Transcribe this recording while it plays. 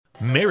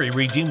Mary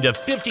redeemed a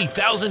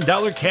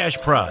 $50,000 cash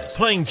prize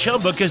playing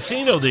Chumba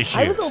Casino this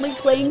year. I was only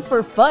playing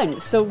for fun,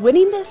 so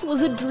winning this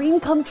was a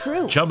dream come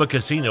true. Chumba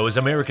Casino is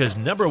America's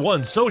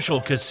 #1 social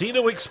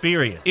casino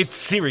experience. It's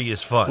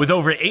serious fun. With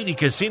over 80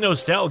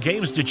 casino-style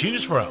games to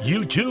choose from,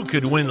 you too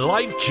could win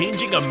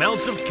life-changing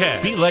amounts of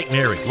cash. Be like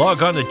Mary.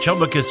 Log on to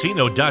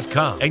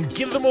ChumbaCasino.com and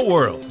give them a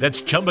whirl.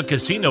 That's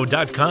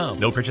ChumbaCasino.com.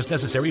 No purchase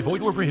necessary.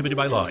 Void where prohibited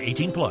by law.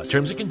 18 plus.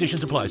 Terms and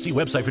conditions apply. See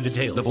website for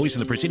details. The voice in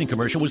the preceding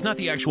commercial was not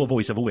the actual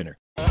voice of a winner.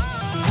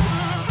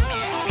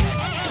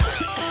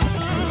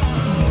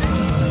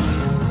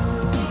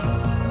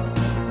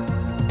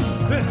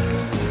 This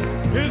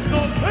is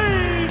the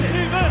main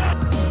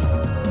event.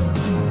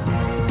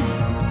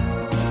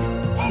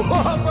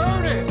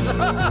 Bonus!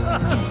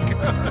 That's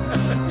good.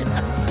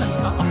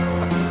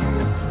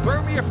 Yeah.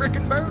 Throw me a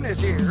freaking bonus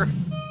here.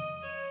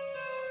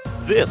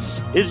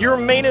 This is your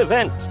main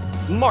event,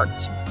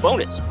 Marked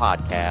Bonus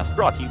Podcast,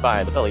 brought to you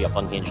by the Belly Up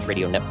Unhinged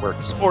Radio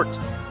Network Sports.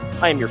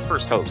 I am your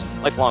first host,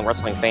 lifelong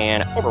wrestling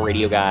fan, former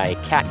radio guy,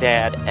 cat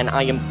dad, and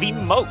I am the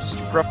most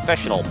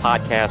professional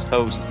podcast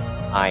host.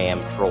 I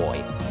am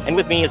Troy. And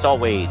with me, as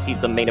always,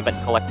 he's the main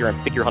event collector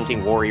and figure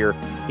hunting warrior.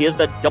 He is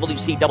the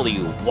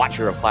WCW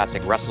watcher of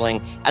classic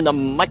wrestling and the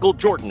Michael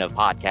Jordan of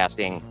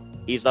podcasting.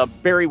 He's the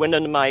Barry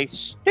Windham to my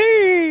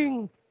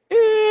Sting.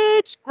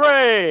 It's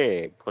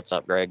Greg. What's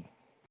up, Greg?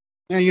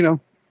 Yeah, you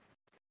know.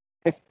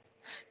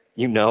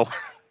 You know.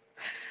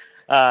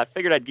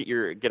 Figured I'd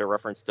get a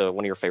reference to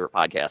one of your favorite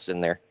podcasts in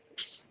there.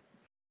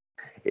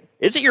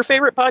 Is it your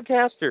favorite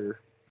podcast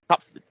or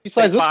top?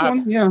 Besides this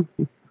one, yeah.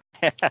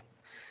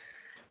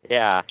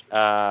 Yeah.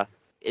 I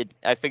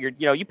figured,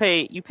 you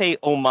pay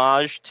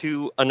homage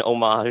to an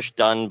homage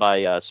done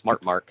by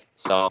Smart Mark,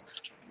 so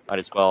might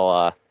as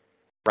well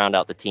round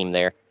out the team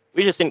there.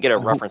 We just didn't get a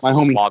reference to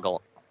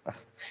Swoggle.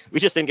 We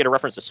just didn't get a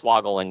reference to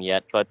Swoggle in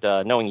yet, but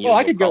knowing you,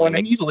 I could go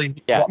in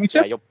easily. Yeah, want me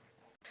to? Yeah,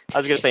 I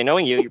was going to say,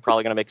 knowing you, you're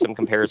probably going to make some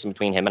comparison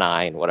between him and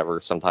I and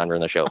whatever sometime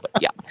during the show, but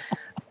yeah.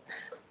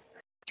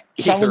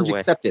 Challenge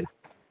accepted.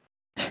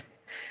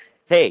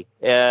 Hey,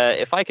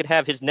 if I could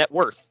have his net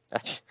worth,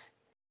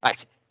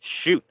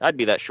 I'd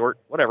be that short.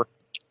 Whatever.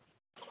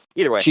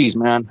 Either way. Jeez,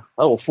 man.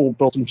 That little fool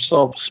built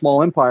himself a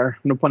small empire.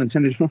 No pun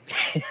intended.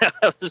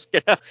 I was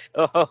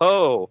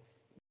gonna,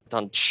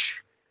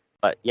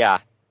 but yeah,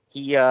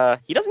 he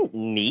doesn't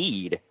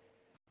need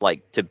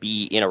to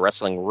be in a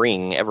wrestling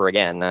ring ever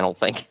again. I don't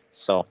think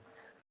so.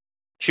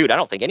 Shoot, I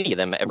don't think any of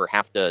them ever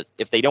have to.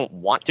 If they don't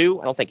want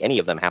to, I don't think any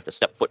of them have to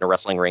step foot in a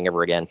wrestling ring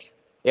ever again.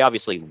 They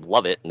obviously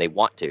love it and they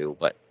want to,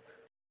 but.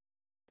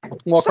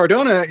 Well,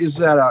 Cardona is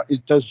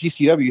it does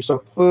GCW, so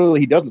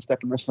clearly he doesn't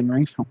step in wrestling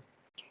rings.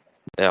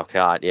 Oh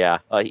God, yeah.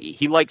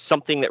 He likes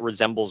something that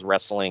resembles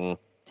wrestling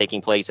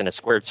taking place in a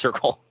squared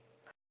circle.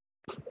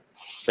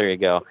 There you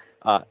go.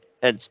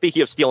 And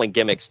speaking of stealing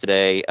gimmicks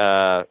today,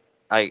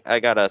 I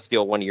gotta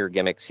steal one of your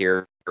gimmicks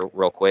here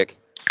real quick.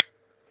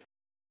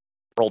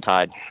 Roll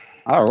Tide.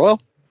 Oh well,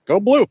 go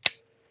blue.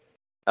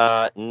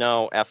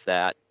 No, F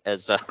that.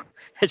 As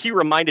you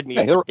reminded me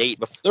of the date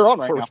before. They're on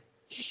right now.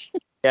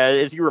 Yeah,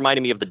 as you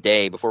reminded me of the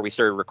day before we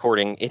started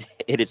recording,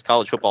 it is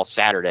College Football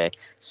Saturday.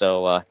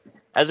 So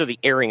as of the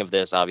airing of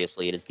this,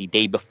 obviously, it is the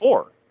day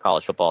before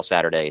College Football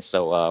Saturday.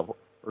 So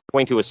we're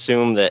going to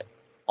assume that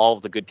all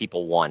of the good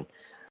people won.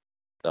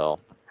 So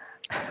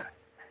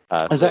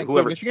is that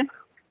whoever Michigan?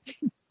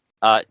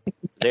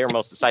 They are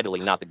most decidedly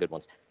not the good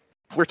ones.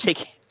 We're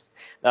taking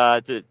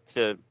to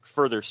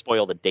further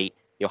spoil the date.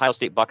 The Ohio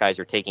State Buckeyes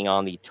are taking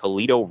on the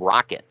Toledo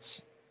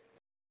Rockets.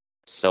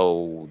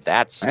 So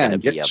that's going to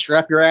be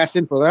strap your ass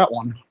in for that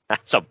one.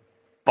 That's a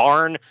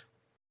barn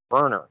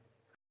burner.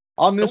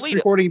 On this Toledo.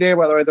 Recording day,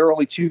 by the way, there are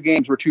only 2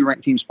 games where 2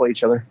 ranked teams play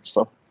each other.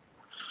 So,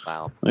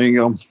 wow, there you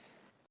go.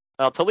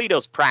 Well,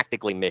 Toledo's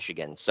practically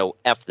Michigan, so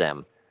F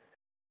them.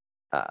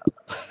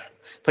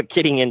 But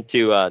getting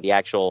into the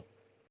actual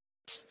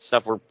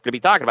stuff we're going to be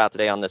talking about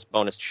today on this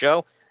bonus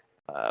show,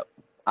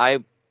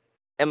 I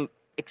am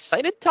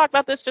excited to talk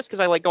about this just because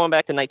I like going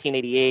back to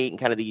 1988 and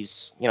kind of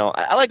these,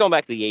 I like going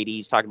back to the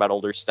 80s, talking about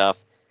older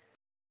stuff.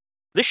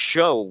 This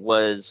show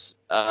was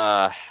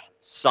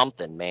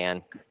something,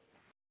 man.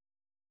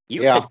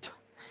 You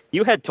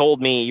had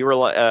told me, you were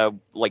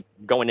like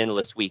going into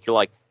this week, you're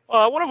like,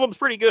 one of them's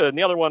pretty good and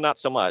the other one not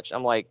so much.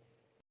 I'm like,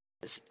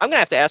 I'm going to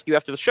have to ask you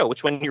after the show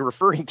which one you're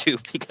referring to,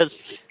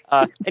 because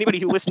anybody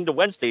who listened to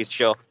Wednesday's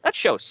show, that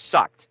show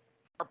sucked.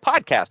 Our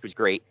podcast was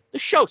great. The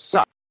show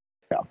sucked.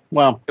 Yeah.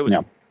 Well, it was.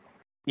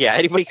 Yeah,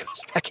 anybody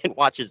goes back and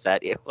watches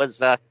that, it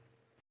was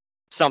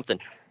something.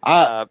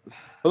 For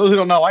those who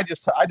don't know, I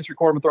just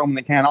record them and throw them in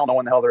the can. I don't know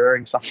when the hell they're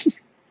airing. So.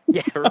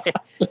 Yeah, right.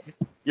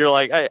 You're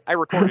like, I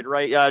recorded,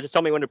 right? Just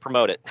tell me when to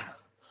promote it.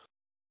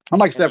 I'm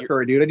like Steph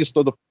Curry, dude. I just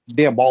throw the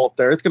damn ball up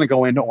there. It's going to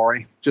go in. Don't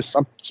worry.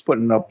 I'm just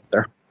putting it up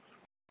there.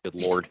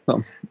 Good Lord.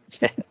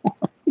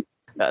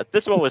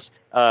 This one was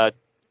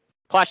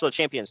Clash of the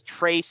Champions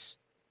Trace.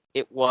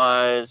 It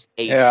was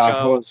a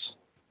show. It was.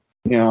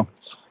 Yeah.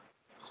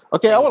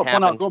 Okay, I want to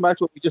point out, going back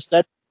to what we just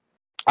said.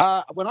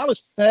 When I was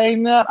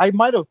saying that, I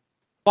might have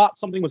thought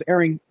something was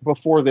airing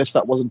before this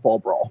that wasn't Fall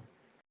Brawl.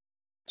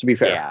 To be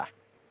fair. Yeah.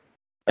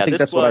 I think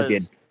that's what I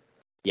did.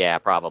 Yeah,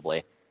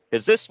 probably.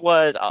 Because this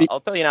was,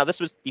 I'll tell you now, this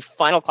was the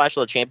final Clash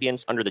of the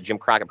Champions under the Jim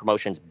Crockett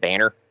Promotions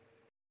banner.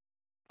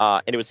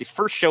 And it was the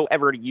first show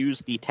ever to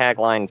use the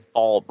tagline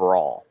Fall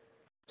Brawl.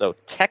 So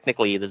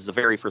technically, this is the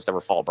very first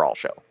ever Fall Brawl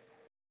show.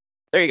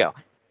 There you go.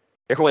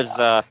 There was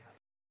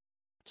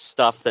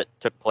stuff that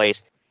took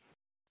place.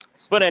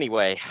 But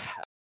anyway,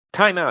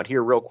 time out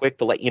here real quick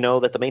to let you know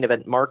that the Main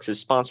Event Marks is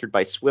sponsored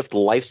by Swift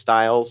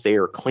Lifestyles. They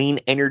are clean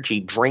energy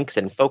drinks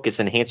and focus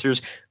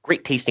enhancers,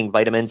 great tasting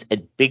vitamins,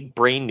 and big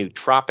brain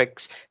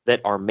nootropics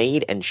that are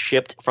made and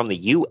shipped from the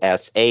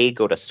USA.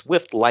 Go to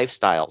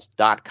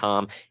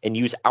swiftlifestyles.com and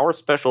use our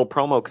special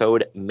promo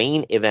code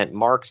Main Event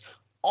Marks,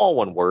 all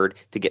one word,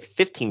 to get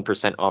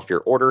 15% off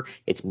your order.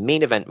 It's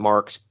Main Event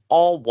Marks,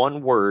 all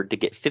one word, to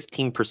get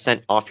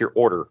 15% off your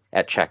order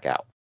at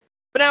checkout.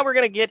 But now we're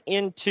going to get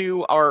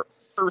into our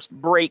first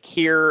break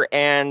here,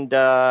 and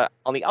on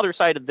the other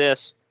side of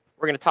this,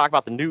 we're going to talk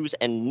about the news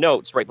and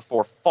notes right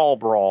before Fall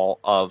Brawl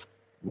of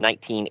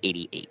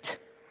 1988.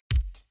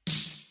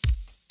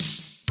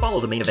 Follow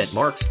the Main Event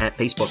Marks at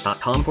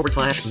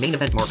facebook.com/Main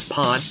Event Marks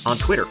Pod, on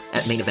Twitter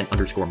at Main Event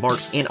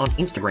 _Marks, and on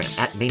Instagram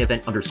at Main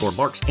Event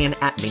 _Marks and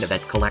at Main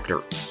Event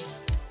Collector.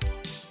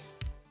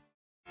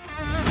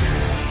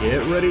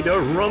 Get ready to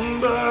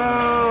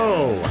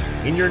rumble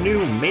in your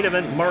new Main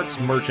Event Marks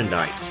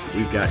merchandise.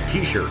 We've got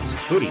t-shirts,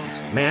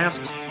 hoodies,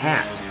 masks,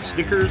 hats,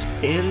 stickers,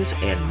 pins,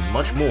 and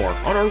much more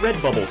on our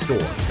Redbubble store.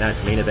 That's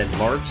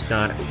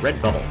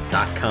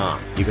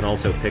maineventmarks.redbubble.com. You can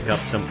also pick up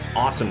some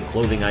awesome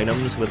clothing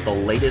items with the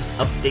latest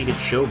updated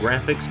show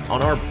graphics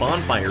on our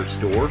Bonfire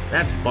store.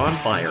 That's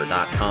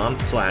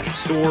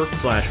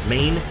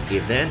bonfire.com/store/main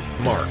event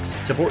marks.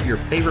 Support your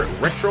favorite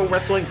retro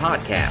wrestling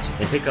podcast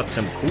and pick up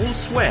some cool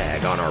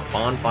swag on our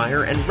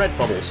Bonfire and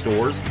Redbubble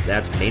stores.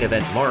 That's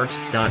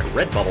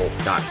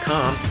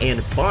maineventmarks.redbubble.com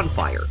and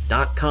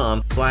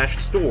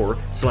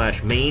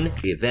bonfire.com/store/main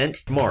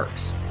event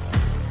marks.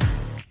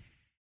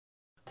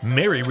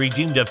 Mary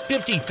redeemed a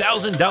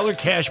 $50,000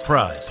 cash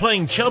prize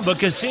playing Chumba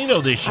Casino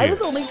this year. I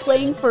was only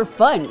playing for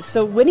fun,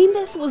 so winning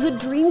this was a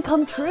dream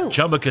come true.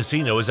 Chumba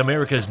Casino is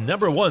America's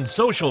 #1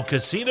 social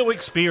casino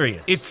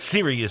experience. It's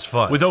serious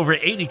fun. With over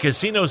 80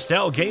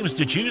 casino-style games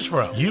to choose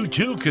from, you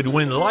too could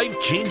win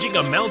life-changing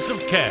amounts of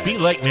cash. Be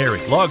like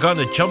Mary. Log on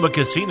to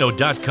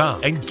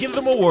ChumbaCasino.com and give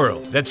them a whirl.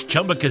 That's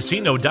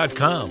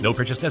ChumbaCasino.com. No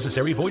purchase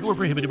necessary. Void where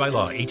prohibited by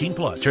law.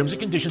 18+. Terms and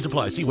conditions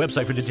apply. See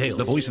website for details.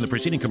 The voice in the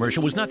preceding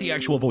commercial was not the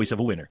actual voice of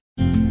a winner.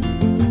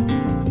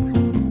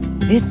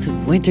 It's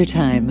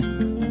wintertime.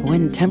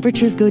 When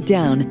temperatures go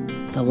down,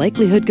 the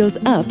likelihood goes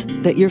up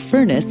that your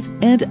furnace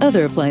and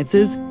other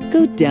appliances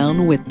go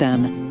down with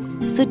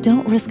them. So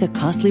don't risk a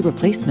costly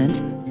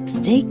replacement.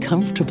 Stay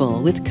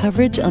comfortable with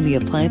coverage on the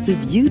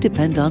appliances you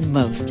depend on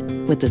most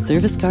with the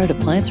Service Guard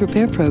Appliance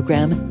Repair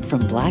Program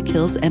from Black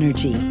Hills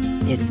Energy.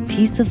 It's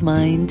peace of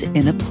mind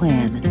in a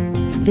plan.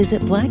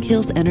 Visit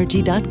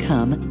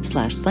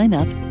blackhillsenergy.com/sign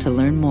up to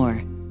learn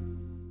more.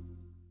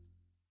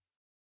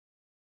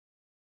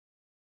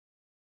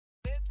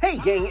 Hey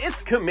gang,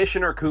 it's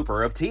Commissioner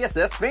Cooper of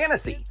TSS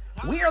Fantasy.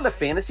 We are the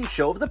fantasy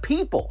show of the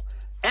people.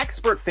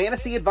 Expert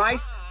fantasy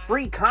advice,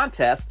 free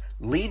contests,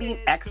 leading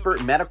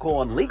expert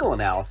medical and legal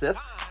analysis,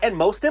 and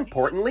most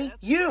importantly,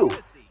 you.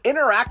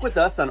 Interact with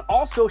us on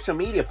all social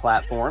media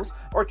platforms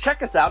or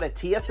check us out at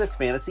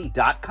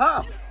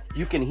tssfantasy.com.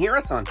 You can hear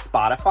us on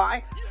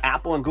Spotify,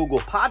 Apple and Google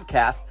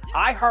Podcasts,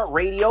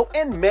 iHeartRadio,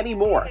 and many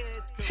more.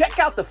 Check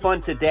out the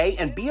fun today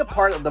and be a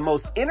part of the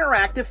most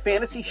interactive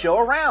fantasy show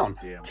around.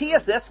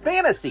 TSS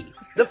Fantasy,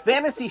 the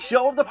fantasy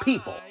show of the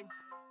people.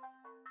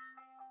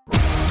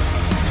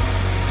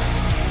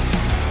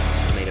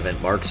 Main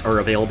Event Marks are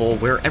available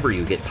wherever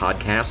you get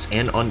podcasts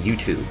and on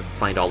YouTube.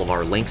 Find all of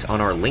our links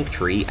on our link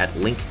tree at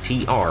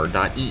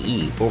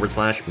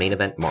linktr.ee/Main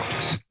Event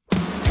Marks.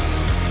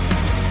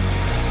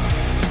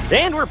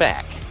 And we're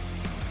back.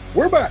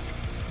 We're back.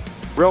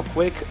 Real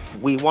quick,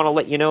 we want to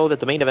let you know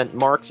that the Main Event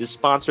Marks is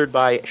sponsored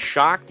by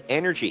Shocked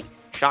Energy.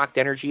 Shocked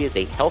Energy is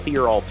a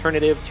healthier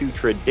alternative to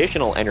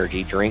traditional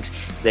energy drinks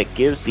that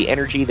gives the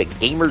energy that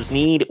gamers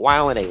need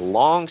while in a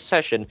long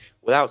session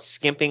without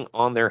skimping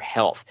on their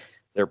health.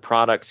 Their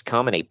products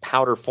come in a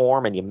powder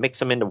form and you mix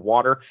them into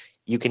water.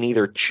 You can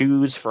either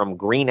choose from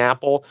green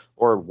apple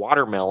or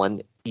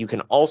watermelon. You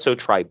can also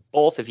try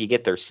both if you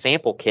get their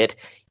sample kit.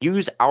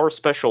 Use our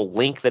special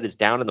link that is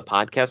down in the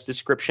podcast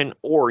description,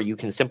 or you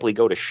can simply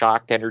go to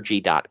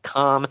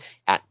shockedenergy.com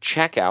at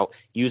checkout.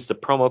 Use the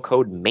promo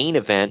code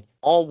MAINEVENT,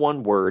 all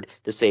one word,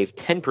 to save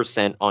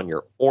 10% on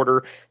your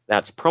order.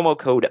 That's promo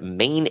code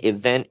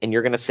MAINEVENT, and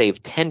you're going to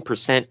save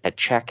 10% at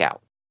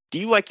checkout. Do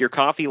you like your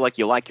coffee like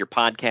you like your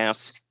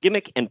podcasts?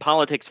 Gimmick and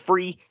politics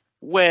free?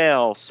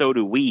 Well, so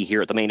do we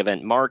here at the Main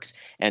Event Marks,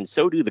 and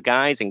so do the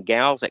guys and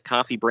gals at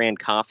Coffee Brand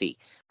Coffee,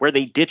 where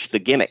they ditch the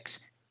gimmicks.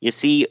 You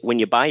see, when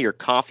you buy your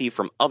coffee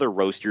from other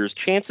roasters,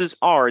 chances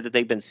are that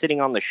they've been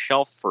sitting on the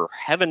shelf for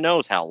heaven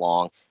knows how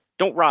long.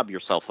 Don't rob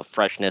yourself of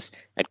freshness.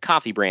 At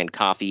Coffee Brand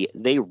Coffee,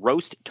 they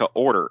roast to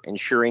order,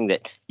 ensuring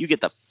that you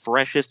get the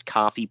freshest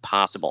coffee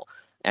possible.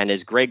 And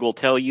as Greg will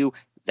tell you,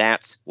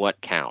 that's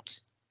what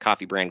counts.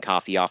 Coffee Brand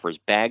Coffee offers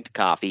bagged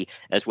coffee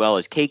as well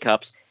as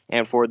K-Cups,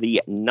 and for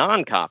the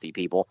non-coffee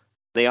people,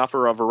 they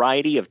offer a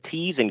variety of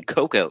teas and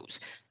cocos.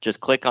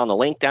 Just click on the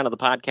link down in the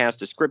podcast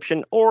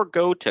description or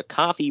go to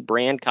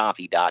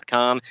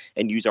coffeebrandcoffee.com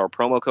and use our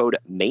promo code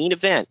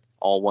MAINEVENT,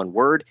 all one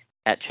word,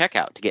 at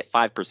checkout to get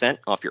 5%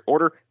 off your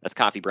order. That's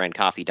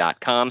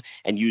coffeebrandcoffee.com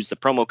and use the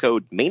promo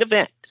code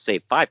MAINEVENT to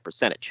save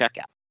 5% at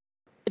checkout.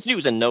 It's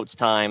news and notes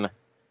time.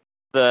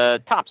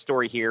 The top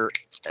story here,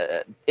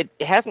 it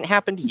hasn't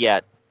happened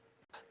yet.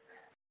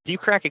 Do you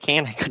crack a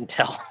can? I couldn't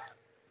tell.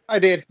 I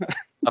did.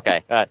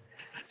 Okay.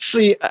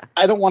 See,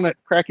 I don't want to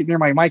crack it near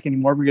my mic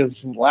anymore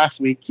because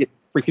last week it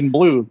freaking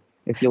blew.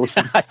 If you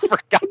listen, I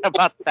forgot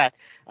about that.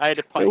 I had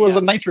to. It was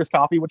a nitrous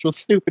coffee, which was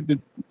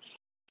stupid.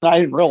 I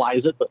didn't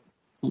realize it, but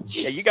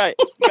yeah, you guys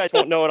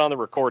won't know it on the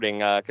recording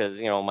because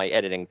my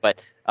editing.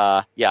 But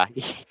yeah,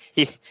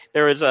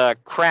 there was a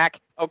crack.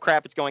 Oh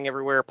crap! It's going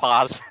everywhere.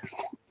 Pause.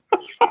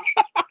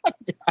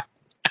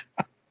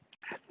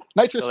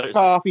 Nitrous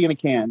coffee in a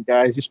can,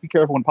 guys. Just be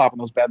careful when popping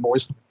those bad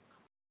boys.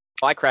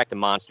 I cracked a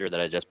Monster that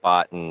I just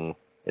bought, and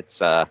it's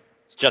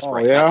just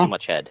right. Yeah? Not too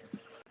much head.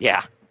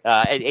 Yeah.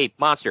 Hey,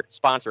 Monster,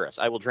 sponsor us.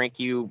 I will drink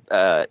you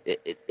at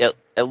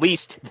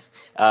least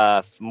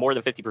more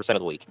than 50% of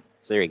the week.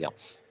 So there you go.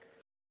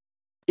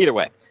 Either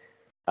way,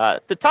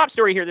 the top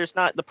story here,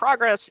 the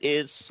progress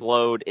is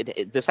slowed.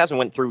 This hasn't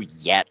went through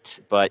yet,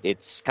 but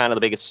it's kind of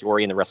the biggest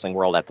story in the wrestling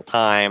world at the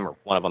time, or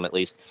one of them at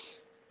least.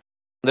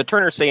 The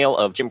Turner sale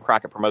of Jim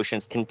Crockett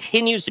Promotions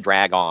continues to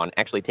drag on,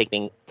 actually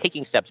taking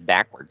steps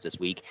backwards this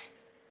week.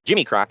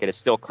 Jimmy Crockett is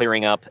still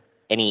clearing up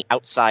any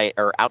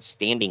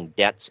outstanding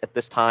debts at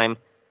this time.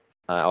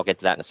 I'll get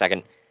to that in a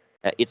second.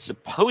 It's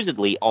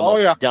supposedly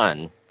almost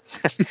done.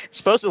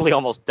 Supposedly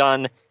almost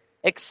done,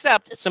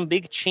 except some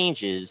big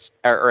changes,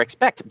 or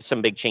expect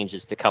some big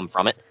changes to come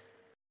from it.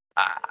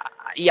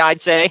 Yeah, I'd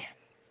say.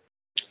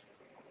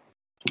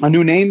 A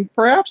new name,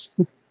 perhaps?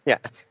 Yeah,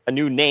 a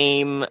new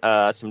name,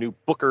 some new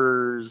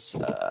bookers.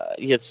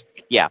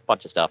 A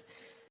bunch of stuff.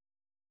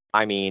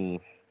 I mean,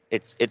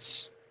 it's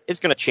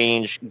going to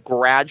change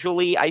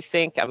gradually, I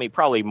think. I mean,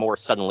 probably more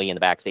suddenly in the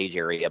backstage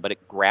area, but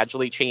it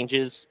gradually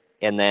changes,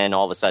 and then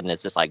all of a sudden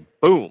it's just like,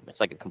 boom, it's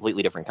like a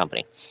completely different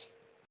company.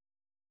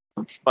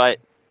 But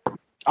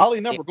oddly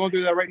enough, we're going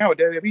through that right now at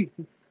WWE.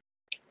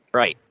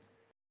 Right.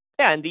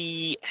 Yeah, and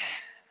the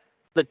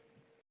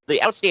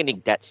outstanding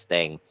debts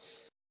thing,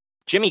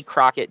 Jimmy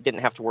Crockett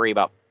didn't have to worry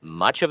about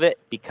much of it,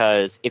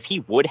 because if he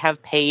would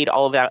have paid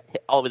all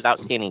of his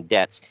outstanding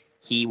debts,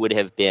 he would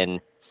have been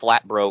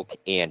flat broke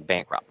and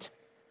bankrupt.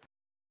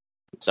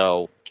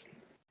 So,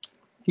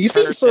 you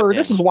see, sir,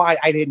 this is why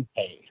I didn't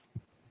pay.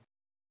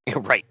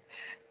 Right.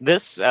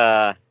 This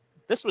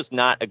was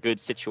not a good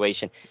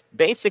situation.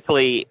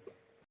 Basically,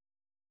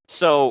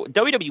 so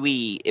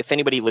WWE, if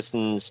anybody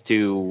listens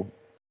to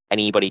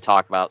anybody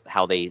talk about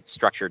how they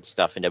structured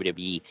stuff in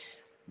WWE,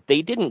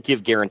 they didn't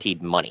give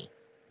guaranteed money.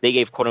 They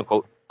gave quote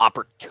unquote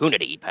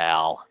opportunity,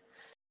 pal.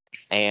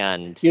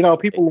 And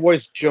people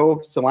always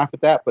joke and laugh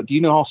at that, but do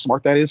you know how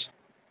smart that is?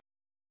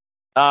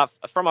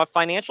 From a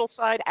financial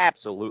side,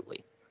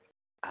 absolutely.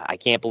 I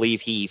can't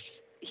believe he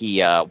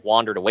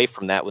wandered away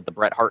from that with the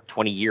Bret Hart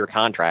 20-year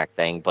contract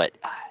thing. But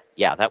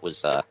yeah, that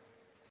was. I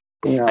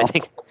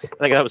think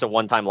that was a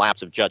one-time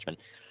lapse of judgment.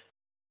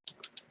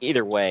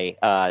 Either way,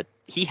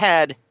 he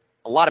had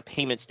a lot of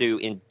payments due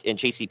in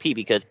JCP,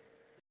 because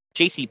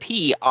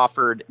JCP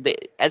offered,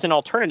 as an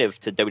alternative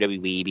to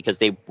WWE, because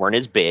they weren't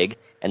as big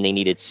and they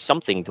needed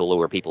something to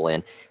lure people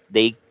in,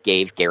 they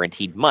gave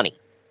guaranteed money.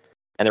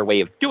 And their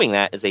way of doing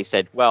that is they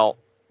said, well,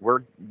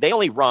 they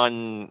only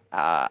run,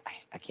 I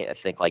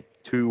think like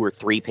 2 or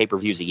 3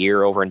 pay-per-views a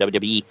year over in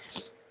WWE.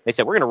 They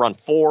said, we're going to run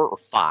 4 or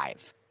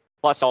 5,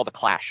 plus all the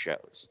Clash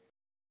shows.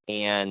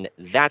 And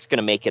that's going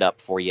to make it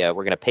up for you.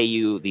 We're going to pay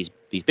you these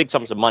big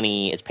sums of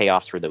money as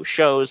payoffs for those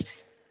shows.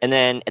 And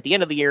then at the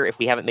end of the year, if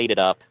we haven't made it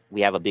up,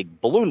 we have a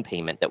big balloon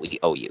payment that we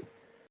owe you.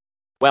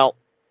 Well,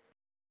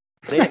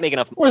 they didn't make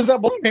enough. Where's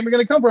that balloon payment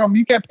going to come from?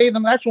 You can't pay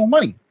them actual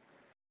money.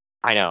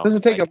 I know. Does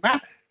it take a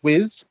math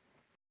whiz?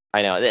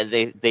 I know.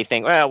 They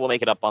think, well, we'll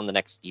make it up on the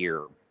next year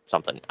or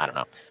something. I don't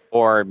know.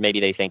 Or maybe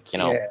they think,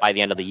 by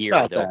the end of the year,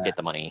 they'll get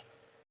the money.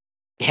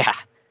 Yeah.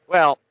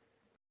 Well,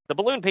 the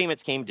balloon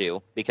payments came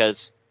due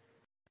because,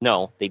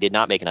 no, they did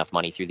not make enough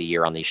money through the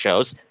year on these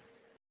shows.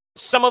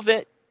 Some of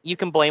it you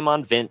can blame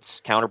on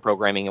Vince,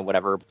 counter-programming and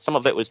whatever. Some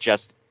of it was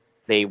just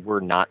they were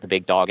not the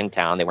big dog in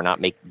town. They were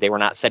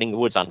not setting the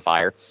woods on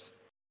fire.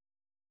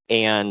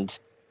 And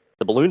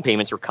the balloon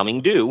payments were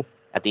coming due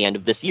at the end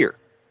of this year.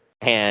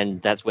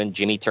 And that's when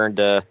Jimmy turned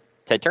to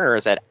Ted Turner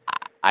and said,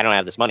 I don't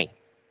have this money.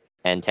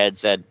 And Ted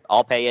said,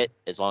 I'll pay it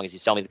as long as you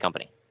sell me the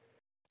company.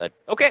 I said,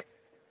 okay,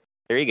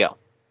 there you go.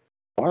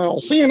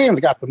 Well, CNN's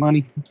got the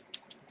money.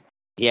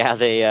 Yeah,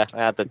 they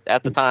at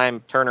the time,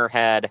 Turner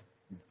had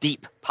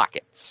deep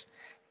pockets.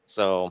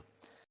 So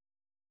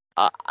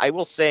I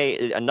will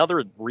say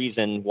another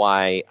reason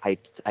why I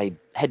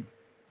had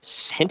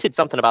hinted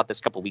something about this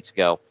a couple weeks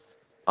ago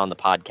on the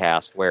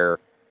podcast, where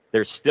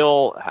there's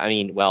still, I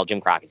mean, well,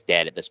 Jim Crockett's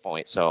dead at this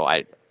point, so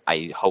I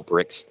hope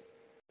Rick's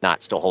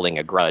not still holding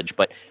a grudge.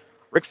 But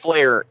Ric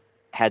Flair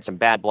had some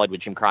bad blood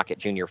with Jim Crockett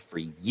Jr. for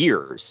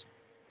years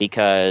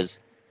because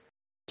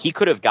he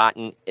could have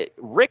gotten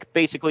Rick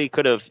basically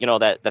could have,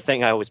 that the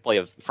thing I always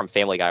play from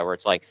Family Guy where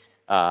it's like,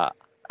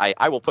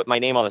 I will put my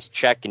name on this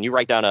check and you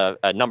write down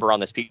a number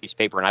on this piece of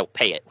paper and I will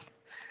pay it.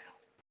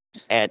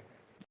 And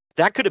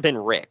that could have been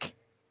Rick.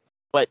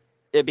 But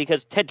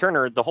because Ted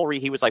Turner,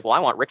 he was like, well, I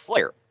want Ric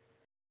Flair.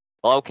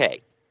 Well,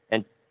 okay.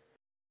 And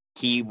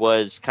he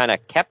was kind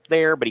of kept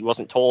there, but he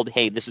wasn't told,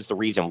 hey, this is the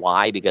reason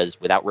why, because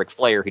without Ric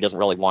Flair, he doesn't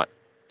really want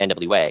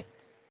NWA.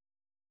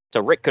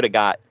 So Rick could have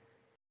got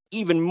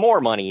even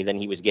more money than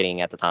he was getting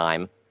at the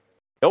time.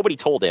 Nobody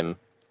told him,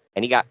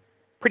 and he got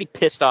pretty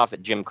pissed off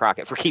at Jim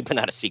Crockett for keeping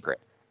that a secret.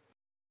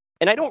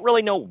 And I don't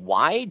really know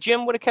why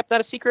Jim would have kept that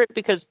a secret,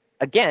 because,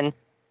 again,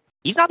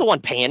 he's not the one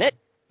paying it.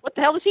 What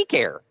the hell does he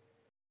care?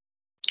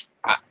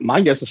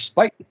 My guess is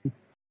spite.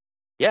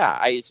 Yeah,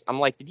 I'm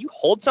like, did you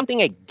hold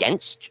something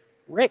against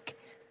Rick?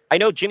 I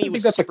know Jimmy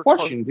was. That's a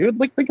question, dude.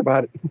 Like, think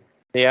about it.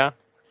 Yeah,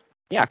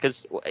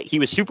 because he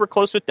was super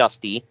close with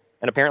Dusty,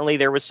 and apparently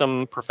there was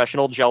some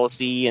professional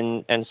jealousy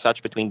and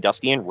such between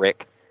Dusty and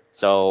Rick.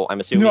 So I'm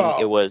assuming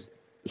it was.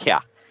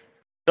 Yeah,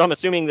 so I'm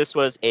assuming this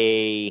was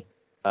a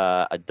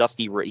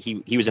Dusty.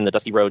 He was in the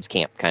Dusty Rhodes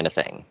camp kind of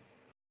thing.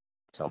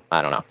 So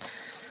I don't know.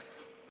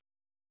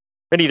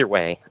 But either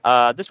way,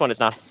 this one is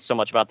not so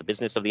much about the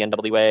business of the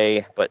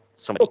NWA, but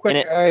somebody in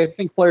it. I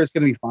think Flair's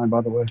going to be fine,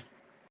 by the way.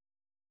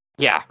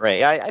 Yeah,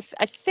 right.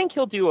 I think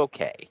he'll do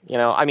okay.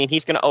 I mean,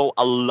 he's going to owe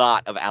a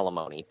lot of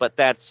alimony, but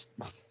that's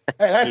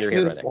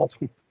his fault.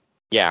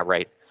 Yeah,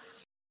 right.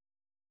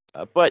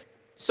 But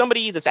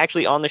somebody that's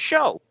actually on the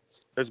show,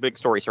 there's a big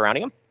story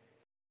surrounding him.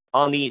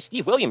 On the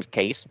Steve Williams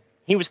case,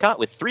 he was caught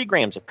with 3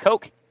 grams of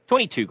coke,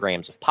 22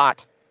 grams of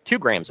pot, 2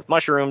 grams of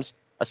mushrooms,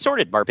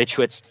 assorted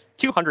barbiturates,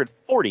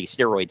 240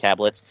 steroid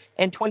tablets,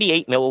 and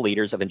 28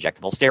 milliliters of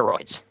injectable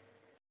steroids.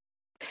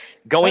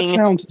 That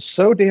sounds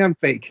so damn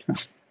fake.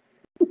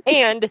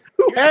 And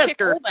who has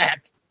all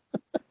that?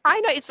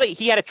 I know, it's like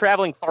he had a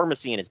traveling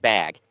pharmacy in his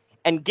bag.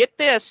 And get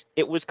this,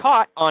 it was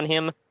caught on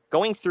him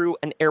going through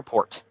an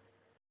airport.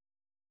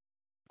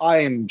 I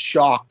am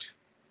shocked.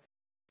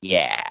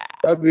 Yeah.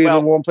 That'd be the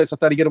one place I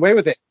thought he'd get away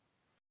with it.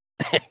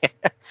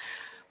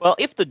 Well,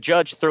 if the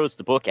judge throws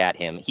the book at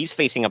him, he's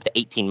facing up to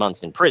 18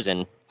 months in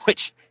prison,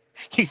 which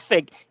you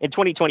think in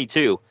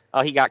 2022,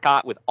 he got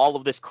caught with all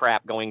of this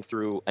crap going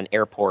through an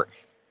airport.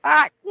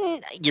 A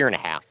year and a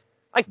half.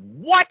 Like,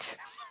 what?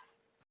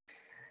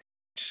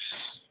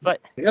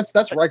 But that's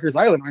Rikers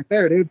Island right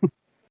there, dude.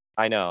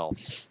 I know.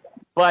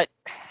 But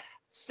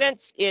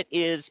since it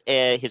is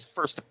his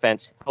first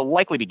offense, he'll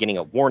likely be getting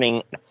a warning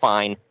and a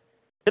fine.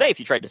 Today, if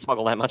you tried to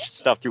smuggle that much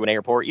stuff through an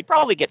airport, you'd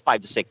probably get 5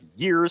 to 6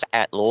 years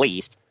at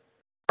least.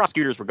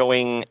 Prosecutors were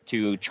going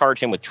to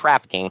charge him with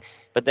trafficking,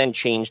 but then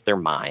changed their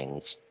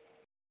minds.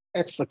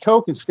 It's the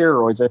coke and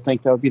steroids. I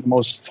think that would be the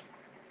most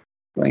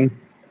thing.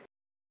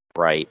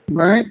 Right.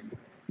 Right?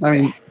 I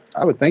mean,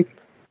 I would think.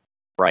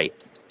 Right.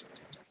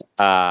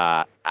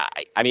 I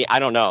mean, I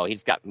don't know.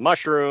 He's got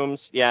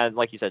mushrooms. Yeah,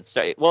 like you said.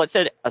 Well, it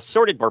said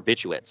assorted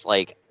barbiturates.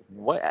 Like,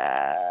 what?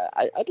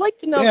 I'd like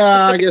to know.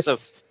 Yeah, I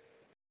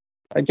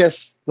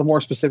guess the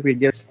more specific it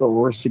gets, the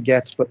worse it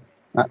gets. But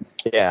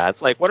yeah,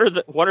 it's like, what are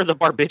the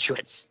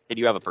barbiturates? Did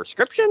you have a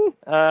prescription?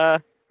 I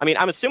mean,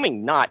 I'm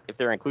assuming not if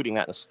they're including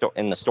that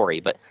in the story.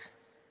 But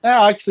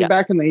actually,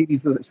 back in the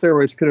 80s, the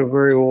steroids could have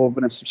very well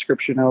been a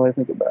subscription. Now that I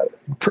think about it,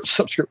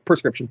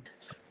 prescription.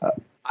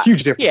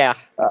 Huge difference. Yeah,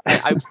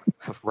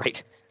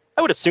 right.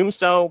 I would assume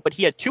so, but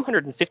he had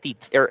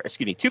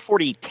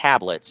 240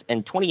 tablets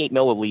and 28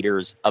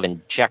 milliliters of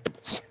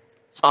injectables.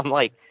 So I'm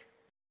like,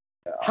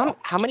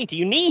 how many do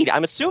you need?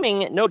 I'm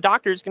assuming no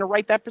doctor is going to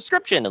write that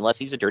prescription unless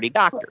he's a dirty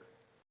doctor.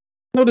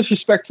 No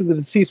disrespect to the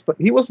deceased, but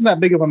he wasn't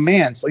that big of a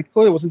man, so he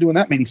clearly wasn't doing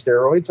that many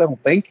steroids, I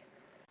don't think.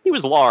 He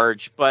was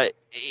large, but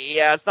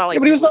yeah, it's not like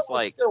but he was not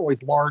like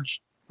steroids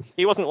large.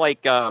 He wasn't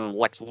like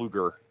Lex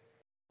Luger.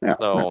 Yeah.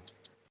 So,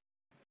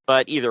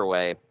 but either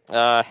way,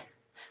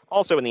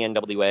 also in the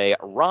NWA,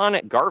 Ron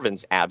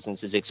Garvin's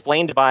absence is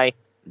explained by,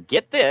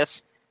 get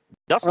this,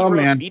 Dusty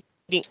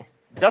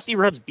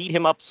Rhodes beat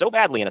him up so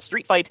badly in a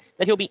street fight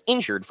that he'll be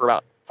injured for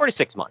about 4 to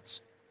 6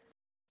 months.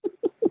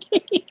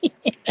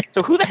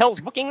 So who the hell's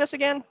booking this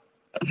again?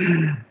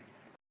 I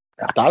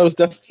thought it was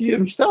Dusty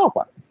himself.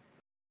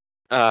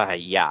 Yeah,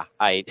 yeah.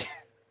 I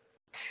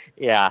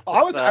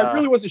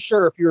really wasn't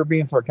sure if you were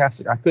being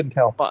sarcastic. I couldn't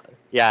tell.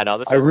 Yeah,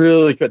 no, I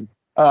really couldn't.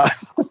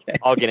 Okay.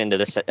 I'll get into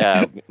this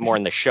more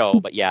in the show,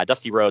 but yeah,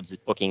 Dusty Rhodes is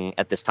booking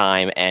at this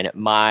time, and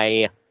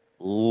my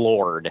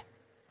lord,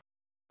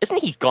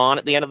 isn't he gone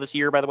at the end of this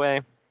year? By the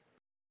way,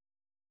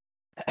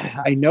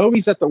 I know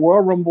he's at the Royal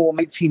Rumble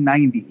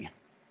 1990.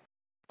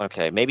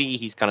 Okay, maybe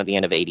he's kind of the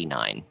end of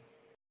 '89.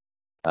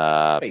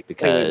 Wait,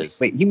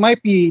 he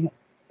might be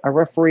a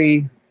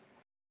referee.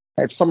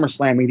 at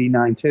SummerSlam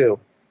 '89 too.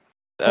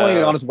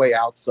 Only on his way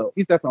out, so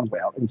he's definitely on his way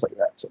out. I can tell you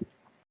that. So.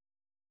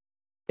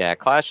 Yeah,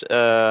 Clash.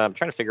 I'm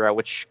trying to figure out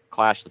which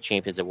Clash of the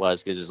Champions it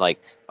was because it was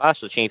like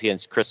Clash of the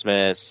Champions,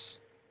 Christmas,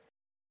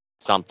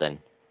 something,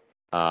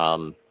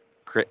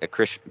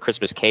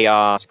 Christmas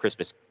Chaos,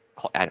 Christmas.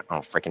 I don't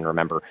freaking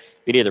remember.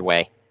 But either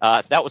way,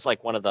 that was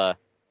like one of the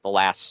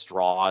last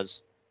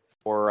straws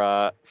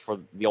for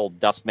the old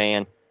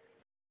Dustman.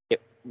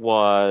 It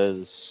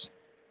was.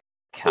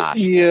 Gosh.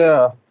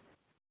 Yeah.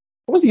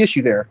 What was the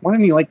issue there? Why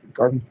didn't he like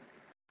Garden?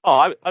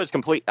 Oh,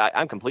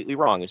 I'm completely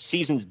wrong. It was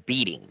Season's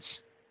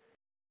Beatings.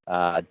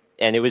 And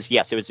it was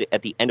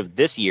at the end of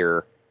this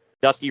year.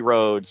 Dusty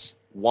Rhodes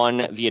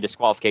won via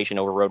disqualification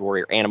over Road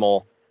Warrior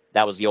Animal.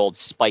 That was the old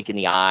spike in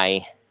the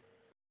eye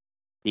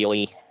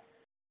dealy.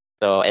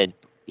 So, and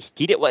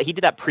he did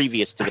that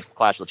previous to the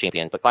Clash of the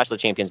Champions, but Clash of the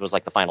Champions was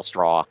like the final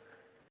straw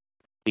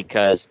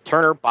because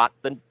Turner bought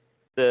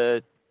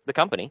the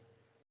company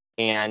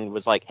and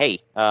was like, "Hey,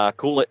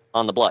 cool it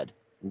on the blood."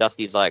 And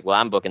Dusty's like, "Well,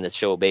 I'm booking this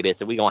show, baby,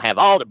 so we're gonna have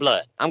all the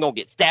blood. I'm gonna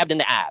get stabbed in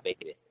the eye,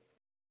 baby."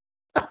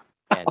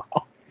 And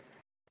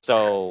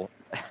so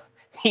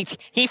he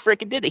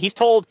freaking did it. He's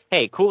told,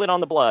 "Hey, cool it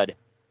on the blood."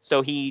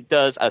 So he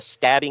does a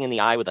stabbing in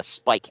the eye with a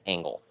spike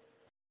angle.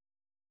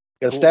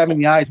 A stab in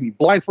the eyes and be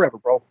blind forever,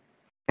 bro.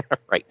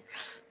 Right.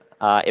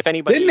 If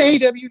anybody didn't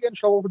AEW get in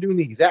trouble for doing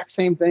the exact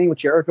same thing with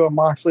Jericho and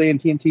Moxley and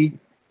TNT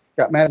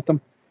got mad at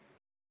them?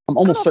 I'm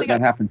almost certain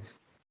that happened.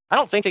 I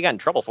don't think they got in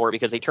trouble for it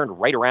because they turned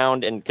right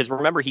around and because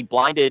remember he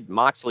blinded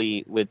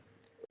Moxley with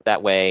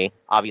that way,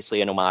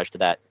 obviously an homage to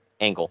that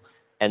angle,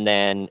 and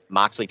then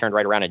Moxley turned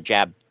right around and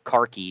jabbed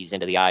car keys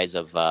into the eyes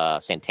of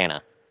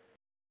Santana.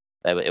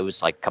 It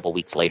was like a couple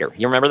weeks later.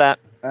 You remember that?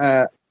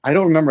 I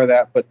don't remember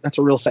that, but that's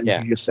a real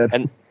sentence you just said.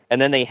 And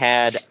then they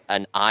had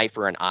an eye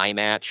for an eye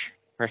match.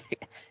 Right?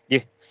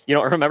 You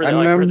don't remember that?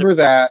 I remember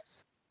that.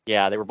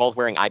 Yeah, they were both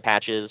wearing eye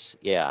patches.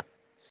 Yeah.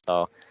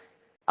 So,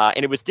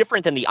 and it was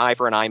different than the eye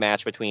for an eye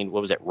match between,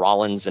 what was it,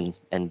 Rollins and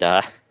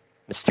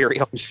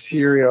Mysterio?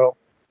 Mysterio.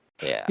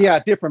 Yeah. Yeah,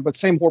 different, but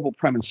same horrible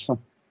premise. So.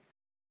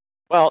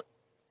 Well,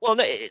 no,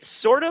 it's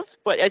sort of,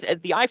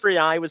 but the eye for an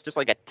eye was just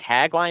like a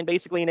tagline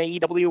basically in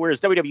AEW, whereas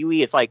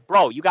WWE, it's like,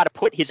 bro, you got to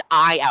put his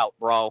eye out,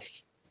 bro.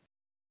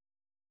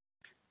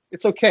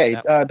 It's okay.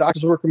 Yeah.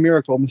 Doctors work a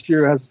miracle.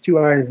 Mysterio has 2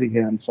 eyes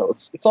again, so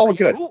it's all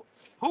good. Who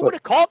would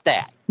have called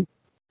that?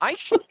 I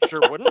sure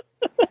wouldn't.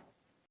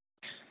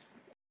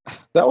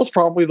 That was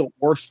probably the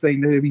worst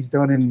thing that he's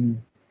done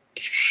in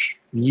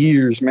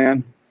years,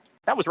 man.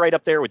 That was right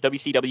up there with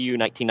WCW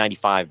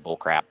 1995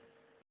 bullcrap.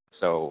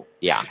 So,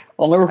 yeah.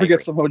 I'll never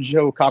forget Samoa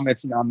Joe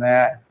commenting on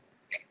that.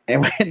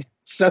 And when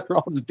Seth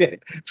Rollins did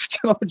it,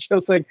 Samoa Joe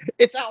saying,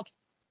 "It's out,"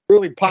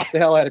 really popped the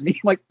hell out of me. I'm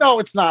like, no,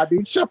 it's not,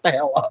 dude. Shut the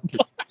hell up.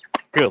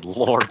 Good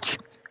Lord.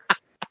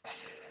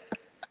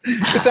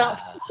 It's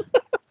out.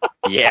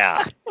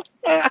 Yeah.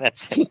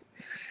 That's who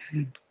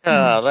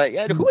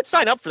would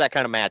sign up for that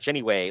kind of match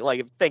anyway?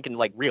 Like, thinking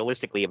like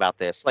realistically about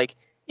this. Like,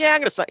 yeah, I'm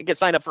going to get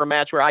signed up for a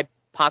match where I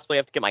possibly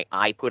have to get my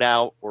eye put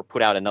out or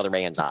put out another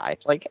man's eye.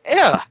 Like,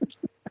 yeah.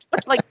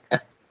 Like,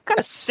 what kind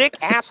of sick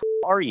ass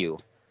are you?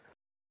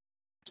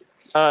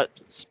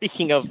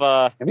 Speaking of...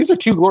 and these are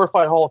 2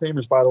 glorified Hall of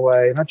Famers, by the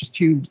way. Not just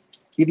 2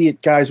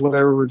 idiot guys,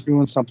 whatever, were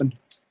doing something.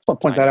 I'll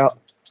point that out.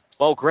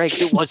 Well, Greg,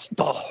 it was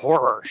the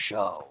horror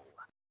show.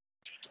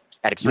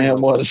 At Extreme Yeah, it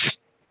was.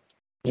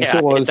 Yes,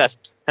 it was.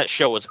 That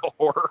show was a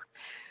horror.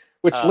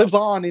 Which lives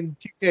on in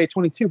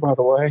 2K22, by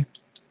the way.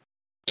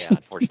 Yeah,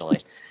 unfortunately.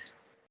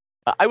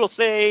 I will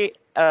say,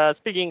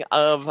 speaking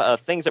of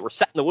things that were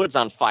setting the woods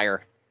on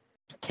fire,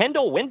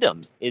 Kendall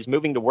Windham is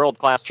moving to World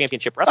Class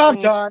Championship Wrestling.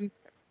 I'm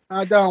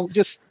done. Don't.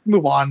 Just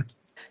move on.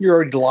 You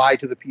already lied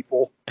to the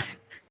people.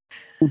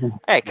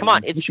 Hey, come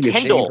on. It's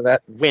Kendall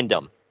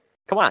Windham.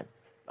 Come on.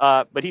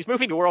 But he's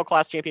moving to World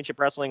Class Championship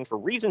Wrestling for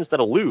reasons that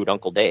elude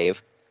Uncle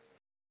Dave,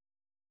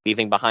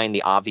 leaving behind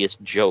the obvious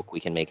joke we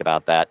can make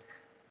about that.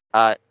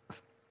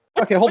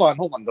 Okay, hold on,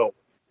 though.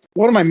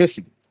 What am I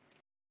missing?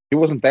 He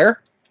wasn't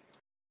there?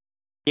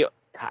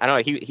 I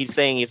don't know. He's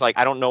saying, he's like,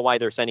 I don't know why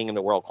they're sending him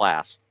to World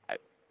Class.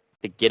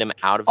 To get him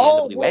out of the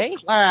NWA? World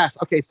Class.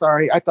 Okay,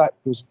 sorry. I thought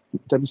it was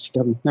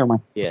WCW. Never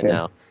mind. Yeah, okay.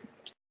 No.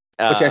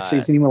 Which actually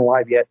isn't even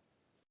alive yet.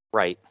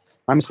 Right.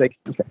 My mistake.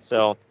 Okay.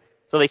 So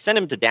they sent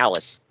him to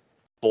Dallas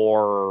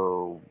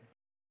for,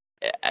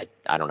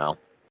 I don't know,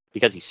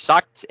 because he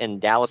sucked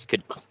and Dallas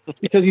could...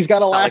 because he's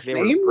got a last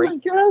name, I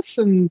guess,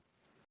 and...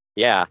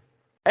 Yeah.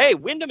 Hey,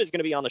 Windham is going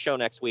to be on the show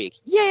next week.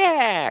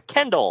 Yeah!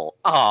 Kendall!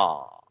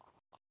 Oh,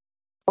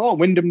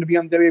 Windham to be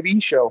on the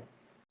WWE show.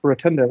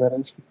 Rotunda, that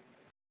is.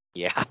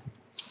 Yeah.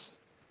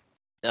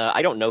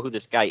 I don't know who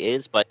this guy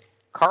is, but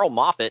Carl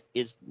Moffat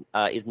is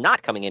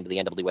not coming into the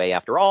NWA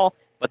after all,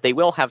 but they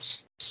will have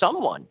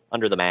someone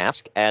under the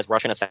mask as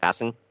Russian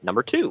Assassin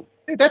number 2.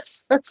 Hey,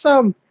 that's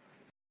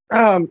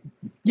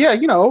yeah,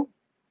 you know.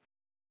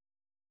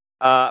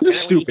 You're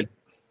stupid.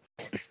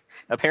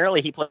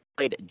 Apparently he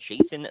played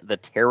Jason the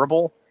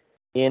Terrible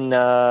in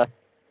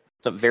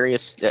some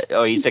various...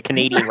 he's a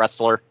Canadian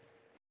wrestler.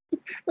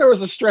 There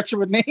was a stretch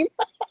of a name.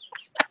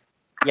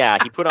 Yeah,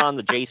 he put on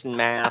the Jason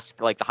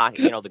mask, like the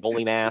the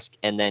goalie mask,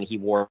 and then he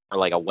wore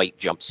like a white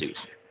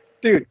jumpsuit.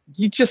 Dude,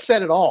 you just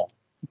said it all.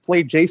 You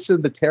played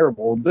Jason the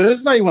Terrible.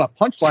 There's not even a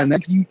punchline there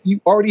because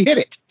you already hit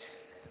it.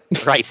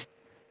 Right.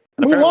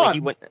 Move Apparently on. he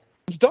went.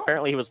 It's done.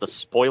 Apparently he was the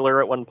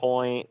spoiler at one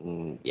point,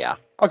 and yeah.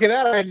 Okay,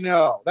 that I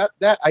know.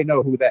 That I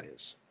know who that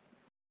is.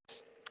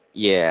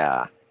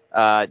 Yeah.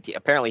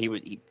 Apparently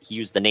he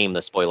used the name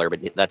the spoiler,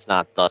 but that's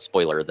not the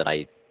spoiler that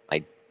I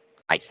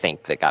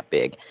think that got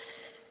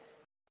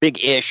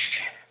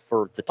big-ish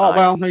for the time. Oh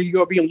well, there you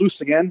go, being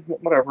loose again.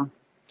 Whatever.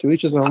 To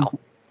each his own. Wow.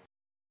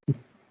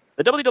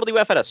 The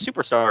WWF had a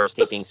Superstars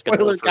taping The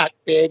spoiler scheduled for. got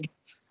big.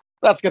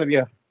 That's gonna be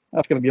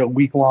a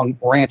week-long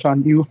rant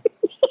on you.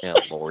 Yeah,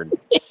 Lord.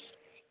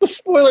 The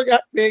spoiler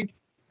got big.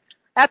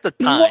 At the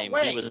In what time,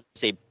 way? he was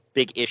a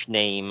big-ish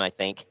name, I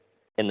think,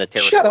 in the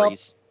Shut up.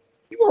 territories.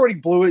 You already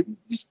blew it.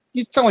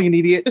 You sound like an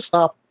idiot. Just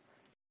stop.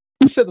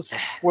 Who said the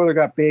spoiler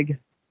got big?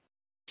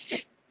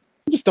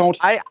 Just don't.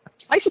 I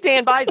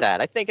stand by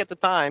that. I think at the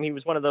time he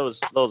was one of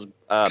those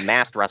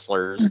masked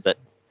wrestlers that.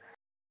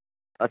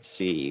 Let's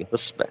see.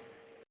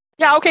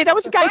 Yeah, okay, that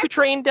was a guy who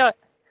trained. That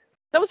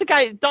was a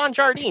guy, Don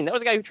Jardine. That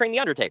was a guy who trained the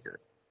Undertaker.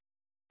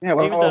 Yeah,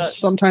 well, he was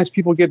sometimes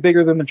people get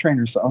bigger than the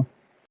trainer, so.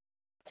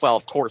 Well,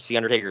 of course, the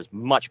Undertaker is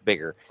much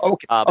bigger.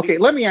 Okay, but okay.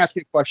 Let me ask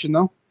you a question,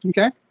 though.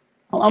 Okay,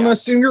 I'm going to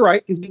assume you're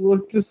right because you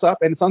looked this up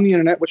and it's on the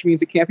internet, which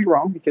means it can't be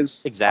wrong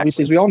because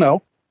obviously, as we all know,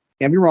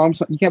 it can't be wrong.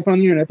 So you can't put it on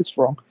the internet if it's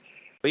wrong.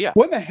 But yeah,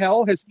 when the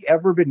hell has he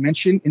ever been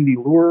mentioned in the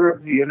lore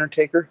of the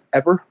Undertaker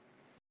ever?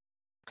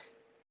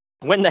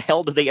 When the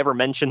hell did they ever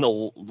mention the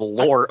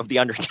lore of the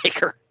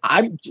Undertaker?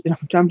 I'm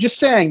just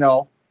saying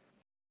though,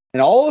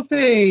 and all the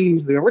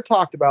things they ever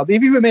talked about,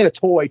 they've even made a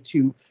toy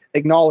to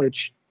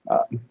acknowledge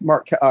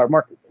Mark.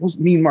 Who's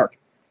Mean Mark?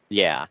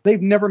 Yeah,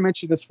 they've never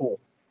mentioned this fool,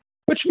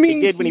 which means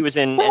he did when he was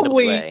in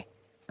probably, NWA.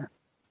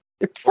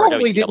 It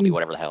probably WCW, didn't.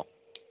 Whatever the hell.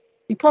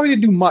 He probably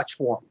didn't do much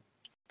for him.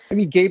 I mean,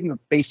 he gave him the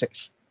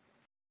basics.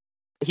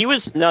 He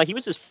was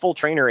his full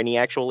trainer, and he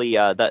actually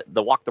the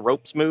walk the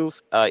ropes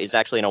move is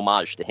actually an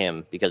homage to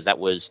him because that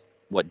was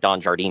what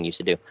Don Jardine used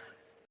to do.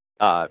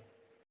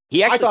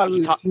 He actually, I thought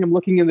it was him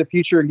looking in the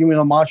future and giving an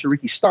homage to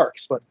Ricky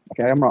Starks, but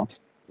okay, I'm wrong.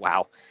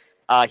 Wow.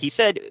 He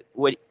said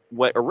what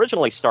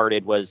originally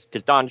started was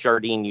because Don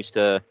Jardine used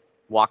to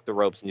walk the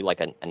ropes and do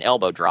like an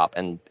elbow drop,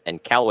 and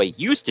Calloway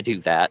used to do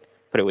that,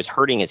 but it was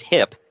hurting his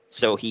hip,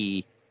 so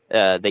he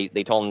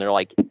they told him, they're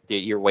like,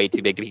 you're way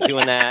too big to be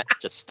doing that.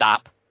 Just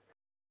stop.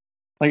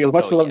 Like, as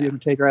much as I love the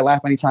Undertaker, I laugh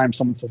anytime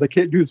someone says, I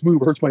can't do this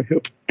move, it hurts my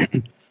hip.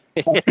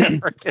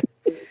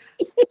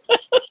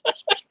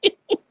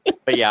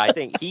 But yeah, I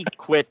think he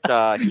quit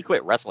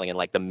wrestling in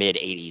like the mid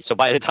 80s. So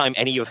by the time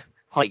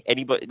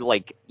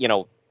anybody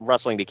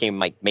wrestling became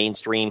like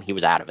mainstream, he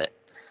was out of it.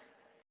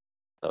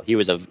 So he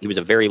was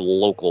a very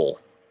local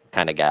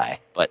kind of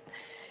guy. But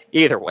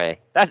either way,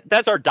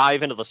 that's our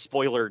dive into the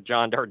spoiler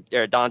Don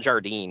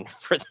Jardine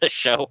for the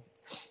show.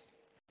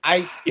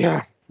 I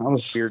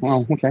was weird.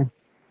 Well, okay.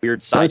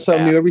 Weird side.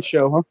 Something new every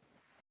show, huh?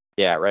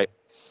 Yeah, right.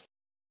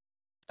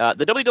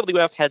 The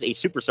WWF has a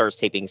Superstars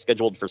taping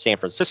scheduled for San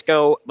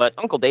Francisco, but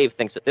Uncle Dave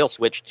thinks that they'll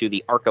switch to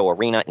the Arco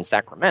Arena in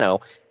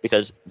Sacramento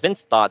because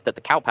Vince thought that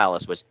the Cow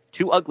Palace was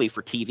too ugly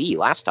for TV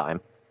last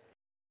time.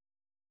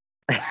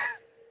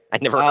 I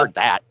never heard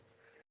that.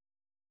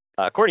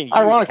 According to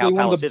you, ironically, the Cow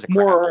one Palace of is the a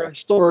more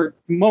historic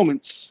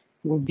moments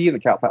will be in the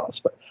Cow Palace,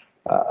 but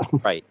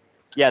right.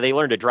 Yeah, they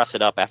learned to dress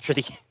it up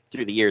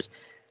through the years.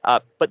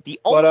 But the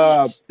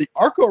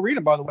Arco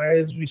Arena, by the way,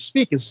 as we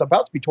speak, is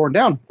about to be torn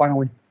down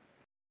finally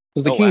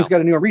because the Kings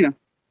got a new arena.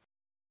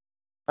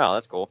 Oh,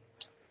 that's cool.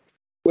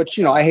 Which,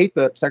 I hate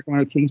the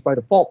Sacramento Kings by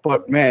default,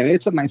 but man,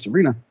 it's a nice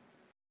arena.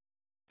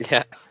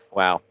 Yeah.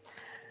 Wow.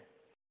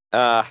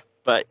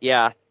 But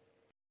yeah.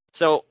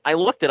 So I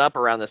looked it up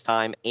around this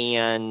time,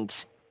 and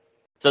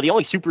so the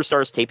only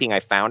Superstars taping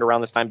I found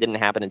around this time didn't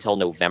happen until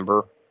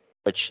November,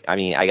 which, I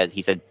mean, I guess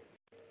he said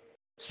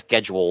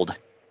scheduled,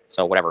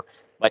 so whatever.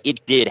 But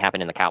it did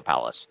happen in the Cow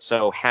Palace.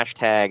 So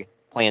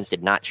 # plans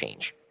did not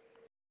change.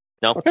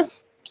 No. Okay.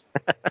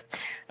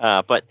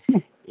 But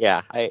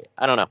yeah, I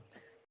don't know.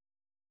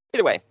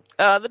 Either way,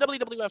 the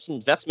WWF's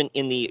investment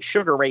in the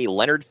Sugar Ray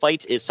Leonard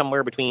fight is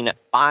somewhere between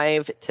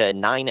 $5 to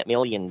 $9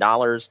 million,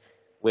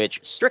 which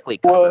strictly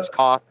covers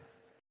cost.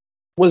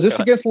 Was this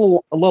against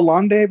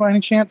Lalonde by any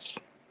chance?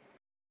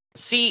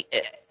 See,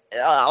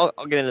 I'll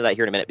get into that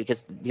here in a minute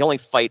because the only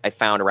fight I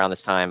found around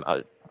this time,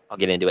 I'll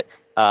get into it.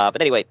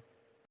 But anyway.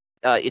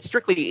 It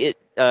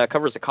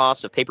covers the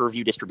cost of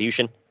pay-per-view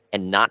distribution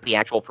and not the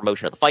actual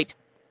promotion of the fight.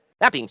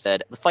 That being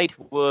said, the fight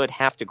would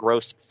have to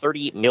gross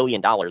 $30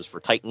 million for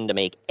Titan to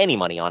make any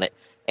money on it,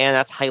 and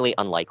that's highly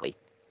unlikely.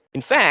 In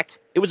fact,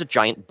 it was a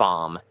giant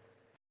bomb.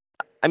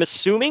 I'm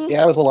assuming...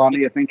 Yeah, it was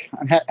Lalonde, I think.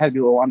 It had to be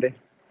Lalonde.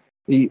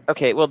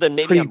 Okay, well then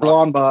maybe pretty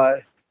blonde boy.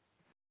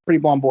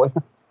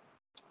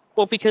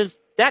 Well,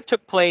 because that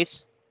took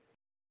place...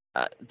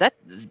 that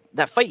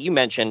fight you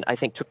mentioned, I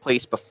think, took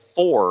place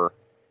before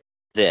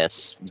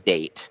this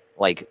date,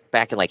 like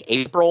back in like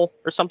April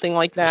or something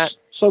like that.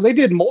 So they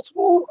did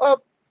multiple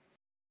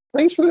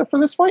things for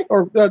this fight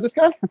or this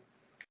guy?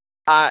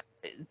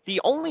 The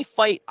only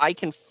fight I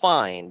can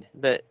find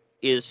that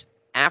is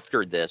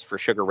after this for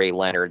Sugar Ray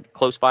Leonard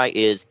close by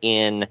is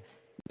in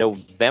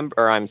November.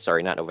 Or I'm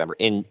sorry, not November.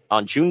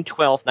 On June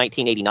 12th,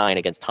 1989,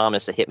 against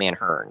Thomas the Hitman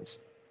Hearns.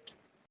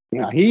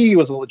 Yeah, he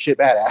was a legit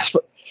badass.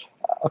 But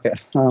okay.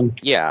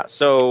 Yeah.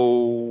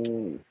 So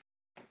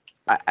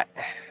I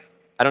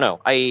don't know.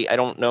 I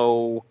don't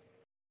know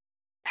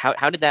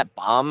how did that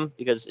bomb?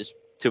 Because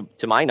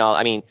to my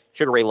knowledge, I mean,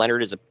 Sugar Ray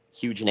Leonard is a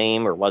huge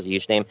name, or was a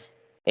huge name,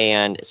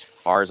 and as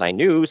far as I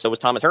knew, so was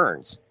Thomas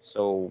Hearns.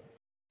 So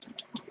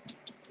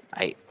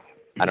I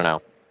don't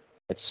know.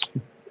 It's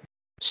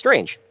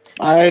strange.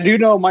 I do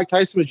know Mike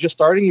Tyson was just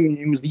starting, and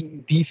he was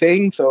the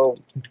thing. So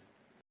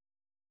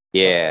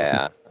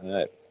yeah,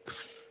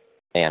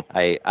 man,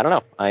 I don't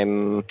know.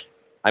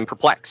 I'm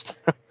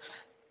perplexed.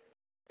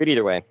 But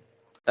either way,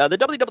 the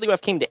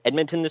WWF came to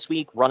Edmonton this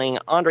week, running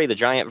Andre the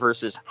Giant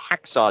versus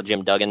Hacksaw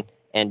Jim Duggan,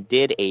 and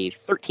did a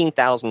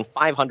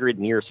 13,500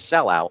 near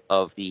sellout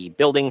of the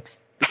building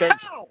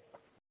because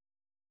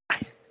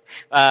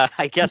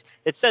I guess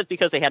it says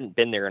because they hadn't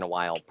been there in a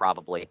while,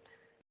 probably.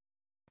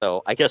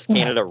 So I guess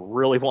Canada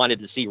really wanted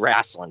to see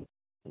wrestling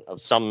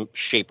of some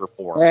shape or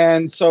form.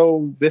 And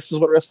so this is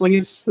what wrestling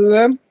is to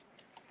them?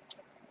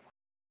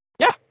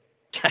 Yeah.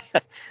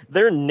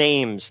 Their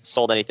names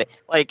sold anything.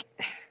 Like,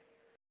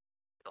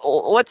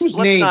 let's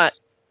not...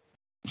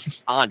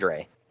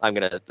 Andre, I'm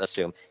going to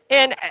assume.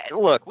 And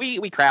look,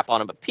 we crap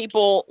on him, but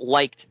people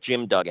liked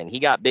Jim Duggan. He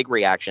got big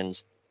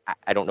reactions.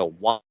 I don't know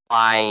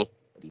why,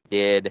 but he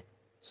did.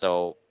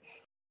 So,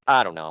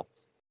 I don't know.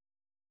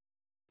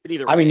 But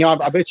either way, I mean,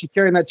 I bet you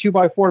carrying that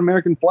 2x4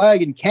 American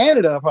flag in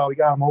Canada probably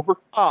got him over.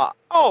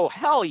 Oh,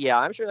 hell yeah.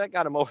 I'm sure that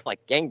got him over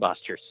like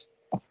gangbusters.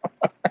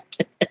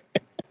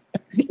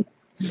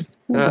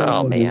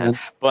 Oh, man.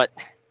 But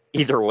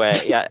either way,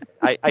 yeah,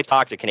 I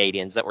talked to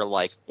Canadians that were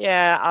like,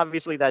 yeah,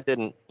 obviously that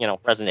didn't,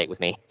 resonate with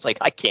me. It's like,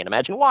 I can't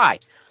imagine why.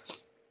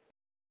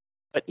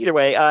 But either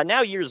way,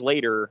 now years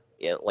later,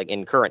 like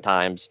in current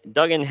times,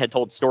 Duggan had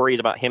told stories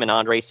about him and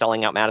Andre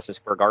selling out Madison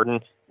Square Garden,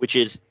 which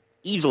is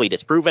easily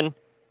disproven.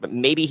 But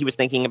maybe he was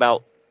thinking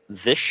about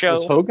this show.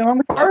 Was Hogan on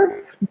the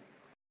card?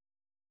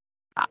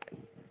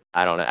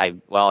 I don't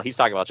know. He's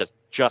talking about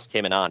just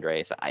him and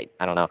Andre. So I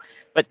don't know.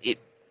 But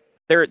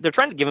they're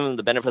trying to give him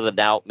the benefit of the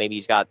doubt. Maybe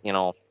he's got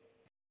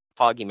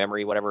foggy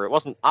memory, whatever.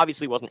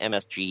 Obviously wasn't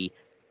MSG.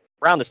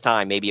 Around this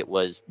time, maybe it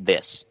was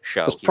this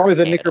show. It's probably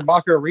the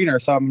Knickerbocker Arena or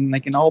something,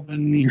 like in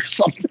Albany or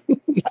something.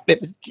 Not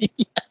MSG.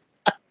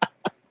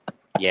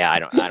 Yeah, I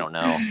don't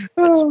know.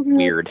 That's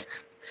weird.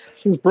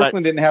 Because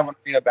Brooklyn didn't have an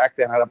arena back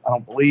then, I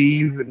don't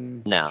believe.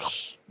 And no.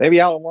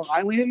 Maybe out on Long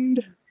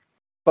Island.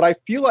 But I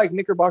feel like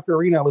Knickerbocker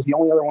Arena was the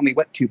only other one they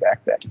went to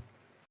back then.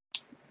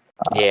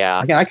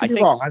 Yeah. Again, I could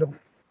be wrong.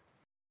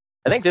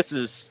 I think this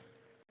is...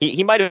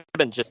 He might have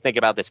been just thinking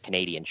about this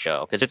Canadian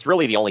show, because it's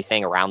really the only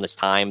thing around this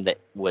time that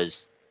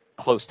was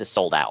close to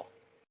sold out.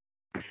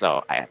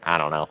 So, I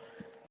don't know.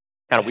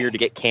 Kind of weird to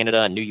get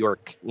Canada and New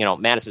York,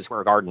 Madison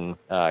Square Garden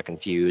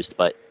confused,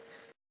 but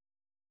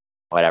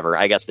whatever.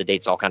 I guess the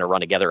dates all kind of run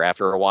together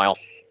after a while.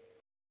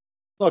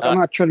 Look, I'm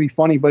not trying to be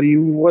funny, but he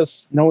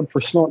was known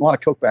for snorting a lot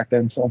of coke back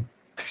then, so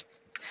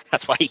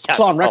that's why he got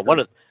one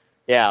of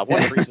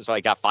the reasons why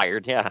he got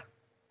fired. Yeah,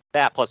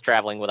 that plus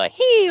traveling with a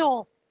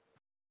heel.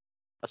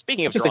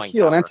 Speaking of just drawing a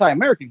heel, power, an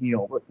anti-American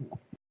heel. But...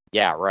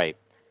 yeah, right.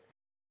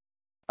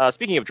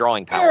 Speaking of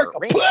drawing power,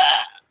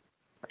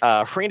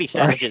 Randy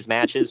Savage's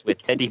matches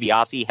with Ted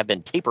DiBiase have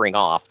been tapering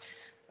off.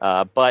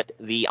 But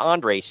the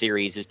Andre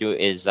series is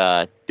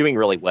doing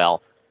really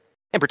well.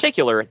 In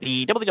particular,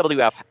 the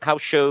WWF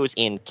house shows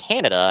in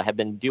Canada have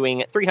been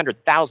doing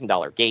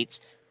 $300,000 gates,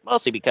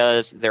 mostly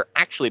because they're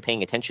actually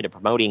paying attention to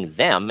promoting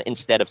them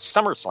instead of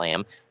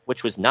SummerSlam,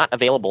 which was not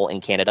available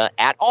in Canada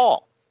at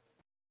all.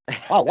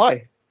 Oh,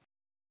 why?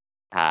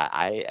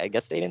 I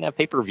guess they didn't have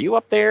pay-per-view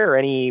up there or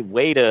any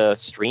way to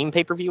stream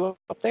pay-per-view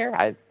up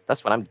there.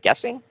 That's what I'm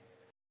guessing.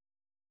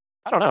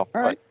 I don't know.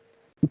 All right.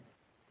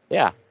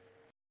 Yeah.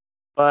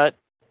 But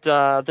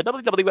the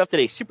WWF did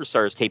a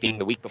Superstars taping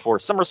the week before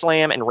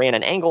SummerSlam and ran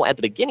an angle at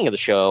the beginning of the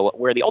show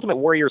where the Ultimate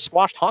Warrior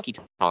squashed Honky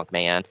Tonk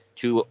Man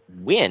to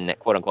win,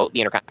 quote-unquote,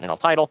 the Intercontinental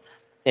title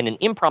in an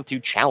impromptu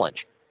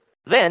challenge.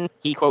 Then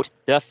he, quote,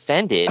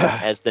 defended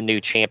as the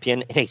new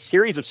champion in a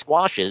series of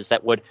squashes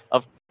that would,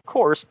 of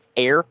course,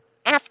 air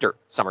after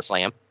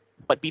SummerSlam,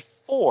 but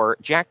before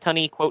Jack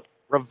Tunney, quote,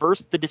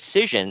 reversed the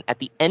decision at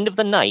the end of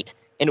the night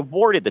and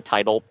awarded the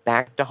title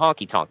back to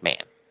Honky Tonk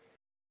Man.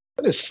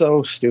 That is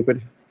so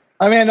stupid.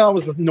 I mean, I know it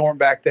was the norm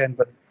back then,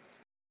 but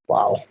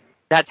wow.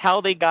 That's how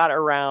they got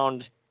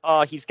around,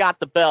 he's got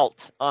the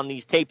belt on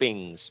these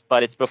tapings,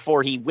 but it's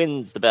before he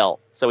wins the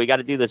belt. So we got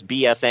to do this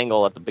BS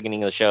angle at the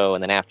beginning of the show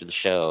and then after the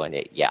show,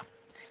 and yeah.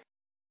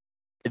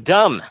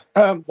 Dumb.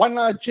 Why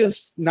not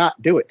just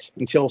not do it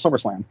until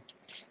SummerSlam?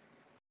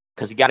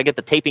 Because you got to get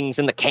the tapings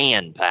in the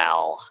can,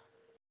 pal.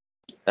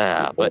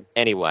 But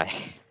anyway.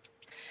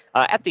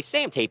 At the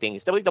same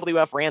tapings,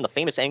 WWF ran the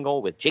famous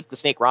angle with Jake the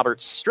Snake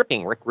Roberts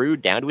stripping Rick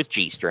Rude down to his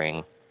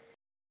G-string.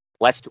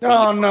 lest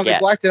No, we they forget.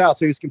 blacked it out,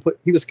 so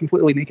he was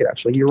completely naked.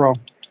 Actually, you're wrong.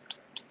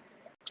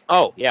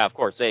 Oh yeah, of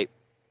course they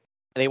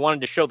wanted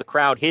to show the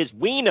crowd his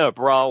wiener,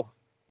 bro.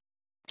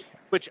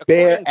 Which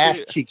Bare according ass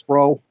to, cheeks,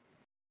 bro.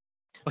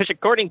 which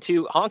according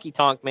to Honky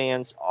Tonk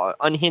Man's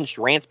unhinged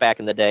rants back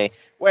in the day,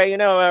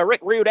 where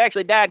Rick Rude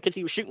actually died because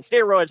he was shooting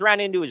steroids right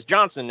into his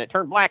Johnson and it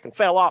turned black and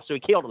fell off, so he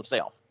killed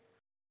himself.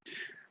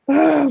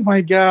 Oh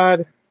my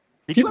god.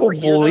 Did you People ever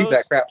hear believe those?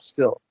 that crap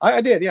still. I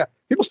did, yeah.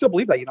 People still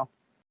believe that,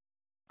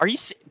 Are you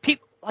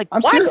people like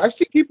I'm what? serious. I've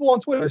seen people on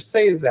Twitter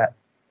say that.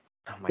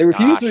 Oh my They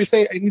refuse gosh. to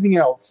say anything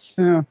else.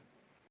 Yeah.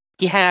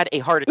 He had a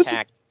heart This is-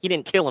 attack. He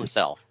didn't kill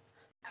himself.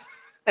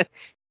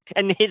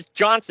 And his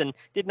Johnson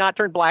did not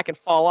turn black and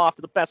fall off,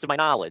 to the best of my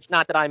knowledge.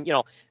 Not that I'm,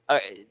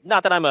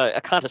 not that I'm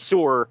a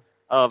connoisseur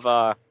of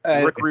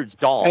Rick Rude's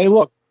doll. Hey,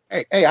 look.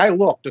 Hey, I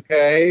looked,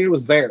 okay? It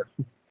was there.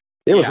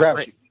 It was Yeah,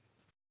 ravishing.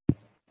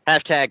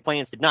 Hashtag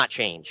plans did not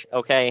change.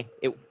 Okay,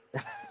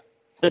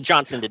 the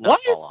Johnson did not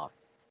Why is- fall off.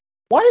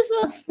 Why is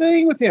that a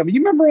thing with him? You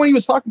remember when he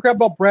was talking crap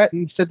about Brett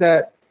and he said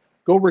that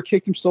Goldberg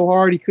kicked him so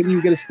hard he couldn't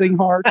even get his thing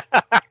hard?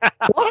 I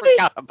Why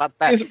forgot about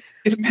that.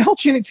 is male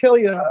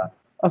genitalia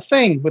a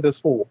thing with this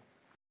fool?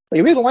 Like,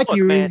 if he doesn't like Look,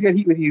 you, man. he's got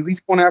heat with you, he's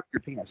going after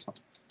your penis.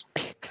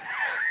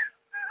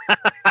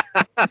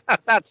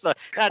 That's a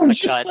I'm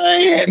just cut.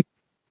 saying.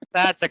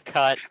 That's a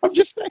cut. I'm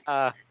just saying.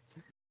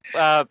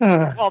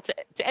 Well,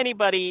 to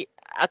anybody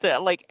out there,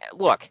 like,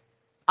 look,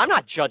 I'm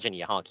not judging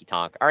you, Honky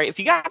Tonk. All right, if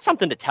you got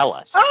something to tell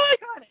us, I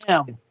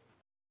got him.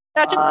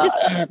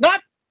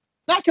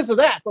 Not because of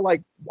that, but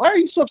like, why are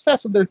you so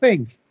obsessed with their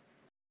things?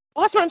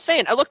 well, that's what I'm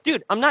saying. Look,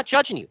 dude, I'm not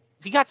judging you.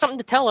 If you got something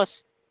to tell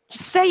us,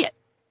 just say it.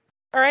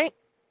 All right.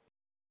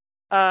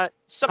 I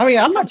mean,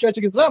 I'm not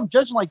judging because I'm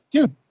judging like,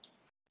 dude,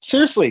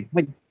 seriously,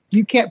 like,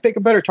 you can't pick a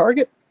better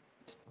target.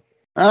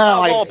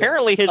 Well,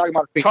 apparently his talking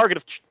about feet. target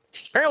of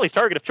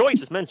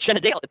choice is men's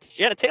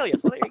genitalia.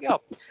 So there you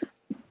go.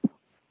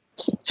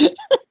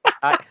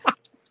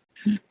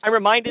 I'm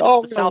reminded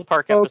of the South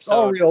Park folks, episode.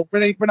 all real.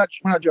 We're not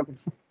joking.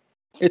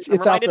 It's out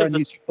reminded there of on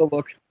the- YouTube. Go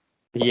look.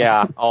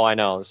 Yeah. Oh, I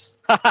know.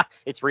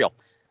 It's real.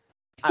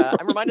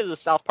 I'm reminded of the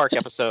South Park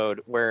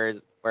episode where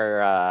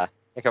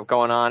they kept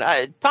going on.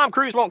 Tom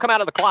Cruise won't come out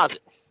of the closet.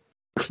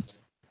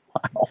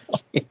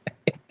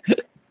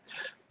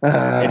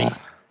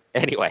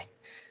 Anyway,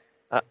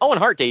 Owen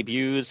Hart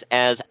debuts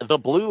as the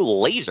Blue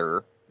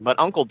Laser, but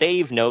Uncle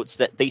Dave notes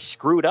that they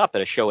screwed up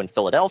at a show in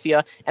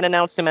Philadelphia and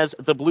announced him as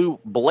the Blue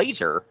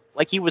Blazer,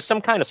 like he was some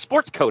kind of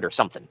sports coat or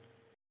something.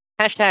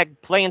 Hashtag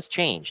plans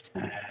changed.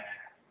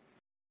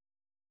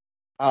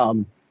 I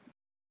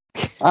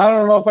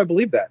don't know if I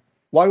believe that.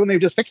 Why wouldn't they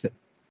have just fixed it?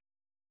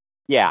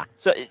 Yeah.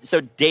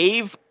 So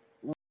Dave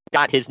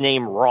got his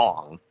name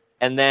wrong,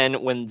 and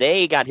then when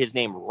they got his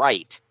name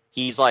right,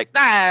 he's like,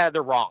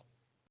 they're wrong.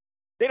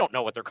 They don't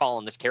know what they're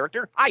calling this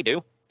character. I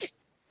do.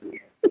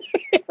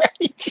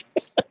 Right.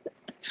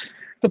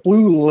 The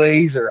Blue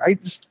Laser. I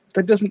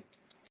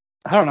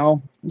don't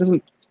know. It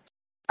doesn't.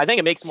 I think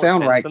it makes more Sound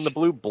sense right. than the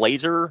Blue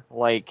Blazer.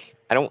 Like,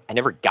 I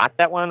never got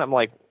that one. I'm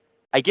like,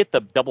 I get the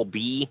double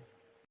B.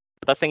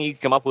 The best thing you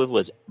could come up with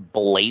was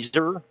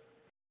Blazer.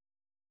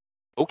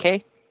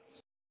 Okay.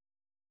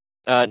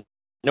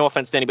 No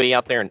offense to anybody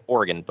out there in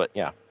Oregon, but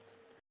yeah.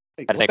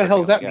 Like, Gotta what take the hell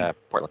our does that thing,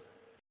 mean?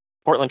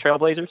 Portland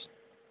Trailblazers.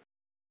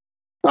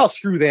 Oh,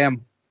 screw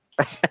them.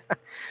 I'm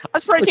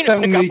surprised you Next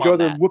time didn't when pick they up go on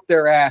there, that. whoop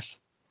their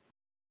ass.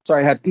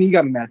 Sorry, you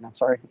got me mad now.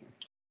 Sorry.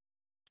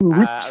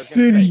 Rip I was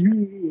gonna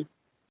City.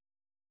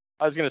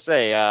 I was gonna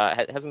say,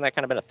 hasn't that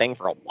kind of been a thing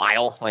for a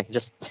while? Like,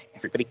 just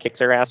everybody kicks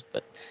their ass,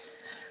 but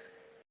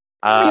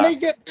I mean,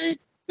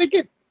 they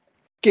get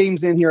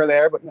games in here or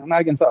there, but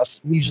not against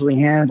us. We usually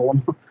handle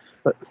them.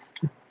 But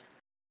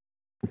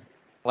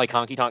like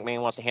Honky Tonk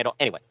Man wants to handle.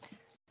 Anyway,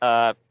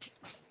 also,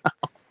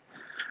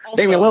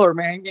 Damian Lillard,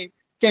 man, can't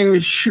even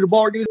shoot a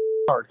ball or get his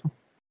hard.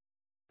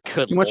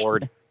 good too much-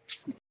 lord.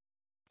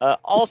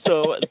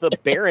 Also, the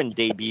Baron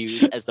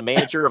debuts as the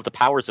manager of the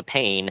Powers of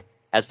Pain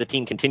as the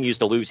team continues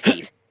to lose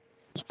heat.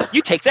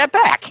 You take that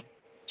back.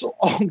 So,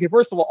 okay,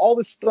 first of all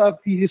this stuff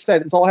he just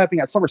said is all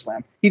happening at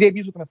SummerSlam. He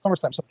debuts with them at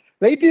SummerSlam. So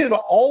they did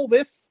all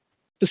this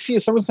to see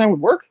if SummerSlam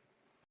would work.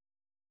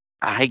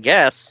 I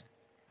guess.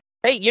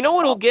 Hey, you know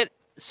what'll get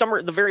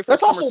the very first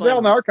That's also SummerSlam? down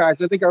in the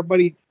archives. I think our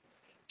buddy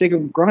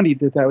Jacob Grundy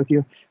did that with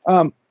you.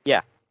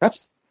 Yeah.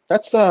 That's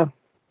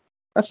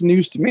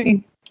news to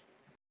me.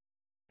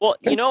 Well,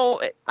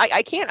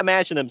 I can't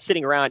imagine them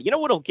sitting around. You know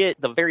what'll get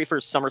the very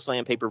first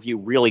SummerSlam pay-per-view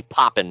really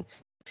popping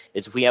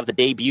is if we have the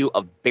debut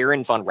of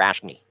Baron von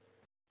Raschke.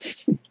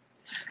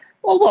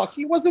 Well, look,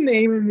 he was a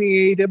name in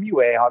the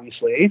AWA,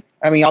 obviously.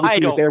 I mean, obviously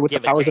he was don't there with the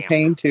give a Powers of damn.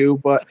 Pain too,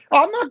 but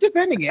I'm not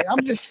defending it.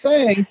 I'm just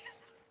saying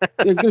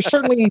there's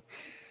certainly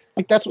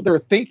like that's what they're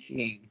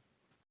thinking.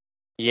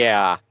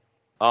 Yeah.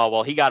 Oh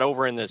well, he got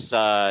over in this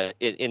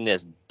in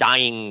this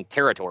dying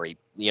territory,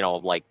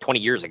 like 20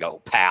 years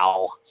ago,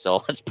 pal.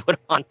 So let's put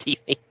him on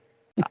TV.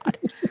 God.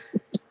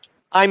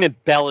 I'm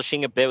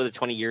embellishing a bit with the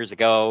 20 years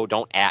ago.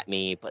 Don't at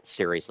me, but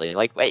seriously,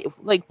 like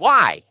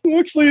why?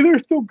 Actually, they're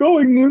still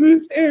going when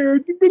it's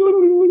aired.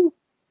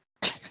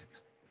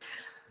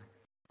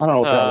 I don't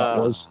know what the hell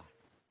that was.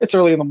 It's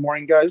early in the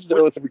morning, guys. It's the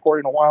earliest I've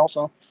recorded in a while,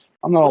 so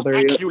I'm not all there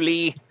yet.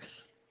 Actually,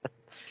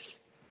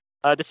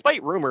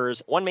 despite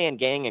rumors, One Man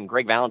Gang and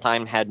Greg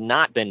Valentine had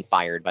not been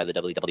fired by the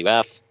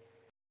WWF.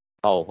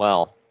 Oh,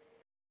 well.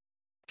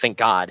 Thank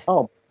God.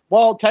 Oh,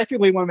 well,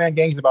 technically, One Man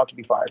Gang is about to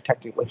be fired,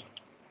 technically.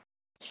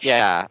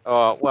 Yeah.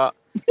 Well.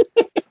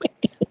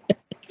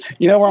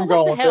 You know where I'm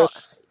going with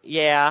this?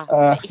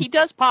 Yeah. He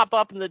does pop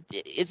up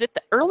is it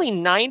the early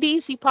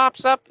 90s he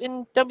pops up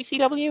in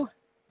WCW?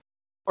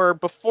 Or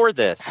before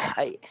this?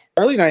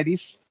 Early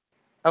 90s.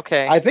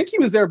 Okay. I think he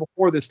was there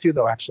before this, too,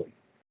 though, actually.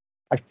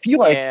 I feel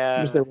like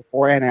he was there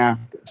before and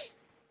after.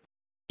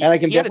 And I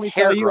can definitely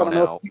tell you, I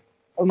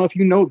don't know if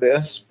you know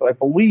this, but I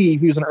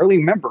believe he was an early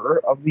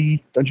member of the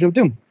Dungeon of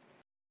Doom.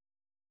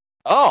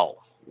 Oh,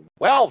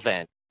 well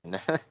then.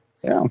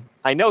 Yeah.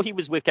 I know he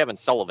was with Kevin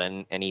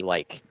Sullivan, and he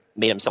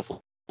made himself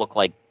look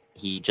like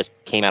he just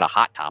came out of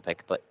Hot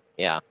Topic, but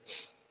yeah.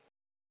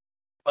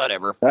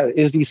 Whatever. That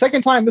is the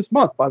second time this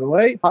month, by the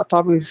way. Hot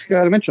Topic's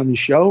got to mention on the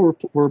show.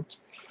 We're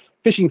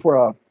fishing for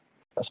a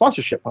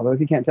sponsorship, by the way, if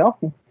you can't tell.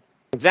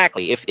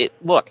 Exactly. If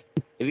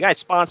you guys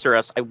sponsor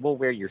us, I will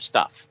wear your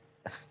stuff.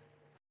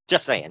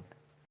 Just saying.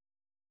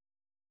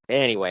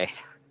 Anyway,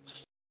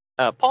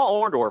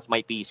 Paul Orndorff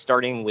might be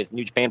starting with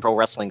New Japan Pro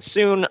Wrestling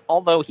soon,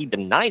 although he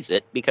denies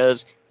it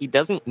because he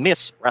doesn't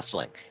miss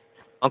wrestling.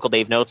 Uncle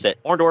Dave notes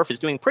that Orndorff is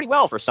doing pretty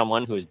well for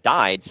someone who has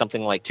died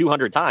something like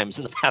 200 times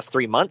in the past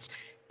 3 months,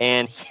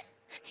 and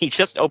he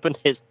just opened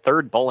his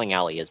third bowling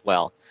alley as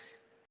well.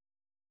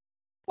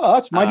 Oh,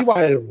 that's mighty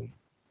wide.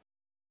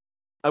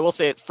 I will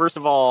say it, first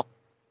of all,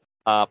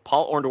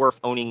 Paul Orndorff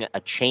owning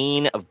a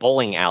chain of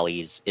bowling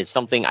alleys is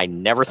something I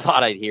never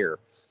thought I'd hear.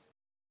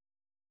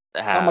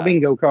 On my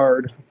bingo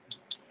card.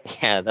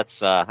 Yeah,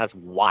 that's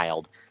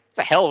wild. It's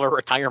a hell of a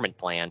retirement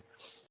plan.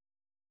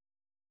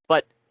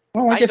 But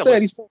well, like I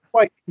said, he's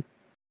quite.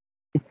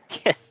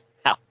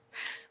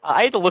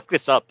 I had to look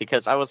this up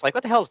because I was like,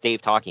 what the hell is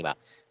Dave talking about?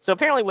 So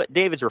apparently what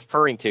Dave is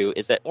referring to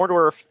is that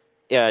Orndorff,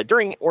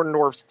 during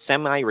Orndorff's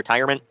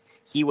semi-retirement,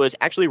 he was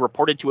actually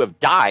reported to have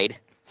died,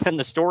 and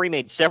the story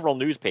made several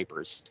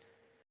newspapers.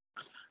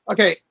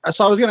 Okay,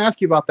 so I was going to ask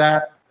you about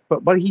that,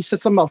 but he said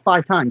something about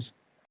 5 times.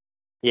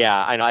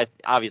 Yeah, I know.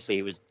 Obviously,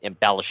 he was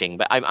embellishing,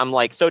 but I'm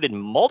like, so did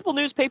multiple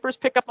newspapers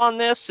pick up on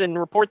this and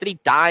report that he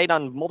died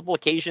on multiple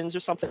occasions or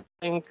something?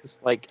 Oh,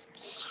 wait.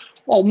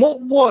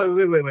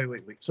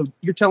 So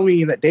you're telling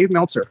me that Dave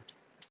Meltzer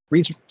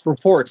reads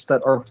reports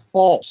that are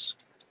false?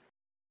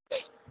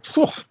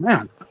 Oh,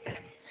 man.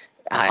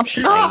 I'm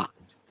shocked.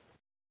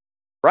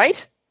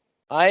 Right?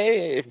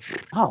 Oh.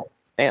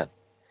 Man.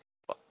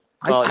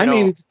 Well, I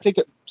mean, take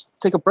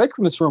a break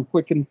from this real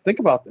quick and think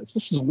about this.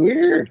 This is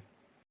weird.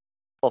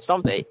 Well,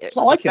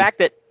 the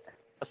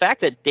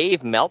fact that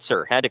Dave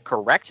Meltzer had to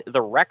correct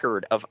the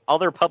record of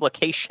other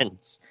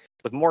publications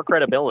with more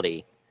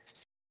credibility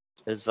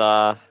is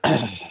a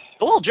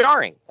little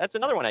jarring. That's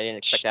another one I didn't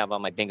expect to have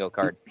on my bingo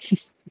card.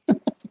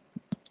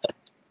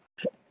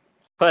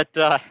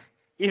 But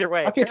either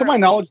way. Okay, to my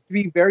knowledge, to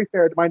be very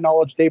fair, to my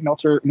knowledge, Dave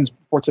Meltzer in his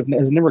reports has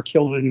never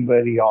killed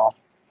anybody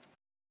off.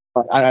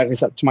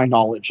 To my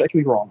knowledge, I can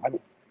be wrong.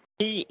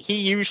 He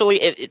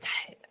usually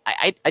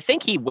I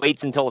think he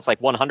waits until it's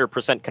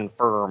 100%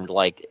 confirmed,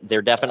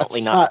 they're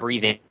definitely not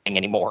breathing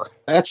anymore.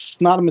 That's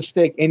not a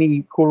mistake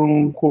any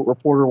quote-unquote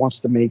reporter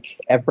wants to make,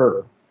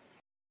 ever.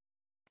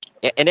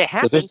 And it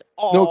happens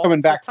all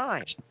coming back. The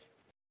time.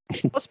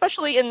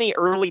 Especially in the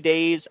early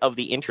days of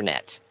the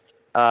internet.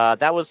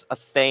 That was a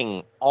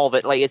thing.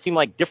 It seemed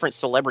like different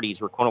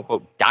celebrities were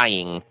quote-unquote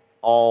dying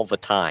all the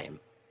time.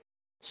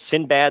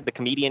 Sinbad, the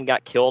comedian,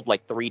 got killed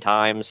 3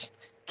 times.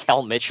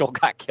 Kel Mitchell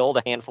got killed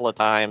a handful of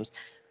times.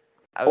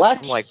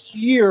 Last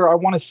year, I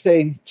want to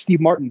say Steve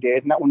Martin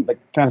did, and that one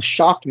kind of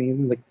shocked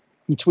me.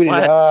 He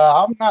tweeted,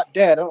 "I'm not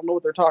dead. I don't know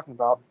what they're talking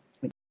about."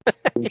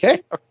 Okay.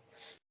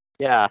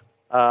 Yeah.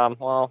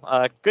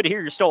 Good to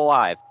hear you're still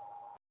alive.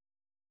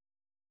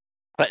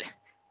 But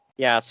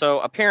yeah,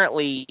 so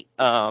apparently,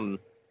 the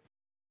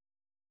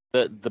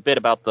bit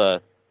about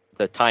the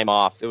time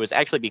off, it was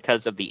actually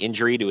because of the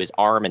injury to his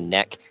arm and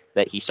neck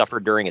that he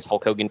suffered during his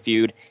Hulk Hogan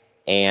feud,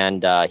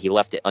 and he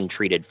left it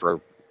untreated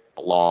for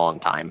a long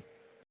time.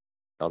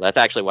 So that's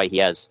actually why he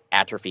has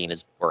atrophy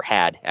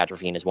had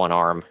atrophy in his one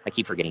arm. I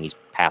keep forgetting he's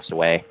passed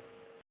away.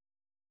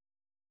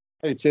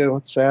 I do too.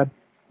 It's sad.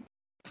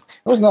 It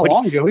wasn't that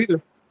long ago either.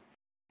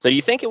 So do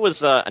you think it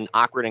was an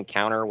awkward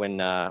encounter when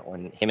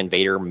him and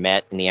Vader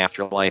met in the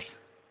afterlife?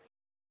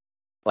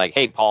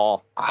 Hey,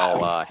 Paul.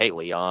 Hey,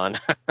 Leon.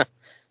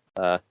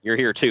 You're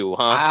here too,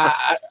 huh?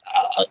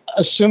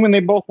 Assuming they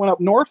both went up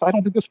north, I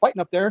don't think there's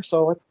fighting up there,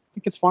 so I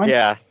think it's fine.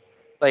 Yeah.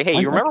 Hey,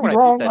 you remember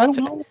when I don't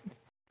know.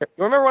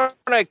 You remember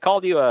when I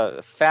called you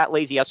a fat,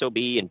 lazy SOB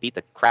and beat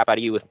the crap out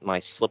of you with my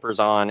slippers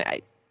on?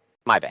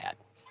 My bad.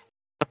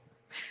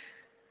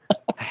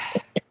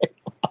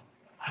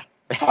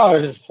 I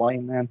was just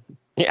playing, man.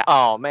 Yeah.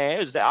 Oh,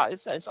 man.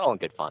 It's all in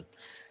good fun.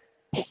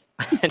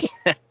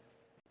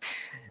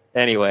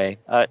 Anyway,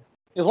 as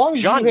long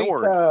as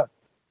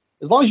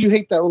you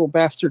hate that little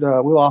bastard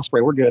Will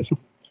Ospreay, we're good.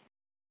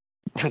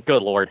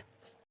 Good Lord.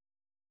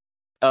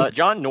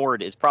 John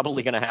Nord is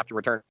probably going to have to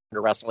return to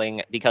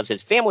wrestling because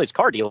his family's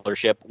car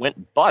dealership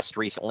went bust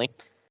recently.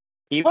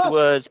 He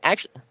was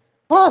actually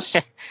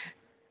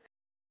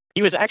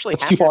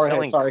happier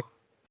selling. Sorry.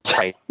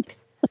 Right.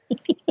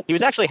 He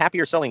was actually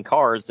happier selling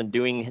cars than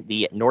doing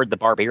the Nord the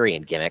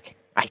Barbarian gimmick.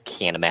 I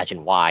can't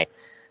imagine why.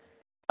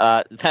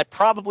 That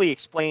probably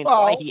explains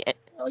why he.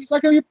 He's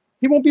not gonna.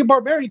 He won't be a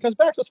barbarian. He comes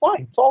back, so it's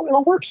fine. It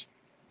all works.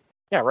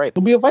 Yeah, right.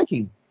 He'll be a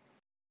Viking.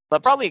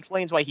 That probably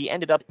explains why he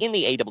ended up in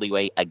the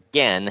AWA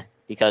again.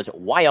 Because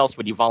why else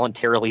would you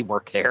voluntarily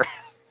work there?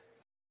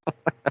 A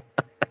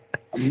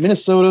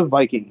Minnesota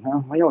Viking,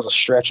 huh? That was a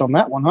stretch on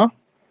that one, huh?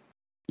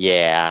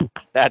 Yeah,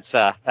 that's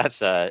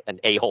an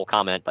a-hole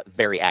comment, but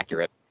very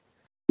accurate.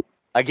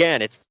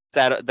 Again, it's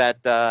that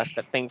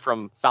thing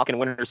from Falcon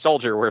Winter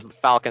Soldier where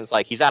Falcon's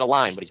like, he's out of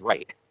line, but he's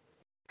right.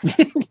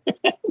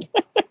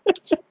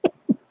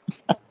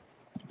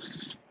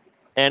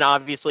 And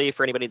obviously,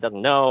 for anybody that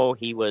doesn't know,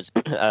 he was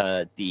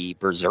the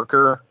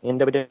Berserker in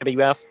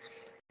WWF.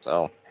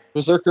 So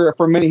Berserker,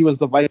 for a minute, he was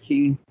the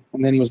Viking,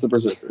 and then he was the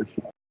Berserker.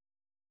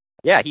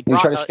 Yeah, he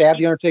tried to stab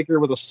the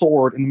Undertaker with a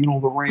sword in the middle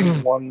of the ring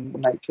one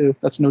night too.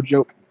 That's no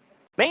joke.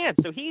 Man,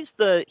 so he's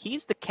the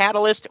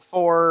catalyst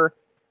for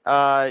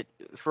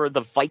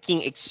the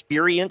Viking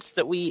experience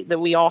that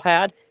we all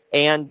had,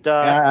 and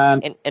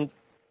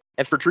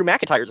for Drew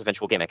McIntyre's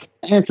eventual gimmick.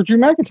 And for Drew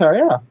McIntyre,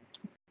 yeah.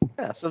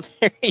 Yeah, so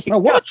there you go.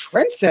 What a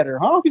trendsetter,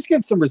 huh? He's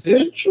getting some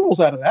residuals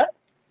out of that.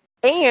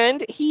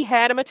 And he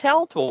had a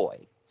Mattel toy,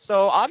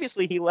 so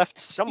obviously he left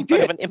some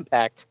kind of an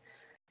impact.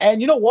 And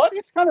you know what?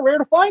 It's kind of rare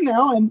to find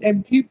now,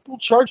 and people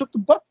charge up the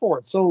butt for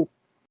it. So,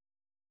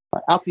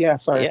 out the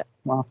ass, sorry. Yeah.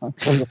 Wow,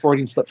 that was a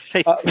Freudian slip.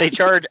 They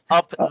charge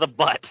up the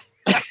butt.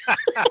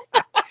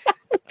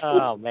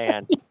 Oh,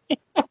 man.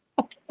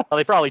 Well,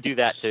 they probably do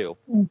that, too.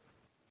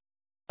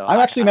 So I'm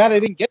actually mad I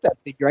didn't get that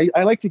figure.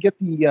 I like to get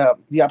the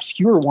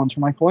obscure ones from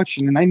my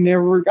collection, and I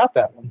never got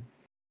that one.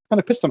 Kind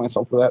of pissed at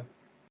myself for that.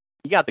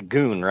 You got the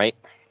Goon, right?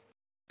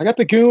 I got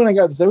the Goon. I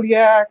got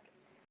Zodiac.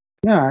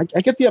 Yeah,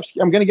 I get the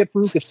obscure. I'm going to get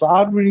Farouk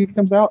Assad when he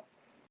comes out.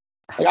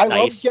 I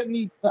love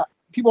getting the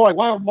people are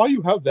like, why do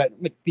you have that?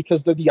 Like,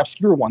 because they're the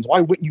obscure ones.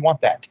 Why wouldn't you want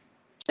that?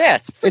 Yeah,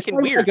 it's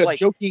freaking weird. Like a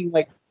joking,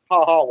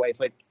 ha-ha way. It's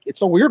like,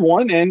 it's a weird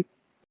one, and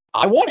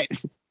I want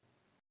it.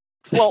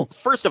 Well,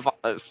 first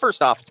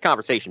off, it's a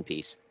conversation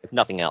piece, if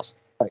nothing else.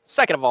 Right.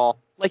 Second of all,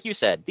 like you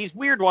said, these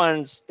weird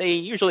ones, they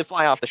usually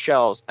fly off the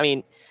shelves. I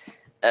mean,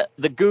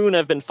 the Goon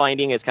I've been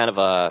finding is kind of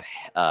a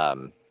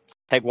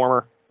peg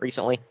warmer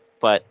recently,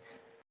 but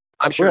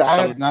I'm sure I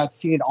have not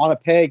seen it on a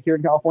peg here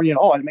in California at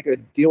all. I had to make a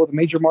deal with a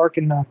major mark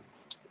in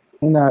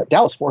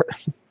Dallas for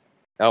it.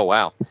 Oh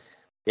wow,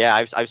 yeah,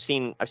 I've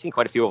seen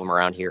quite a few of them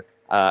around here.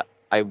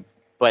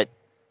 But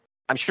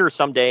I'm sure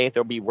someday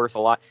they'll be worth a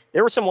lot.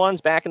 There were some ones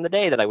back in the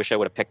day that I wish I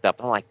would have picked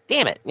up. I'm like,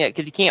 damn it, yeah,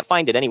 because you can't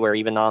find it anywhere,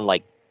 even on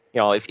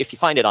if you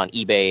find it on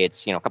eBay,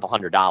 it's a couple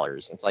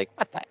 $100s. It's like,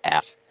 what the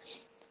f.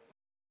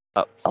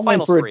 I'm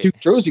waiting for a Duke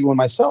Josie one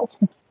myself.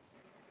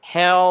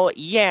 Hell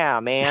yeah,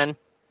 man.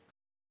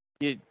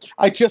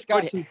 I just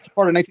got to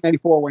part of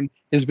 1994 when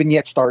his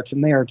vignette starts,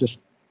 and they are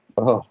just,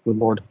 oh, good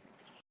Lord.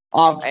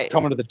 I'm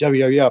coming to the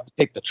WWF to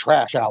take the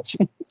trash out.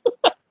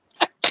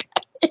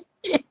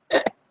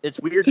 It's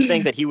weird to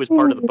think that he was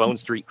part of the Bone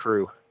Street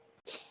crew.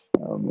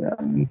 Oh,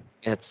 man.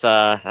 That's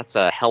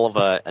a hell of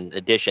an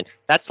addition.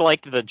 That's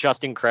like the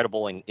Just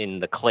Incredible in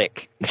the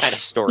Click kind of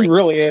story. He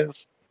really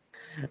is.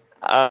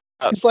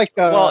 It's like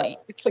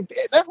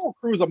that whole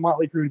crew is a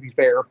motley crew, to be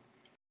fair.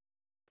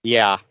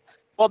 Yeah.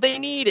 Well, they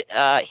need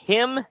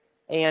him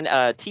and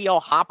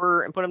TL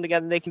Hopper and put them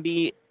together. And they can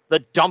be the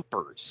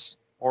Dumpers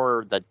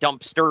or the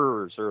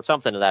Dumpsters or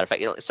something to that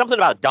effect. Something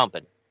about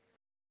dumping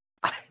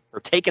or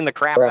taking the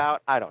crap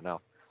out. I don't know.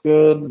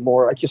 Good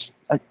Lord.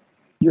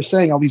 You're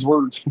saying all these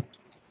words.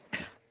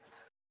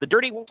 The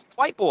dirty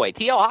white boy,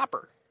 TL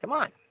Hopper. Come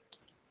on.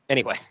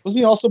 Anyway. Was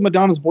he also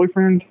Madonna's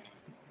boyfriend?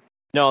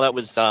 No, that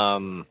was,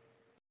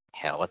 Spicoli,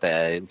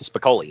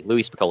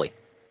 Louis Spicoli.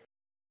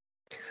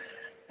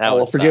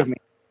 Forgive me.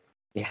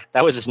 Yeah,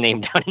 that was his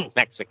name down in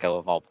Mexico,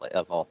 of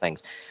all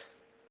things.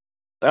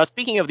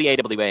 Speaking of the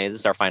AWA, this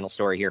is our final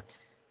story here.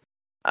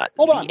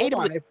 Hold on. I'm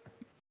going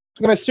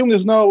to assume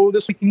there's no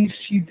This Week in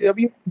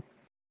ECW.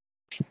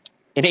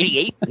 In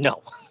 88?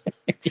 No.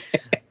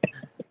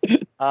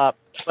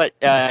 But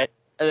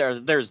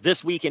there's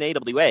This Week in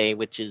AWA,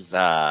 which is,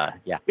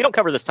 we don't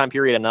cover this time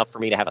period enough for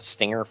me to have a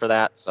stinger for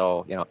that,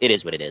 so, it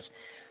is what it is.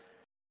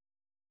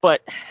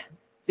 But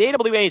the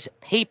AWA's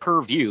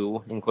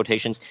pay-per-view, in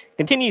quotations,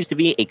 continues to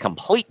be a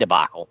complete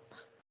debacle.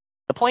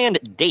 The planned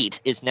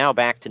date is now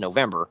back to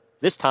November,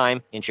 this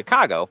time in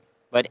Chicago,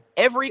 but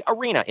every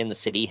arena in the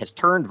city has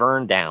turned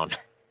Vern down.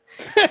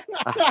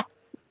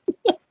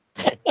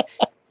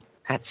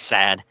 That's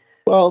sad.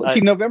 Well,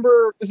 see,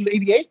 November, this is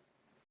 88?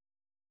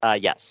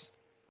 Yes.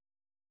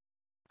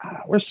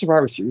 Where's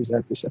Survivor Series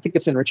at this? I think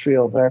it's in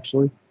Richfield,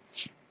 actually.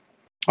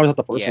 I was at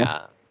the first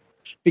one.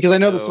 Because I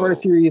know the Survivor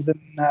Series in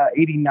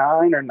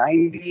 89 or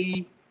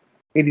 90.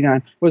 89.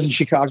 It was in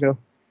Chicago.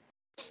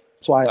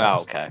 That's why I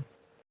asked. Okay.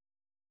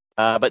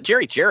 But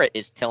Jerry Jarrett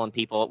is telling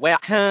people, well,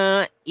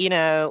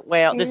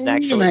 this is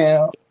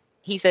actually,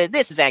 he said,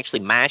 this is actually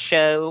my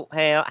show,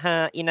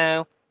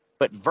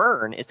 but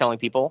Vern is telling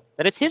people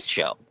that it's his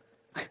show.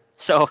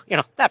 So,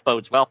 that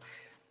bodes well.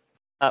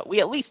 We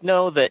at least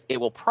know that it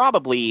will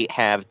probably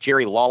have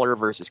Jerry Lawler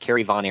versus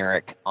Kerry Von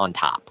Erich on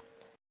top.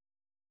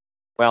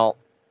 Well,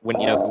 when,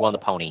 who won the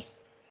pony.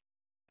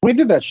 We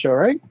did that show,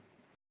 right?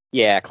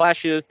 Yeah,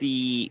 Clash of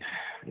the,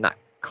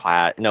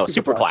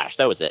 Super Clash,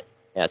 that was it.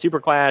 Yeah, Super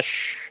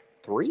Clash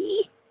 3? I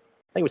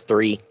think it was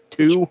 3.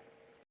 2?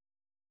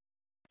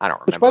 I don't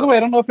remember. Which, by the way, I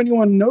don't know if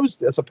anyone knows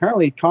this.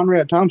 Apparently,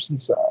 Conrad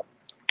Thompson's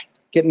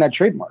getting that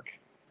trademark.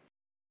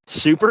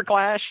 Super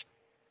Clash?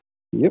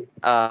 Yep.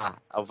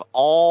 Of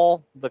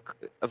all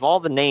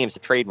the names to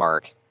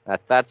trademark,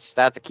 that's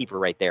a keeper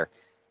right there.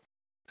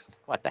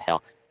 What the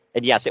hell?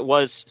 And yes, it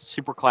was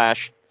Super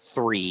Clash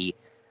 3.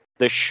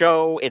 The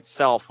show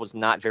itself was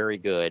not very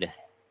good,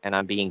 and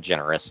I'm being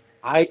generous.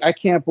 I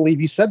can't believe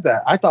you said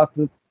that. I thought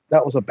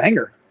that was a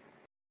banger.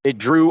 It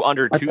drew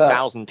under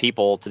 2,000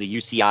 people to the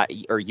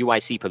UCI or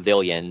UIC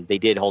Pavilion. They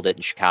did hold it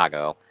in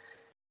Chicago,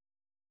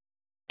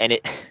 and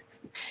it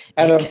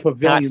at a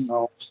pavilion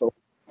though. So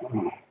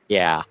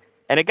yeah,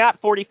 and it got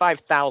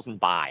 45,000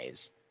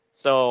 buys.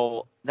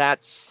 So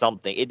that's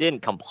something. It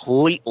didn't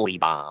completely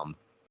bomb,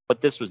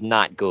 but this was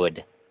not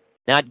good.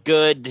 Not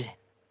good.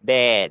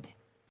 Bad.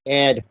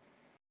 Bad.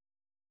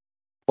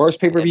 Worst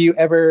pay-per-view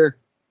ever.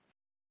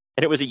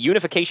 And it was a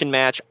unification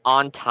match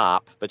on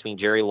top between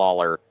Jerry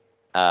Lawler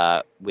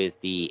with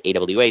the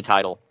AWA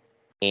title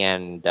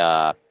and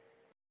Kerry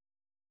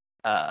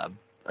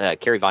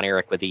Von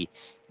Erich with the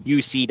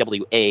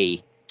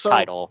UCWA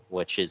title,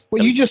 which is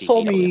what you just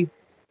told me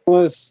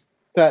was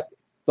that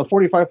the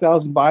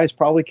 45,000 buys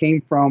probably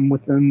came from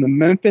within the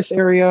Memphis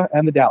area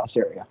and the Dallas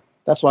area.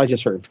 That's what I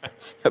just heard.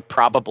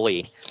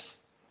 Probably.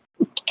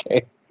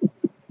 Okay.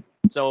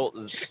 So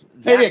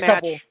maybe a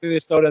couple in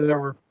Minnesota that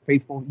were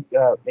faithful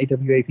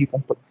AWA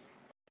people. But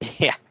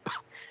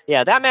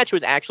yeah, that match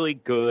was actually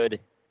good.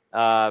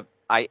 I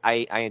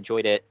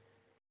enjoyed it.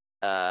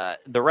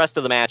 The rest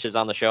of the matches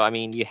on the show, I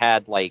mean, you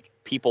had like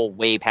people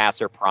way past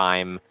their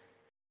prime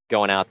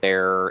going out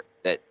there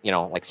that,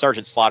 like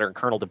Sergeant Slaughter and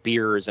Colonel De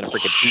Beers in a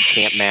freaking boot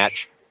camp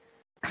match.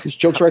 These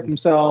jokes write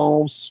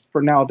themselves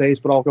for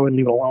nowadays, but I'll go ahead and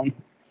leave it alone.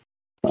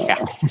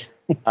 Yeah.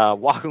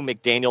 Wahoo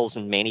McDaniels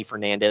and Manny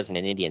Fernandez in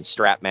an Indian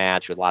strap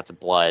match with lots of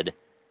blood.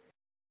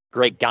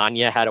 Greg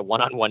Gagne had a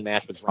one-on-one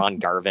match with Ron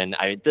Garvin.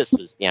 This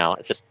was,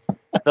 it's just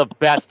the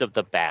best of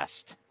the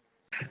best.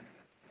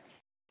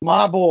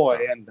 My boy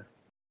and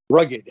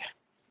rugged.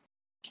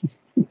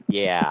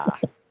 Yeah.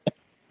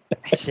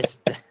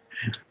 Just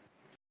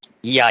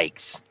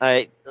yikes.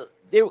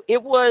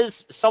 It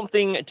was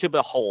something to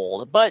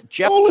behold, but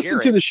Jeff Jarrett... listen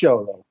to the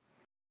show, though.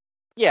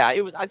 Yeah,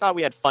 it was. I thought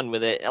we had fun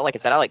with it. Like I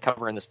said, I like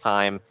covering this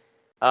time.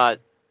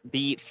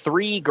 The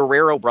 3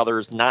 Guerrero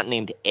brothers, not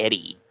named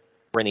Eddie,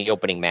 were in the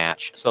opening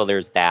match, so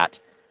there's that.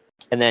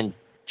 And then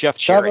Jeff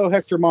Jarrett. Chavo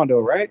Hector Mondo,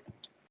 right?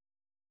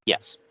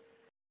 Yes.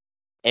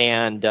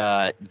 And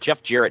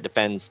Jeff Jarrett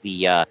defends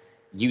the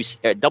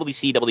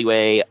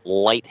WCWA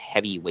light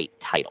heavyweight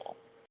title.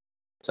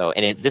 So,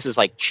 and this is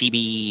like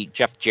chibi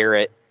Jeff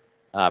Jarrett,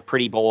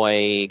 pretty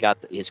boy, got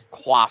his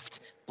coiffed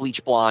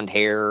bleach blonde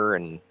hair,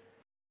 and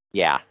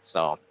yeah,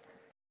 so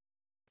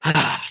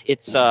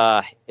it's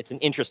an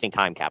interesting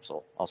time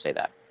capsule. I'll say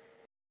that.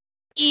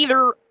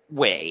 Either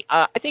way,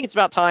 I think it's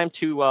about time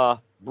to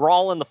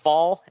brawl in the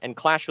fall and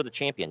clash with the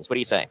champions. What do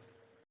you say?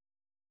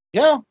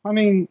 Yeah, I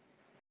mean,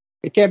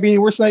 it can't be any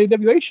worse than the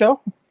AWA show,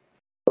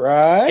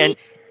 right? And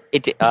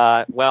it,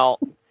 well,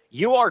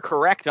 you are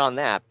correct on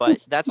that,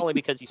 but that's only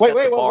because you set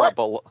the bar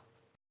below.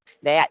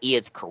 That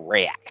is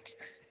correct.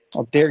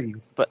 How dare you?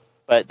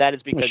 But that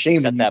is because you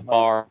set that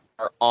bar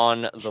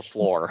on the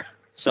floor.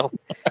 So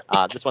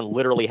this one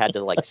literally had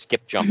to like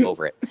skip jump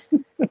over it.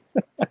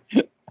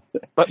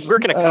 But we're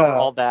going to cover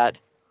all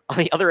that on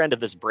the other end of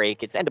this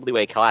break. It's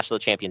NWA Clash of the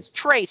Champions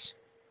Trace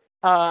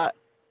after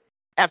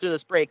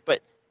this break.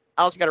 But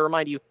I also got to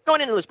remind you,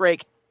 going into this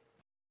break,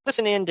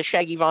 listen in to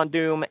Shaggy Von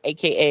Doom,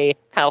 a.k.a.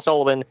 Kyle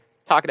Sullivan,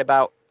 talking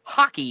about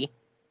hockey.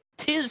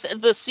 'Tis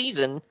the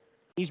season.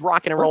 He's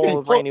rocking and rolling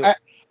with brand new.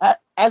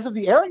 As of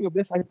the airing of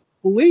this, I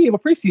believe a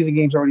preseason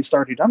game's already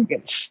started. I'm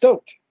getting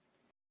stoked.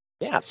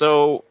 Yeah,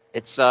 so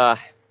it's listen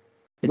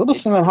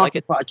to the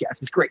hockey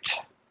podcast. It's great.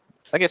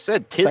 Like I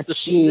said, 'tis the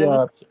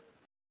season.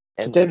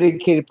 It's a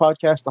dedicated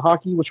podcast to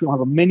hockey, which we don't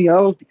have many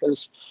of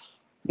because,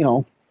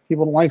 people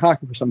don't like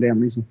hockey for some damn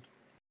reason.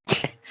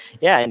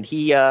 Yeah, and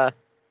he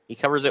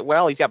covers it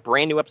well. He's got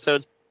brand new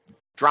episodes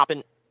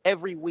dropping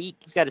every week.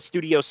 He's got a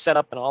studio set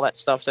up and all that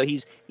stuff, so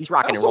he's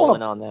rocking and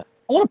rolling on that.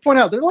 I want to point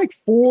out they're like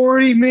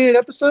 40-minute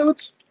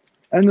episodes,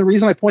 and the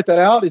reason I point that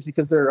out is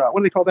because they're what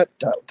do they call that?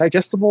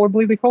 Digestible, I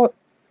believe they call it.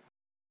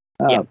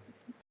 Yeah,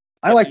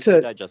 I like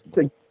to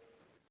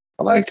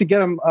get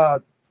them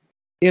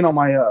in on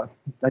my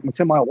like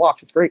 10-mile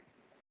walks. It's great.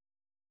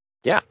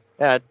 Yeah,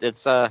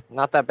 it's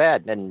not that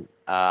bad. And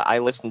I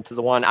listened to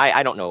the one.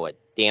 I don't know a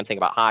damn thing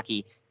about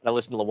hockey. I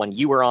listened to the one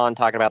you were on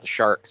talking about the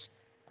Sharks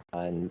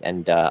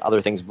and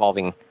other things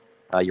involving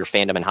your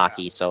fandom in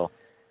hockey. So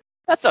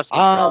that stuff's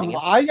interesting.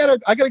 I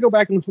gotta go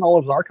back and listen to all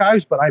of his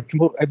archives, but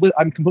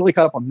I'm completely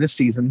caught up on this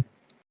season,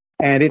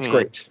 and it's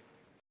great.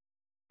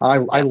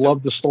 I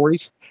love the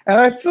stories, and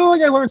I feel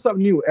like I learn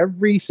something new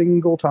every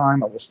single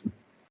time I listen.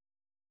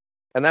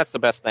 And that's the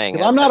best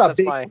thing. I'm not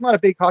a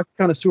big hockey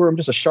connoisseur. I'm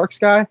just a Sharks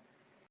guy,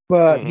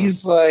 but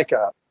he's like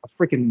a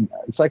freaking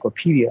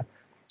encyclopedia.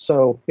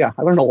 So yeah,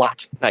 I learned a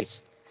lot.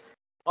 Nice.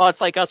 Well,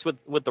 it's like us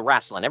with the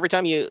wrestling. Every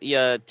time you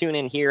tune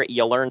in here,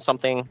 you learn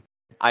something.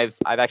 I've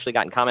actually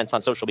gotten comments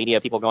on social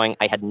media, people going,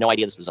 "I had no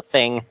idea this was a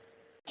thing."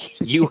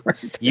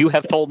 You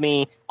have told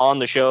me on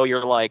the show,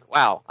 you're like,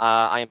 "Wow,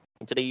 I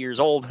am today years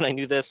old when I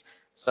knew this."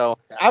 So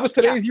I was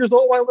years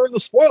old when I learned the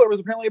spoiler was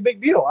apparently a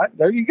big deal.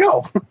 There you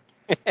go.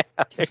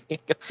 There you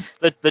go.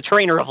 The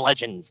trainer of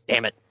legends.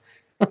 Damn it.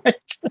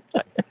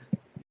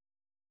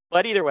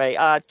 But either way,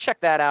 check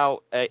that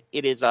out.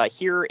 It is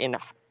here in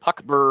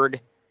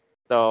Puckburg.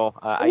 So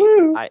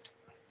I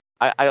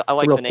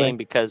like the name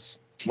because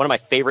one of my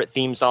favorite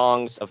theme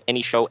songs of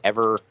any show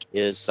ever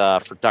is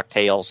for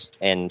DuckTales,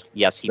 and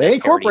yes, they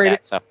incorporate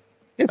it. So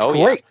it's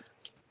great.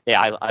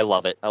 Yeah, I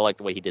love it. I like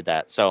the way he did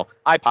that. So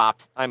I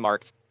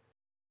marked.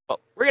 But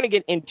we're gonna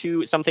get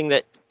into something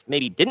that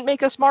maybe didn't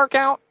make us mark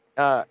out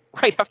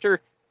right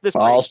after this.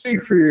 I'll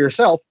speak for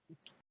yourself.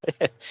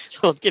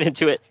 Let's get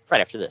into it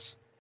right after this.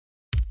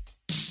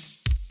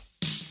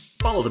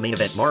 Follow the Main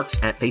Event Marks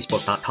at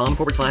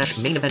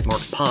facebook.com/Main Event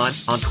Marks Pod,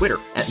 on Twitter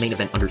at Main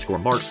Event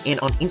 _Marks, and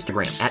on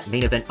Instagram at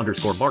Main Event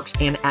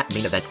 _Marks and at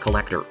Main Event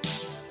Collector.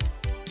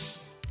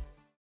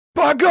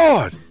 By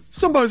God,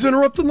 somebody's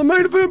interrupting the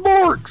Main Event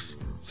Marks.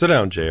 Sit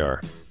down,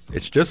 JR.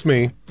 It's just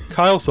me,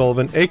 Kyle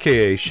Sullivan,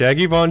 aka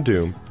Shaggy Von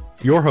Doom,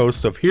 your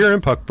host of Here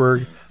in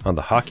Puckburg on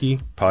the Hockey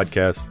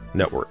Podcast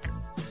Network.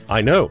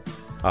 I know,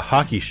 a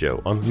hockey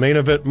show on the Main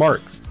Event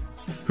Marks.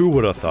 Who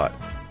would have thought?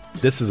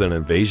 This is an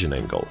invasion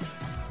angle.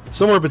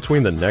 Somewhere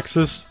between the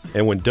Nexus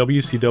and when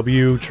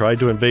WCW tried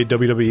to invade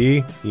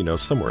WWE,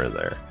 somewhere in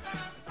there.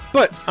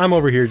 But I'm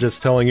over here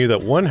just telling you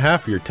that one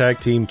half of your tag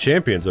team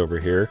champions over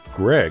here,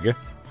 Greg,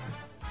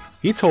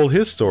 he told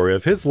his story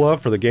of his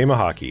love for the game of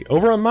hockey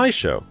over on my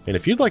show. And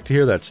if you'd like to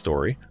hear that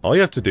story, all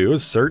you have to do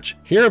is search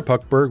Here in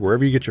Puckburg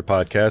wherever you get your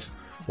podcast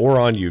or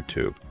on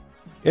YouTube.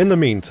 In the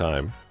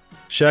meantime,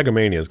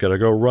 Shagamania's got to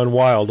go run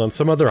wild on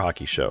some other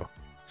hockey show.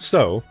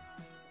 So,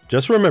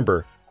 just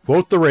remember,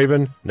 quote the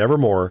Raven,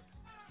 nevermore.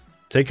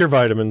 Take your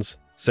vitamins,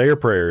 say your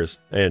prayers,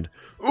 and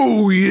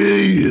oh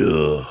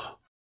yeah!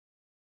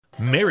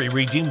 Mary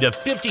redeemed a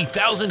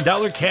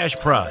 $50,000 cash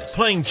prize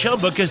playing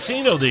Chumba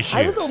Casino this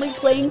year. I was only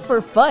playing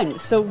for fun,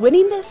 so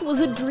winning this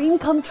was a dream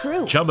come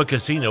true. Chumba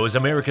Casino is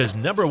America's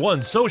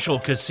 #1 social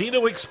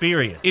casino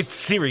experience. It's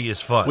serious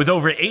fun. With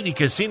over 80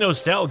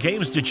 casino-style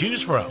games to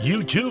choose from,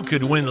 you too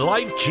could win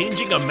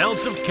life-changing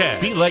amounts of cash.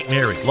 Be like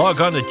Mary.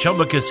 Log on to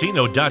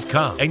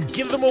ChumbaCasino.com and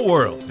give them a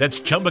whirl. That's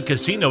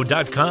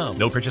ChumbaCasino.com.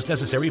 No purchase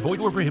necessary. Void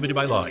where prohibited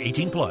by law.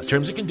 18+.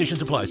 Terms and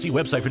conditions apply. See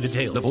website for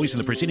details. The voice in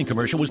the preceding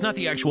commercial was not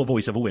the actual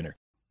voice of a winner.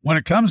 When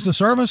it comes to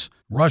service,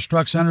 Rush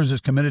Truck Centers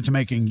is committed to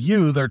making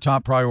you their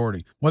top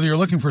priority. Whether you're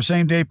looking for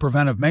same-day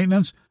preventive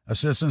maintenance,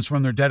 assistance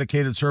from their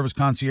dedicated service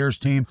concierge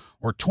team,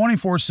 or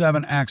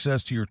 24/7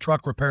 access to your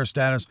truck repair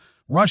status,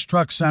 Rush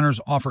Truck Centers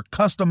offer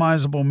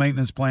customizable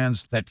maintenance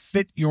plans that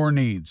fit your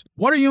needs.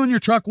 What are you and your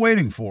truck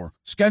waiting for?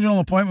 Schedule an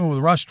appointment with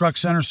Rush Truck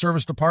Center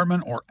Service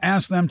Department or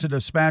ask them to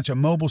dispatch a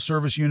mobile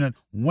service unit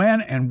when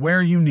and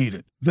where you need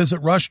it.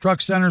 Visit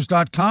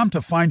RushTruckCenters.com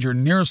to find your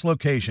nearest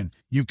location.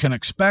 You can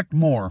expect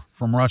more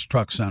from Rush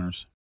Truck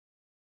Centers.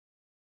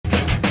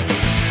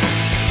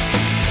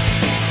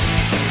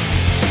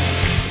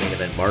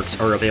 Marks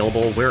are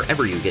available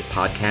wherever you get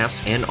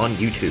podcasts and on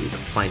YouTube.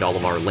 Find all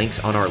of our links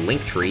on our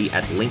link tree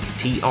at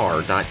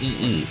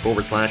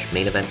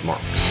linktr.ee/Main Event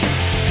Marks.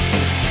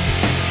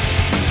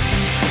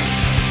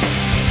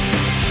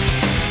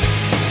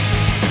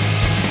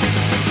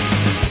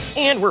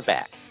 And we're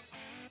back.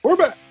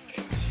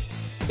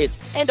 It's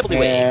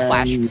NWA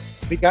Clash.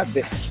 We got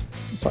this.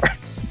 I'm sorry.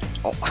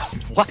 Oh,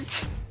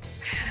 what?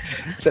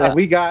 So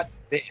we got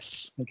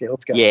this. Okay,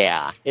 let's go.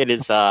 Yeah, it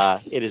is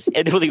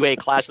NWA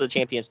Clash of the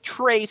Champions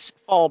Trace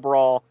Fall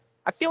Brawl.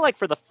 I feel like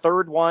for the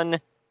third one,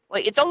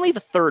 like it's only the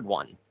third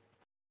one,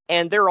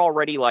 and they're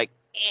already like,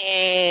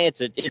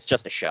 it's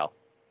just a show.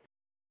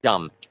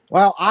 Dumb.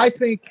 Well, I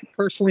think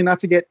personally, not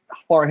to get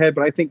far ahead,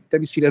 but I think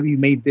WCW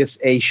made this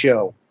a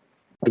show,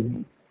 like,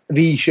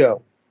 the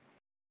show.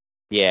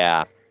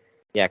 Yeah,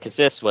 because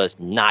this was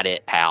not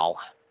it, pal.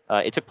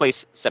 It took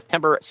place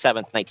September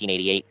 7th,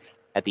 1988.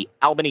 At the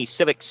Albany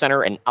Civic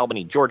Center in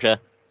Albany,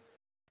 Georgia,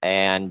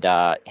 and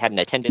had an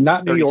attendance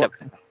of 37. New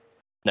York.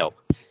 No,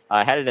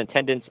 had an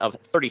attendance of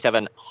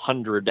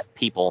 3,700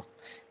 people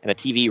and a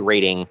TV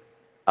rating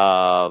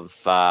of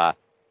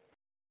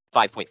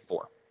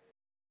 5.4.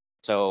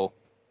 So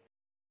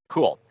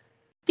cool.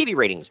 TV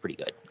rating was pretty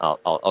good.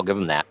 I'll give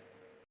them that.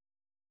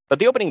 But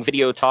the opening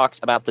video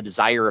talks about the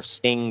desire of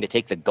Sting to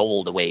take the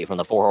gold away from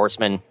the Four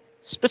Horsemen,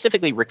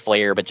 specifically Ric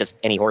Flair, but just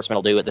any Horseman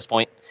will do at this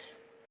point.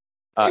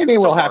 Maybe it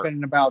will happen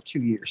in about 2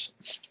 years.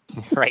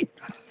 Right.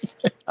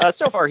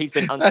 So far, he's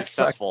been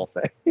unsuccessful.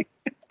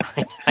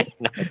 I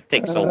know, it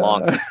takes so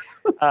long.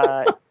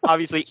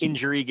 Obviously,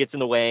 injury gets in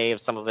the way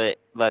of some of it,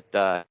 but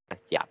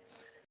yeah.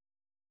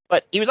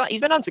 But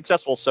he's been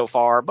unsuccessful so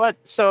far. But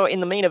so in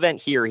the main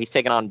event here, he's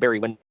taken on Barry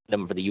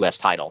Windham for the U.S.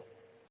 title.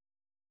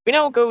 We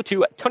now go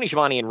to Tony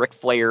Schiavone and Ric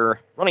Flair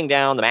running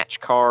down the match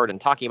card and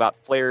talking about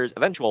Flair's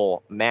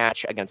eventual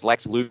match against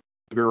Lex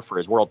Luger for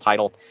his world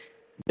title.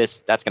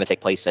 That's going to take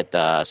place at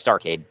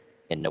Starrcade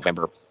in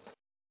November.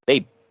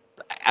 They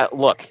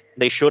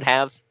should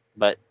have,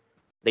 but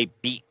they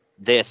beat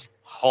this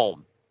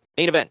home.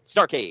 Main event,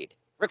 Starrcade.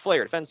 Ric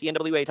Flair defends the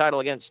NWA title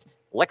against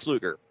Lex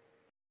Luger.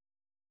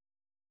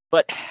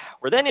 But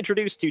we're then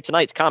introduced to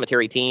tonight's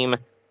commentary team,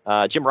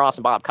 Jim Ross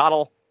and Bob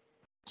Caudle.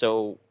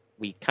 So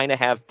we kind of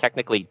have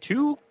technically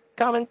 2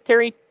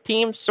 commentary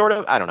teams, sort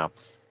of. I don't know.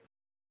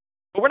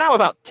 But we're now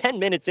about 10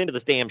 minutes into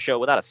this damn show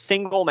without a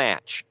single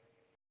match.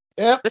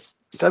 Yeah,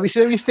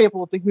 WCW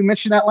staple. I think we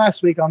mentioned that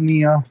last week on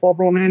the Fall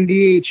Brawl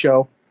 98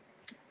 show.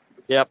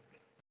 Yep.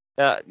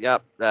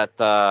 Yep.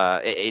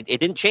 That it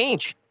didn't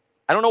change.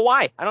 I don't know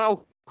why. I don't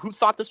know who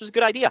thought this was a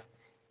good idea.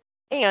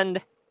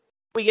 And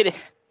we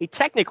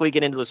technically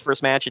get into this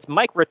first match. It's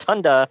Mike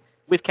Rotunda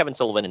with Kevin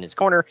Sullivan in his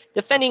corner,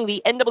 defending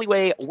the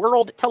NWA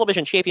World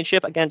Television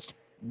Championship against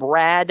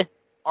Brad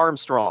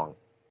Armstrong.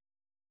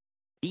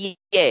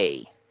 BA.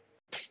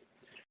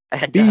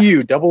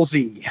 BU double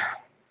Z.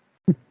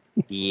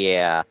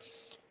 Yeah.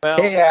 Well,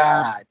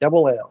 KI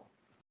double L.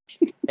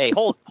 Hey,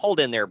 hold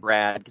in there,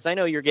 Brad, because I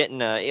know you're getting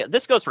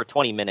this goes for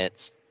 20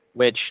 minutes,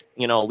 which,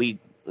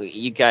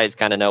 you guys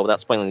kind of know without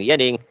spoiling the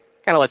ending,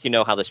 kind of lets you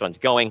know how this one's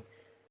going.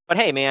 But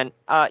hey, man,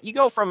 you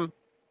go from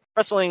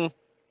wrestling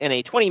in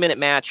a 20-minute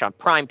match on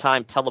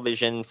primetime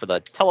television for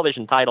the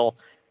television title.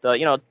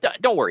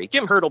 Don't worry,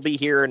 Jim Herd will be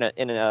here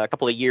in a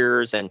couple of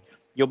years, and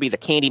you'll be the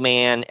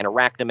Candyman and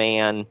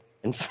Arachnaman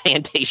and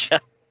Fantasia.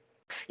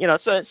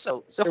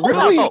 So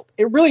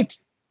it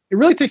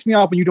really takes me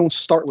off when you don't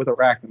start with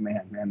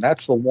Arachnaman, man.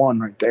 That's the one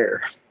right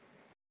there.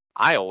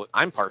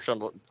 I'm partial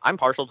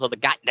to the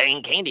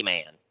goddamn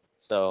Candyman.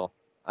 So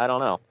I don't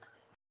know.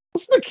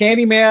 Wasn't the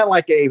Candyman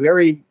like a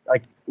very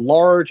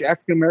large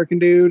African American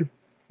dude,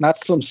 not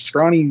some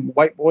scrawny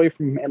white boy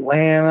from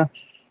Atlanta?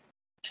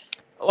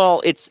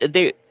 Well, it's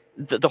the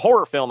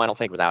horror film. I don't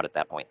think was out at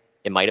that point.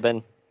 It might have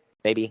been,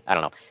 maybe, I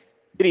don't know.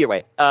 But either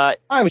way, I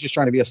was just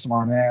trying to be a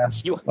smart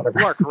ass. You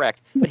are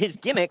correct. But his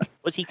gimmick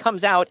was he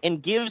comes out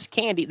and gives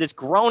candy. This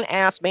grown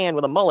ass man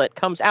with a mullet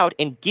comes out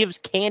and gives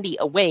candy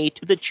away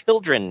to the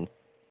children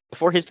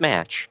before his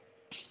match.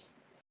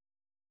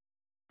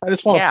 I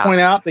just want to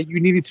point out that you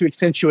needed to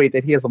accentuate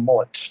that he has a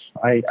mullet.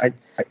 I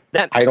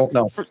don't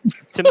know.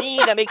 To me,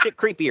 that makes it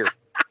creepier.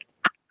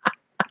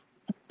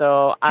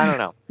 So I don't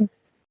know.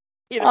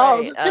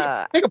 Either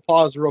way, take a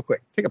pause real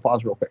quick.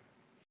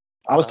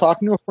 I was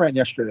talking to a friend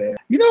yesterday.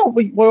 We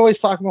always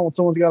talk about when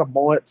someone's got a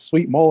mullet,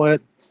 sweet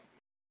mullet.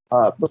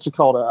 What's it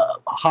called?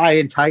 High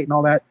and tight and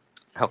all that.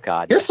 Oh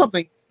God. Here's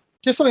something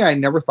I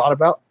never thought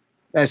about.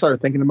 And I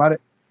started thinking about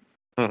it.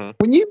 Mm-hmm.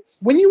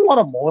 When you want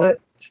a mullet,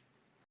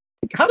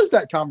 how does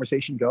that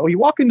conversation go? You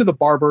walk into the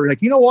barber,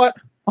 like, you know what?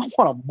 I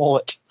want a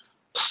mullet.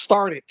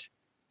 Start it.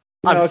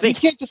 You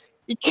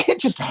can't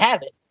just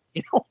have it.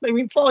 You know what I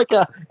mean? It's not like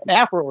an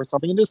afro or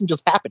something. It doesn't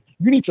just happen.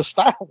 You need to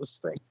style this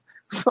thing.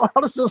 So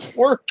how does this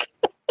work?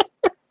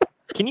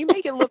 Can you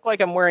make it look like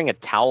I'm wearing a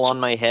towel on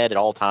my head at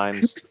all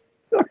times?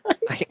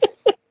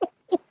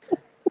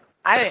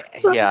 I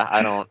don't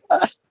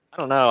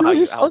know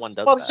how one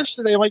does that.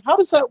 Yesterday, I'm like, how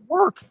does that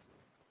work?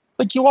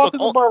 Like, you walk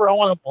into the barber, I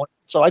want a mullet,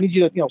 so I need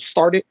you to,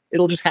 start it.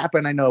 It'll just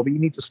happen, I know, but you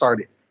need to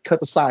start it. Cut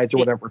the sides or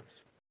whatever.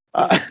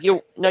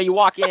 You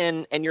walk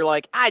in and you're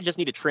like, I just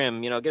need to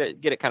trim,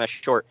 get it kind of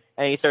short.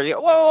 And he starts,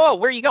 whoa,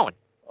 where are you going?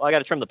 Well, I got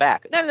to trim the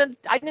back. No,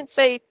 I didn't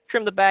say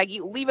trim the back.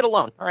 You leave it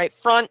alone. All right,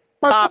 front,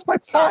 top, that's my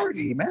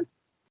priority, man.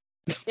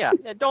 Yeah,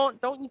 don't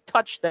you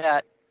touch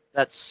that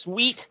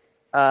sweet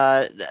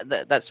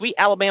that sweet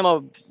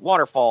Alabama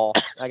waterfall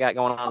I got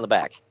going on in the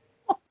back.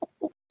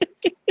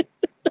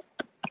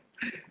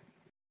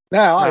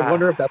 Now I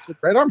wonder if that's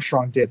what Brad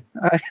Armstrong did.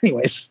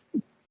 Anyways,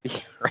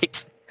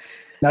 right.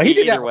 Now he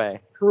did Either that way.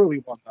 Curly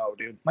one though,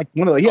 dude. Like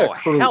one of the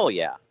hell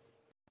yeah.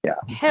 Yeah.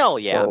 Hell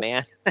yeah,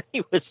 man.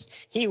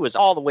 He was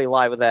all the way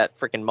live with that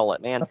freaking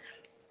mullet, man.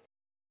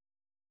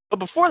 But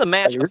before the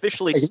match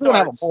officially starts, you don't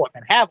have a mullet,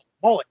 man. Have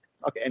a mullet.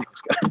 Okay,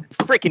 anyways,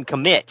 freaking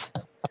commit.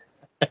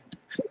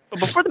 But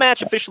before the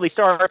match officially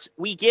starts,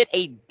 we get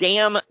a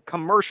damn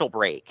commercial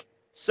break.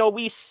 So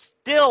we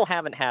still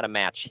haven't had a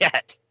match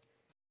yet.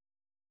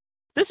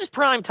 This is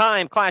prime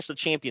time Clash of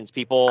Champions,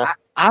 people.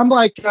 I'm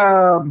like,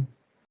 how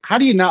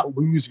do you not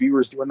lose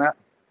viewers doing that?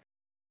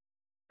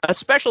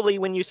 Especially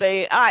when you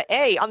say,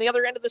 hey, on the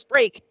other end of this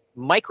break,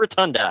 Mike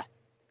Rotunda.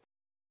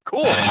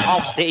 Cool.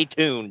 I'll stay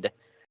tuned.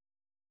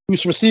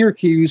 Who's from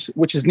Syracuse,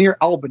 which is near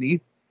Albany,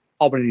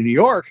 New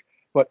York,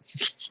 but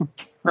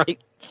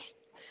right.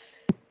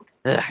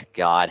 Ugh,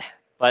 God.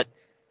 But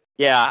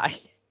Yeah.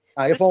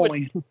 If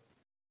only.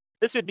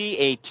 This would be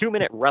a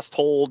 2-minute rest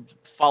hold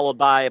followed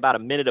by about a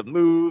minute of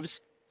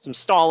moves, some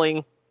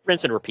stalling,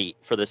 rinse and repeat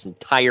for this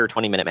entire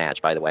 20-minute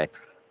match, by the way.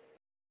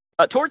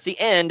 Towards the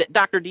end,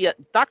 Dr.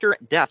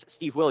 Death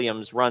Steve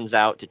Williams runs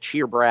out to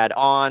cheer Brad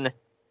on.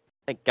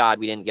 Thank God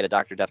we didn't get a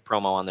Dr. Death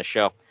promo on this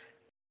show,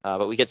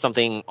 but we get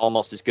something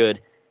almost as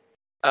good.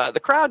 The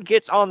crowd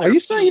gets on their Are you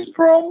saying his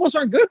promos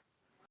aren't good?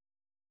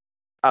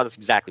 That's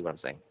exactly what I'm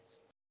saying.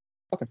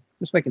 Okay,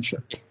 just making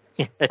sure.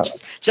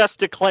 just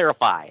to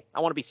clarify, I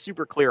want to be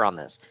super clear on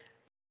this.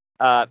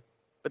 But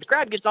the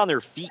crowd gets on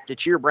their feet to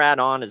cheer Brad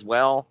on as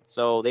well,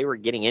 so they were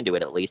getting into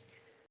it at least.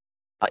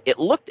 It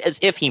looked as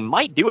if he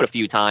might do it a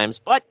few times,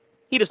 but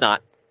he does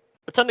not.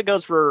 Rotunda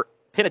goes for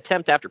pin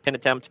attempt after pin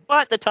attempt,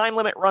 but the time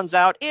limit runs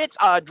out. It's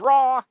a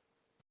draw.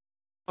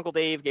 Uncle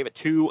Dave gave it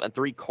 2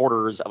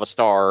 3/4 of a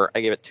star.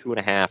 I gave it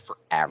 2.5 for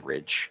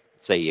average.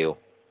 Say you.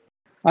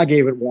 I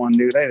gave it 1,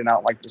 dude. I did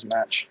not like this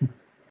match.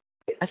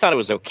 I thought it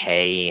was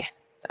okay.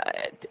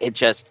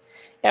 It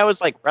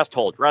was like rest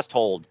hold,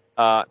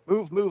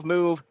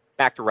 move,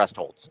 back to rest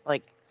holds.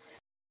 Like,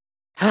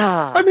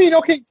 I mean,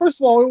 okay,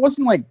 first of all, it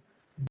wasn't like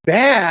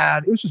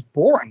bad. It was just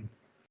boring.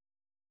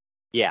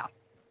 Yeah.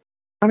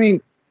 I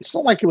mean, it's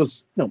not like it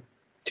was,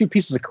 two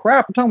pieces of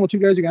crap. I'm talking about two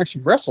guys who can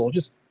actually wrestle.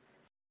 Just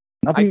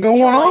nothing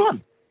going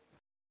on.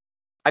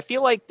 I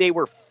feel like they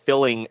were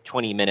filling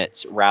 20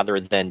 minutes rather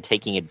than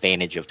taking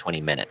advantage of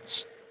 20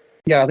 minutes.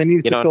 Yeah, they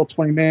needed to fill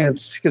 20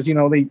 minutes because, they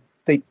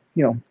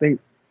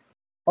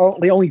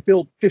only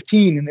filled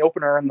 15 in the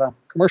opener and the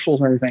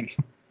commercials and everything.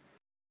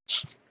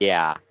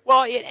 Yeah.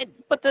 Well,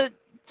 but the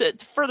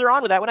further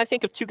on with that, when I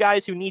think of two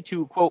guys who need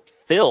to, quote,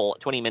 fill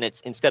 20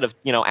 minutes instead of,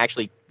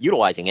 actually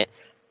utilizing it,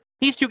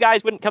 these two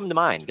guys wouldn't come to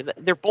mind because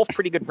they're both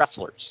pretty good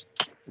wrestlers.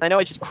 I know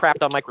I just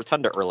crapped on Mike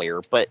Rotunda earlier,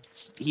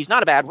 but he's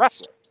not a bad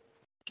wrestler.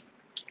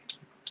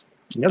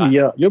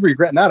 You'll be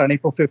regretting that on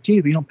April 15th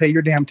if you don't pay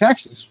your damn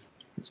taxes.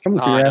 It's coming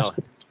to your ass.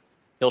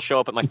 He'll show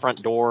up at my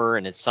front door,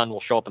 and his son will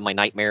show up in my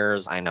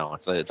nightmares. I know.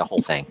 It's a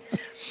whole thing.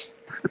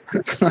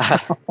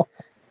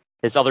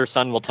 His other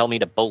son will tell me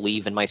to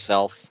believe in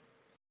myself.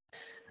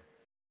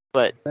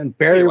 But and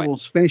Barry will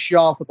finish you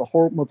off with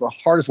the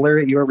hardest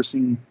lariat you've ever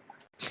seen.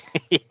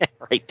 Yeah,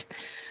 right.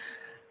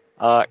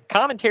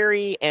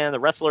 Commentary and the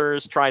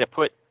wrestlers try to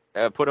put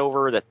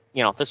over that,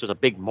 this was a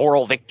big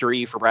moral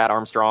victory for Brad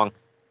Armstrong,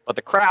 but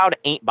the crowd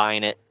ain't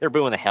buying it. They're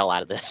booing the hell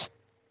out of this.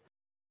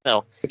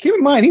 So, but keep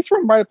in mind, he's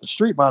from right up the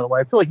street, by the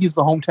way. I feel like he's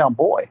the hometown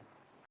boy.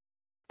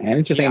 And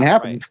it just ain't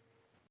happening. Right.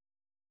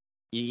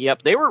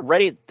 Yep, they were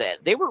ready.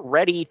 They were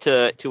ready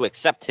to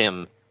accept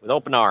him with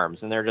open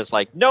arms, and they're just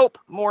like, nope,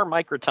 more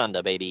Mike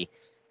Rotunda, baby.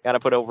 Got to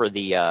put over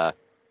the.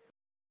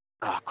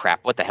 Oh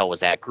crap! What the hell was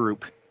that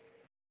group?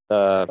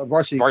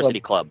 Varsity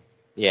Club.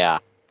 Yeah.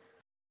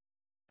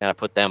 Got to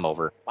put them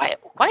over. Why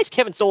has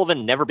Kevin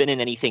Sullivan never been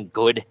in anything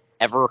good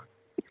ever?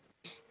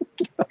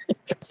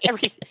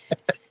 Everything.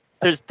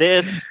 There's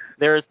this.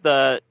 There's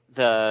the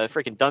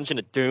freaking Dungeon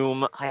of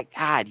Doom.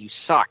 God, you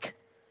suck.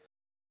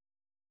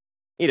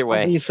 Either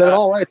way. You said it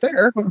all right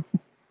there.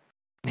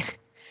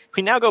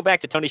 We now go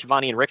back to Tony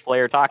Schiavone and Ric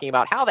Flair talking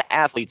about how the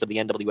athletes of the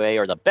NWA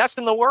are the best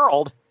in the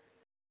world.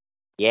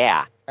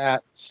 Yeah.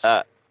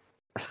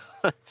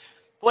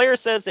 Flair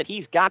says that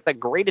he's got the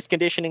greatest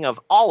conditioning of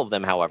all of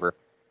them, however.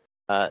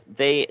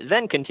 They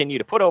then continue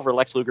to put over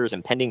Lex Luger's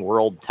impending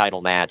world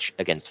title match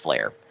against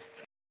Flair.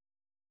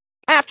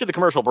 After the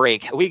commercial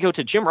break, we go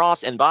to Jim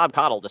Ross and Bob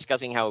Caudle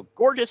discussing how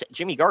gorgeous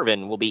Jimmy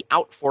Garvin will be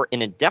out for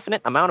an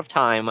indefinite amount of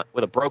time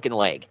with a broken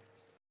leg.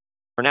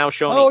 We're now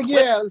showing a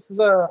clip. This is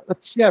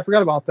I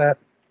forgot about that.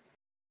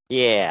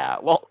 Yeah,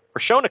 well,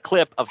 we're showing a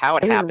clip of how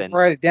it happened.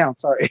 Write it down,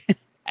 sorry.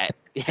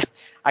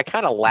 I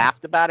kind of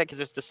laughed about it because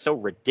it's just so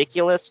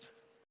ridiculous.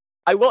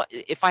 I will,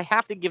 if I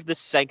have to give this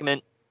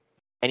segment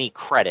any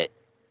credit,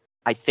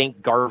 I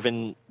think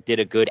Garvin did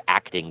a good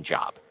acting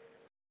job.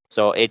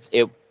 So it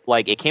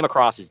came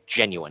across as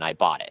genuine. I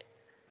bought it.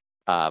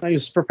 He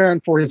was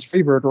preparing for his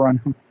Freebird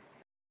run.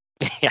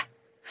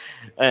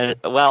 Yeah.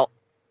 Well,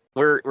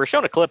 we're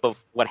showing a clip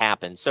of what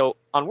happened. So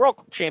on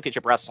World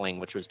Championship Wrestling,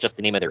 which was just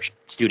the name of their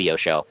studio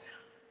show,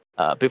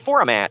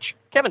 before a match,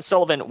 Kevin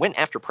Sullivan went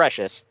after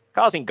Precious,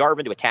 causing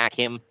Garvin to attack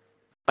him.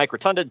 Mike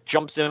Rotunda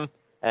jumps him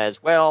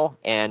as well,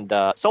 and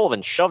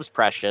Sullivan shoves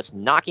Precious,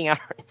 knocks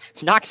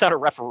out a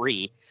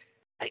referee.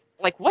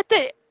 Like, what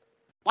the?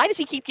 Why does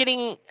he keep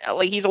getting?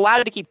 He's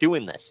allowed to keep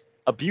doing this.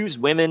 Abuse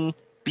women,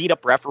 beat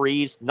up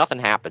referees. Nothing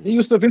happens. He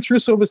was the Vince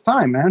Russo of his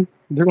time, man.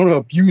 They're going to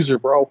abuse her,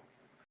 bro.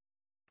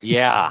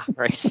 Yeah,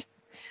 right.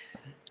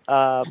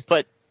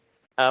 But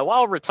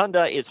while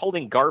Rotunda is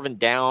holding Garvin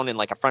down in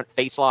like a front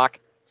face lock,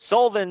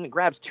 Sullivan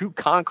grabs 2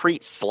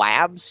 concrete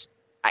slabs.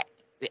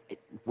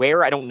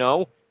 Where I don't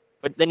know,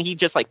 but then he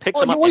just picks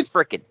them up and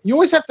frickin'. You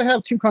always have to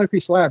have 2 concrete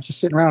slabs just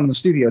sitting around in the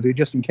studio, dude,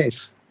 just in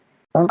case.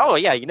 Oh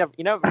yeah, you never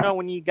know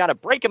when you got to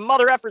break a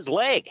mother effer's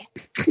leg.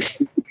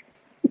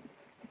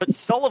 But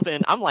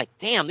Sullivan, I'm like,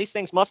 damn, these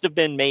things must have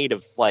been made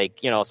of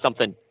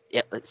something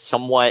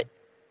somewhat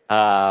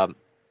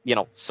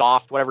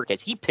soft, whatever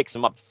case. He picks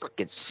him up,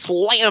 freaking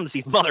slams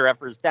these mother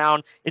effers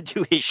down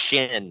into his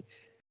shin.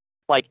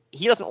 Like,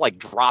 he doesn't, like,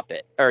 drop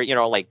it or,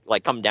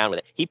 like come down with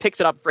it. He picks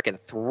it up, freaking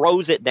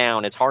throws it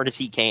down as hard as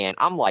he can.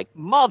 I'm like,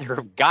 mother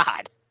of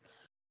God.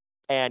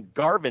 And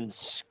Garvin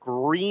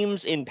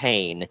screams in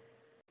pain.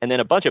 And then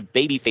a bunch of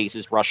baby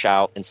faces rush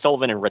out, and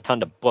Sullivan and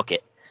Rotunda book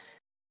it.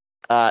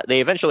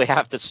 They eventually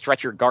have to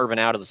stretcher Garvin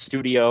out of the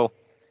studio.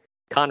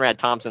 Conrad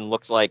Thompson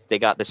looks like they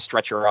got this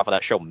stretcher off of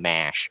that show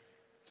MASH.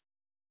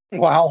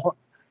 Wow.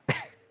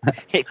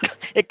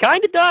 It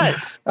kind of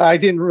does. I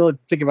didn't really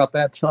think about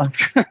that time.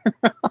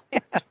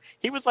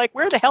 He was like,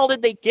 where the hell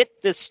did they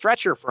get this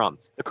stretcher from?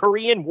 The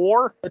Korean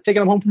War? They're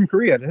taking him home from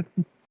Korea, dude.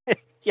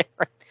 Yeah,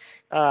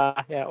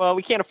 right. Well,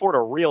 we can't afford a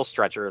real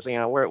stretcher,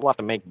 so, we'll have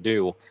to make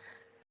do.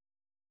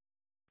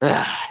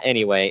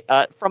 Anyway,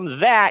 from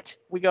that,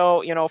 we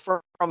go,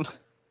 from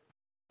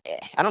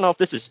I don't know if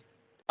this is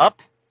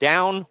up,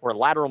 down, or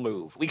lateral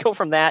move. We go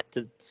from that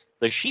to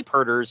the sheep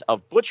herders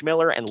of Butch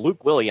Miller and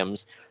Luke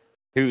Williams,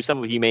 who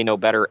some of you may know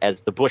better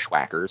as the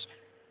Bushwhackers.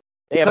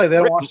 They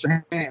don't wash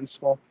their hands.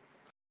 Well,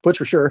 Butch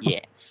for sure.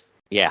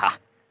 Yeah.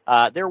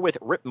 They're with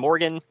Rip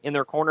Morgan in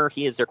their corner.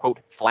 He is their, quote,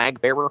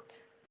 flag bearer.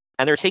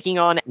 And they're taking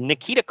on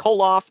Nikita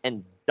Koloff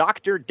and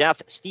Dr.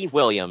 Death Steve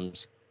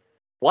Williams.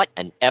 What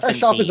an effing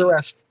Fresh off team. his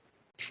arrest.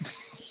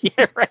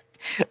 Yeah,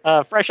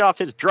 right. Fresh off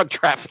his drug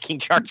trafficking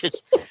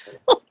charges.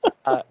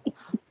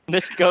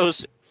 This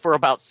goes for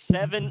about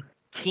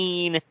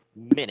 17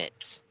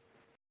 minutes.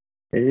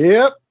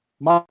 Yep.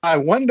 My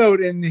one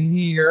note in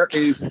here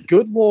is,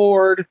 good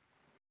Lord,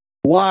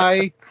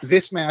 why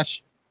this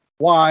match?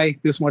 Why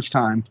this much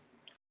time?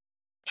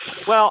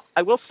 Well,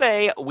 I will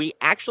say we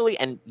actually,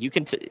 and you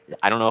can,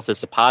 I don't know if this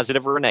is a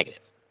positive or a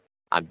negative.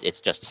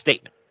 It's just a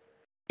statement.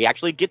 We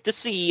actually get to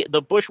see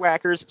the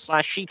Bushwhackers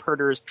 / sheep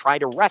herders try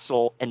to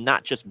wrestle and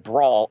not just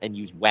brawl and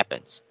use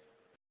weapons.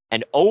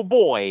 And oh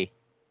boy,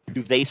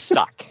 do they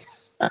suck.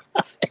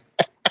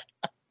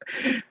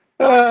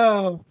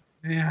 Oh,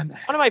 man.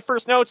 One of my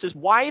first notes is,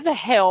 why the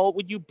hell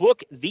would you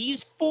book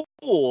these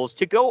fools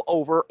to go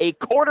over a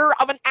quarter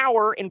of an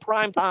hour in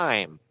prime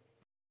time?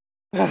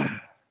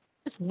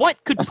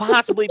 What could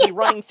possibly be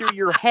running through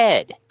your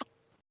head?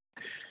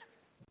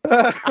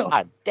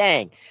 God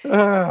dang.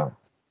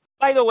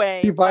 By the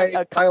way, by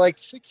like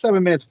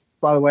 6-7 minutes,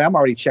 by the way, I'm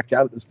already checked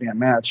out of this damn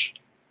match.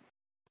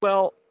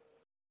 Well,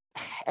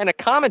 and a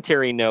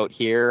commentary note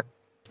here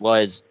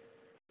was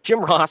Jim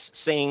Ross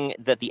saying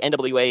that the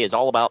NWA is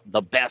all about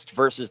the best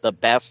versus the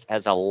best,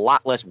 has a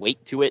lot less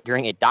weight to it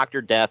during a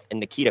Dr. Death and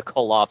Nikita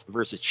Koloff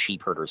versus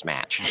Sheep Herders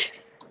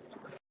match.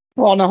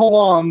 Well, now hold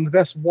on. The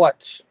best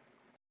what?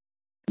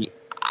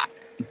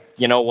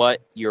 You know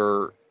what?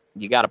 You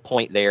got a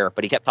point there,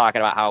 but he kept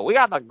talking about how we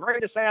got the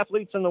greatest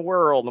athletes in the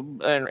world,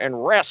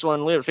 and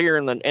wrestling lives here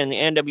in the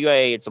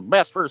NWA. It's the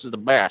best versus the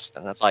best,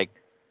 and that's like,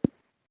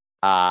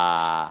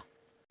 yeah,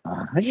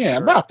 sure.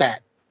 About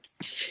that.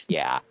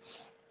 Yeah.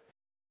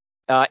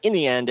 In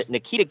the end,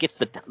 Nikita gets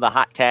the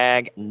hot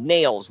tag,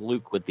 nails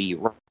Luke with the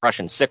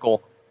Russian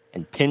sickle,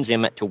 and pins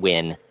him to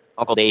win.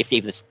 Uncle Dave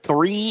gave this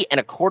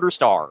 3.25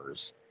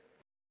 stars.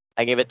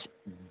 I gave it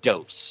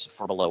dose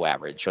for below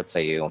average. What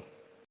say you?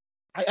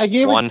 I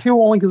gave it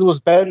 2 only because it was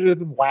better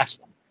than the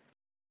last one.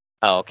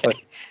 Oh, okay.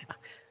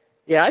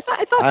 Yeah, I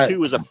thought 2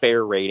 was a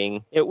fair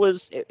rating. It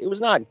was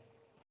not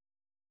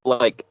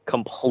like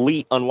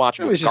complete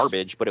unwatchable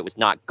garbage, but it was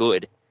not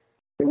good.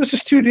 It was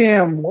just too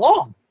damn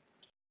long.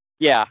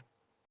 Yeah.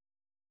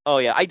 Oh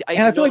yeah.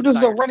 I feel like this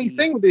is a running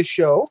thing with this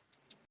show.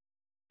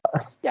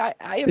 Yeah,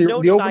 I have the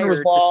opener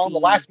was long. See... The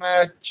last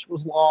match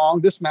was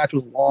long. This match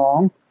was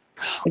long.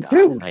 Oh,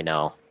 God, I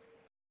know.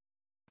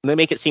 They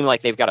make it seem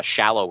like they've got a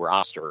shallow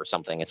roster or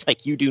something. It's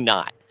like, you do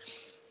not.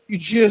 You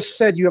just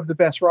said you have the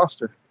best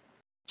roster.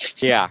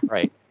 Yeah,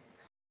 right.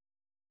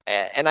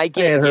 And I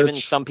get giving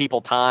some people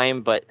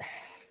time, but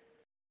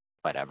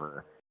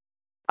whatever.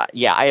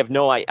 Yeah, I have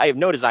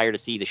no desire to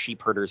see the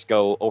sheep herders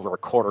go over a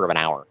quarter of an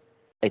hour.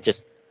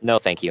 No,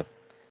 thank you.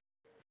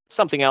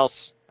 Something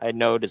else I had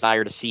no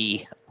desire to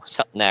see. What's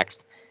up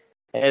next?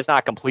 It's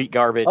not complete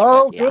garbage.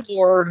 Oh, yeah. Good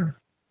Lord.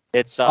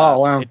 It's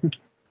wow.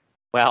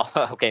 Well,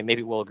 okay,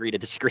 maybe we'll agree to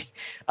disagree.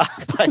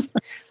 But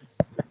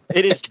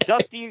it is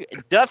Dusty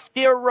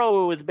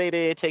Rose,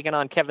 baby, taking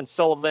on Kevin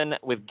Sullivan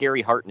with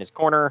Gary Hart in his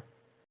corner.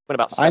 What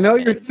about? I know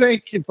you're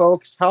thinking,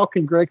 folks, how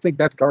can Greg think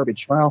that's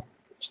garbage? Well,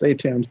 stay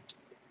tuned.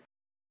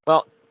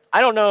 Well,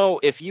 I don't know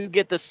if you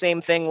get the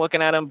same thing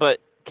looking at him, but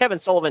Kevin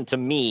Sullivan, to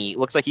me,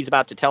 looks like he's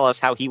about to tell us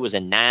how he was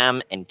in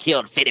Nam and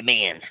killed 50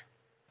 men.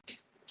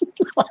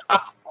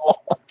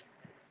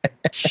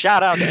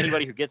 Shout out to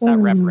anybody who gets that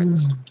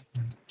reference.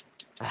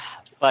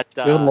 But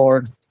good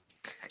Lord.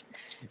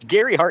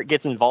 Gary Hart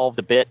gets involved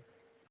a bit.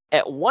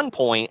 At one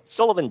point,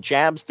 Sullivan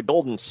jabs the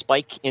golden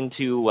spike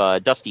into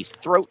Dusty's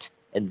throat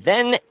and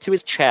then to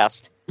his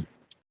chest.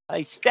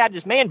 He stabbed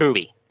his man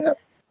boobie. Yeah,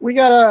 we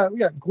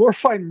got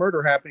glorified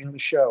murder happening on the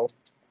show.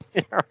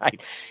 All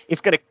right. He's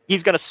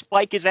gonna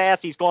spike his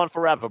ass. He's gone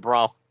forever,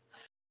 bro.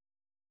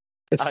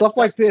 It's stuff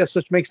like this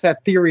which makes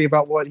that theory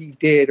about what he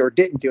did or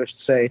didn't do, I should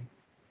say.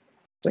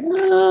 It's like,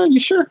 you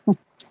sure?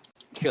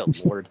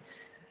 Good Lord.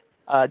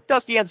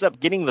 Dusty ends up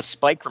getting the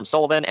spike from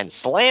Sullivan and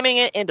slamming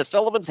it into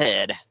Sullivan's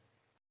head.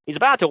 He's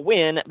about to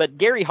win, but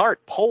Gary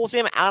Hart pulls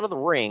him out of the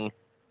ring.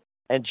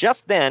 And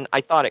just then,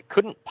 I thought it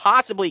couldn't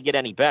possibly get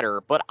any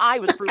better, but I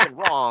was proven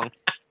wrong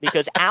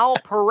because Al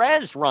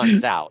Perez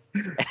runs out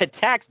and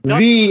attacks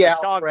Dusty. The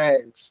Al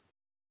Perez.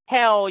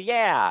 Hell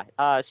yeah.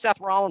 Seth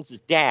Rollins'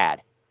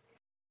 dad.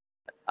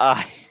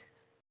 Now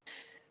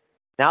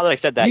that I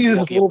said that, you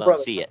won't be able to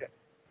see it.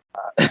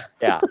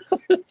 Yeah.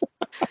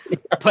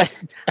 But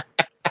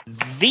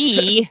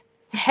the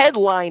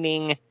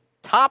headlining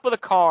top of the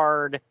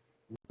card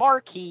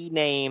marquee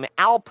name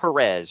Al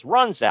Perez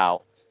runs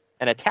out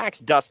and attacks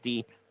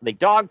Dusty with a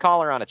dog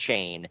collar on a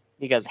chain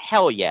because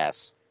hell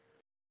yes.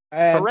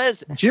 And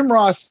Perez, Jim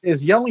Ross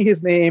is yelling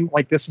his name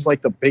like this is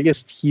like the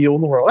biggest heel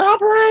in the world. Al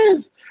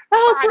Perez!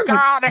 Al Perez! My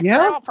God, it's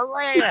Al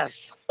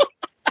Perez!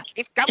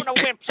 He's coming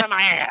to whip some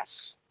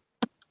ass.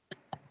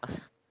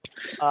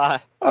 My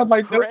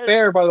note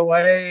there, by the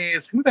way,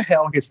 is who the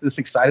hell gets this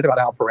excited about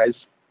Al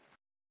Perez?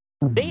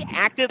 They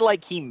acted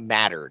like he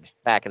mattered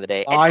back in the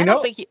day. I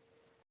know. I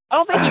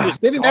don't think he was.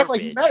 They didn't act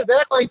like he mattered. They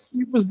acted like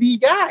he was the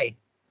guy.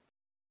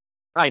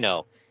 I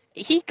know.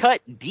 He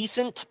cut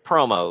decent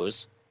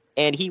promos,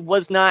 and he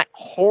was not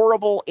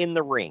horrible in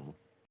the ring.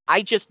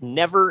 I just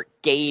never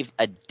gave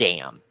a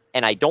damn,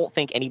 and I don't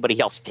think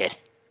anybody else did.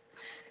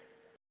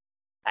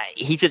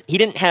 He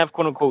didn't have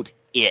quote unquote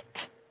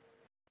it.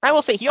 I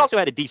will say he also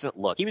had a decent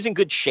look. He was in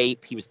good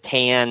shape. He was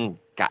tan.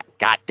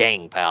 God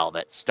dang, pal,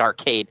 that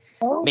Starrcade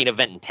main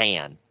event in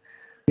tan.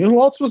 You know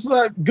who else was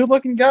a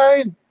good-looking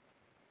guy?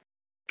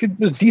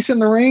 Was decent in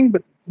the ring,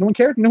 but no one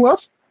cared. You know who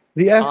else?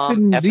 The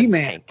effing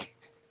Z-Man.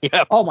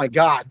 Yep. Oh my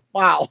God!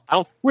 Wow.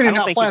 We did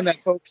not plan that,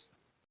 folks.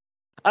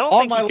 I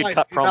don't think he could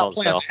cut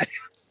promos though.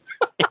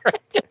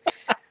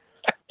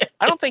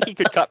 I don't think he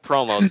could cut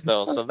promos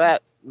though, so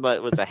that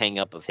was a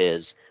hang-up of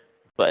his.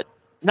 But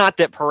not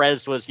that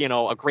Perez was,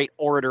 a great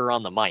orator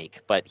on the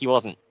mic, but he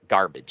wasn't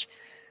garbage.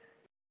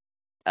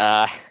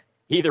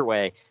 Either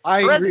way,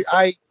 I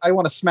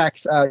want to smack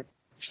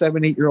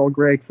 7-8-year-old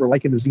Greg for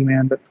liking the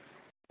Z-Man, but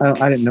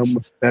I didn't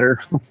know better.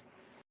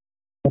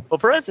 Well,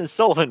 Perez and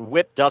Sullivan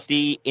whip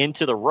Dusty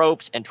into the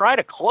ropes and try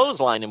to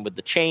clothesline him with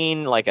the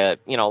chain, like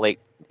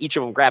each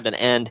of them grabbed an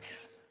end.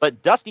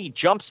 But Dusty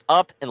jumps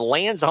up and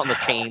lands on the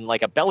chain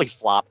like a belly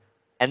flop,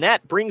 and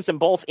that brings them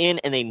both in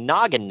a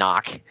noggin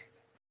knock.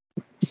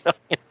 So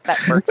that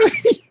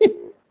hurts.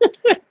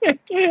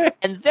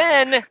 And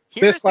then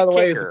this, by the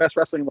way, is the best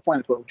wrestling on the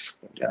planet, folks.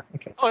 Yeah.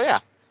 Okay. Oh yeah.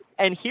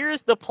 And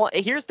here's the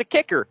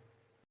kicker.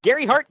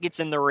 Gary Hart gets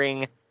in the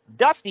ring.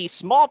 Dusty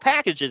small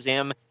packages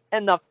him,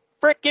 and the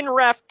frickin'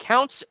 ref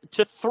counts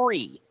to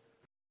 3.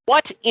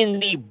 What in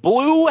the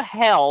blue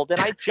hell did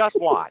I just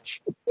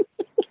watch?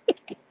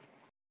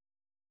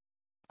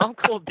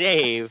 Uncle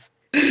Dave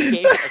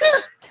gave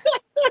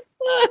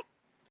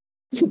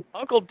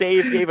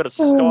it a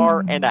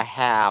star and a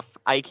half.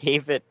 I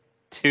gave it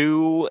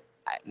 2,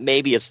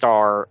 maybe a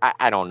star.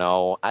 I don't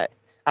know. I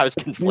was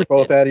conflicted. You're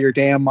both out of your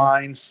damn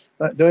minds.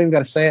 Don't even got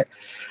to say it.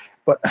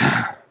 But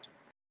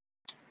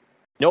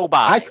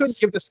nobody. I couldn't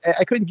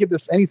give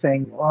this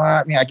anything. Well,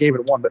 I mean, I gave it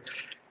a 1, but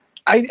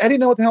I didn't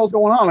know what the hell was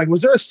going on. Like,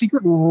 was there a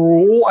secret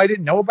rule I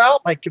didn't know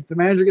about? Like, if the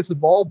manager gets the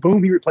ball,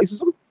 boom, he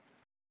replaces him.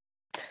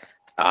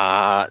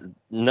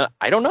 No,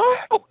 I don't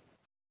know.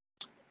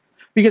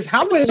 Because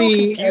how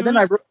many? So and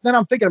then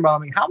I'm thinking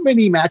about, how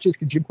many matches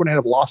could Jim Cornette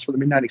have lost for the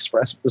Midnight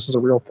Express if this is a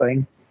real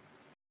thing?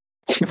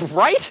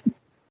 Right?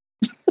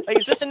 Like,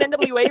 is this an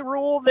NWA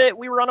rule that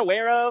we were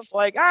unaware of?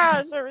 Like,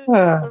 is there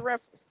a ref?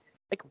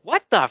 Like,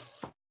 what the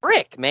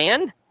frick,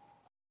 man?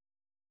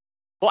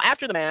 Well,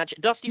 after the match,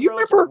 Dusty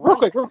Rhodes.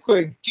 Real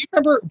quick. Do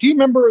you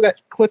remember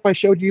that clip I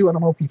showed you? I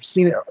don't know if you've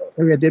seen it.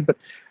 Maybe I did, but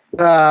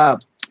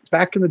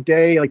back in the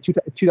day, like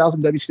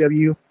 2000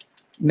 WCW,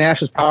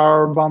 Nash is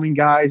power bombing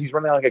guys. He's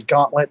running like a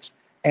gauntlet,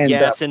 and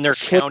yes, and they're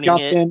counting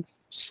it.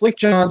 Slick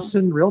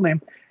Johnson, real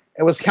name,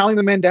 it was counting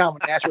the men down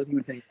when Nash wasn't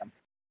even hitting them.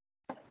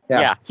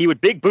 Yeah, he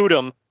would big boot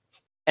him,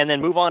 and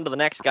then move on to the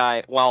next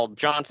guy while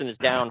Johnson is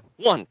down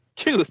 1,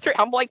 2, 3.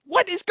 I'm like,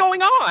 what is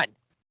going on?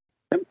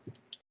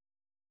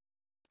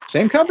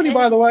 Same company,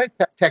 by the way,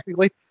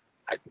 technically.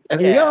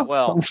 Yeah,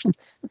 well,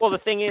 the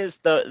thing is,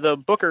 the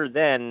booker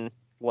then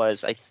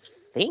was, I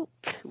think,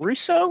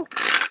 Russo.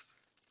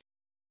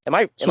 Am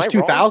I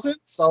 2000?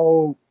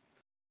 So.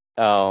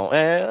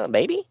 Oh,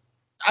 maybe.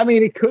 I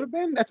mean, it could have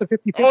been. That's a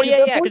 50-50. Oh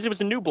yeah, because it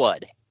was a New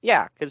Blood.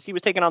 Yeah, because he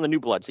was taking on the New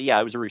Blood. So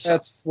yeah, it was a Russo.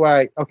 That's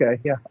why. Okay,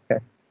 yeah,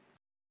 okay.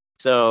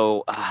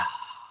 So,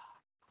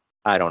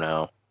 I don't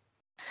know.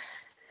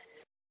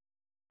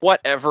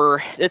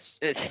 Whatever. This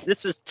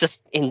is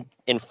just in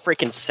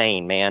freaking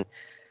insane, man.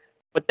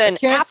 But then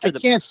I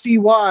can't see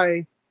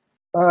why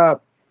the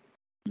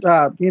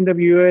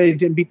NWA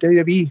didn't beat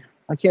WWE.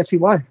 I can't see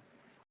why.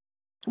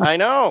 I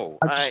know.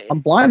 I'm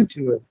blind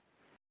to it.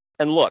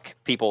 And look,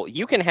 people,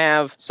 you can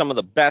have some of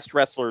the best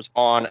wrestlers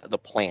on the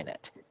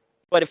planet.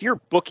 But if your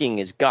booking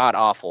is god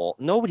awful,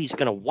 nobody's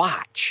gonna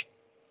watch.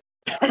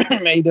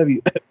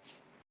 AEW.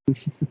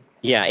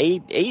 Yeah,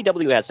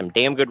 AEW has some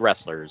damn good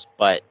wrestlers,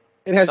 but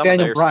it has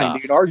Daniel Bryan,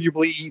 dude,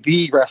 arguably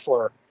the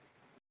wrestler.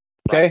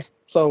 Okay, right.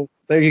 So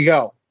there you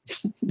go.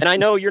 And I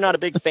know you're not a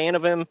big fan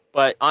of him,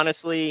 but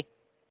honestly,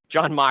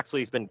 Jon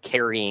Moxley's been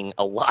carrying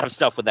a lot of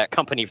stuff with that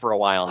company for a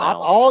while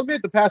now. I'll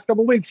admit, the past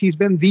couple of weeks, he's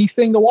been the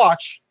thing to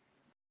watch.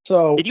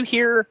 So, did you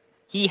hear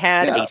he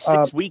had a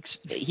 6 weeks?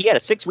 He had a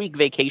 6-week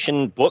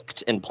vacation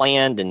booked and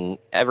planned and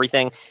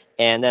everything,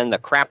 and then the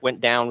crap went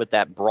down with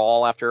that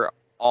brawl after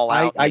All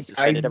Out. I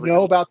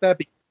know about that.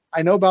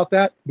 I know about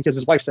that because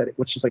his wife said it,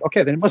 which is like,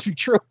 okay, then it must be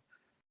true.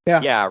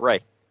 Yeah. Yeah.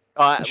 Right.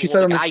 She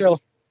said on the show.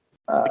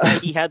 The guy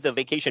he had the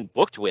vacation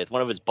booked with,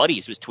 one of his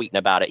buddies was tweeting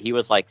about it. He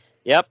was like,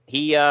 "Yep,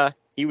 he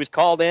was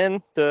called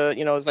in to,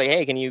 was like,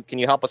 hey, can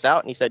you help us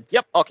out?" And he said,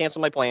 "Yep, I'll cancel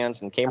my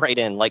plans," and came right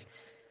in. Like,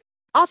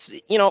 for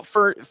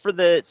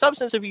the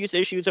substance abuse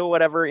issues or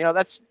whatever,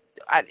 that's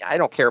I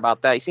don't care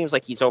about that. He seems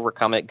like he's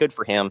overcome it. Good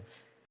for him.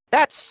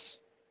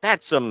 That's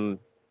some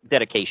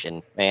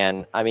dedication,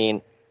 man. I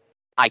mean,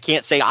 I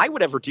can't say I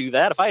would ever do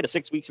that. If I had a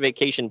 6 weeks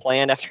vacation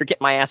planned after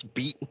getting my ass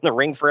beat in the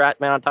ring for that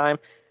amount of time,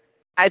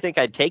 I think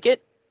I'd take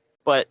it.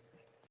 But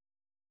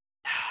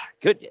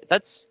good.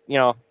 That's,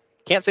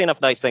 can't say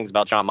enough nice things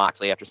about Jon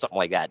Moxley after something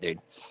like that, dude.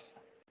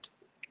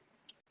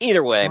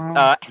 Either way,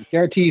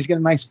 guarantee he's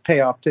getting a nice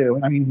payoff too.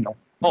 I mean,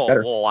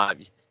 better.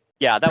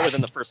 Yeah, that was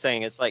in the first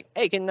thing. It's like,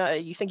 hey,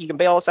 you think you can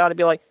bail us out? And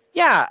be like,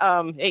 yeah,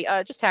 hey,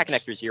 just tack an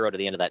extra 0 to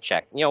the end of that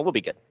check. We'll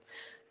be good.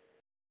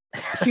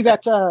 See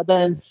that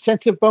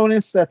incentive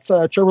bonus? That's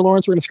Trevor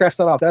Lawrence. We're going to scratch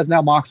that off. That's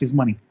now Moxley's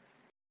money.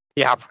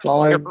 Yeah,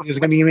 there's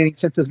going to be any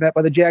incentives met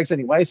by the Jags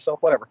anyway. So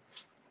whatever.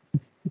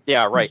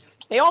 Yeah, right.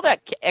 Hey, all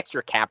that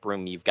extra cap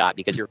room you've got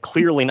because you're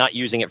clearly not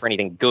using it for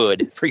anything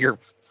good for your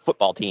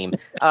football team.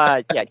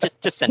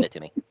 Just send it to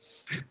me.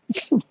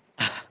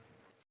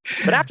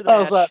 But after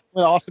that,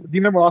 Austin, do you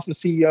remember Austin's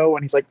CEO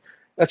when he's like,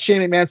 "That's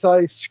Shane McMahon's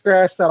salary.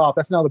 Scratch that off.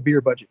 That's now the beer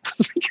budget."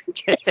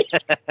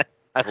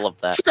 I love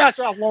that. Scratch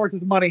off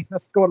Lawrence's money.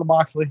 That's going to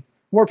Moxley.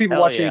 More people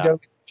watch AEW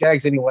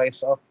Jags anyway.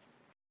 So,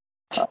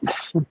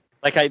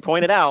 like I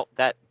pointed out,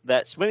 that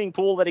swimming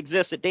pool that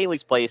exists at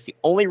Daly's Place, the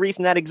only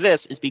reason that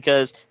exists is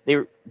because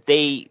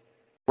they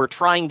were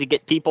trying to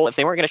get people, if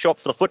they weren't going to show up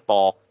for the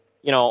football,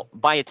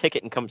 buy a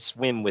ticket and come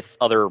swim with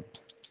other,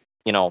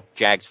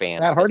 Jags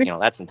fans.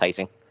 That's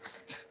enticing.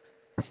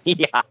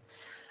 Yeah.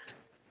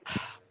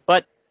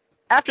 But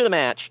after the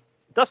match,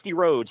 Dusty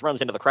Rhodes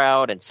runs into the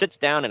crowd and sits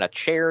down in a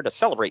chair to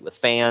celebrate with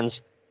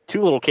fans.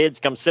 2 little kids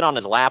come sit on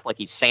his lap like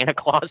he's Santa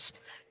Claus,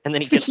 and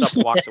then he gets up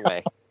and walks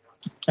away.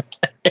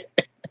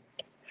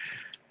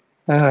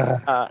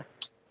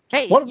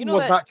 Hey, one of them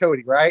was not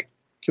Cody, right?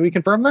 Can we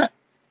confirm that?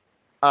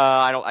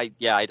 I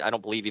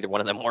don't believe either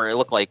one of them were. It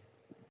looked like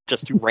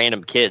just 2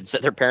 random kids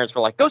that their parents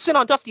were like, "Go sit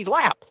on Dusty's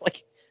lap."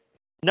 Like,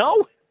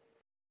 no.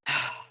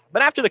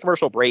 But after the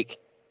commercial break,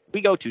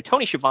 we go to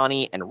Tony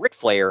Schiavone and Ric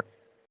Flair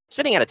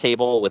sitting at a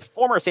table with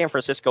former San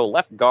Francisco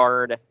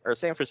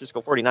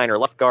 49er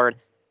left guard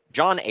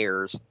John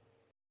Ayers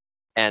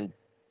and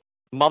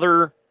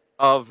Mother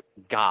of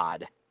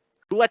God,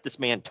 who let this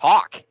man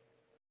talk.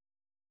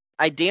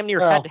 I damn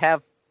near had to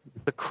have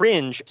the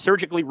cringe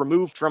surgically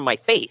removed from my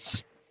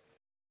face.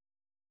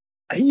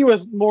 He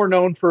was more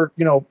known for,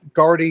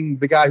 guarding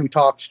the guy who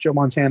talks, Joe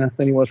Montana,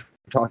 than he was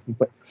for talking.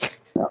 But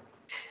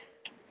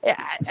yeah,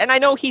 and I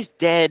know he's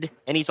dead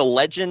and he's a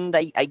legend,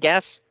 I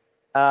guess.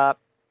 But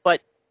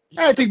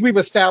I think we've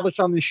established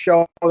on this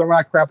show that we're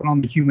not crapping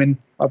on the human.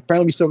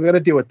 Apparently, we still got to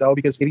do it though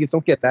because idiots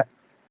don't get that.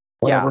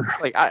 Whatever. Yeah,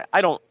 like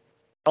I don't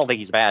think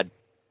he's a bad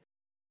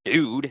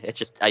dude. It's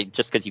just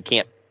because you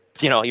can't.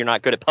 You're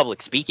not good at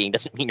public speaking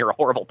doesn't mean you're a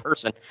horrible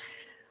person.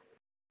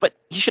 But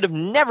he should have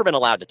never been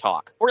allowed to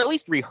talk, or at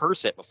least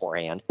rehearse it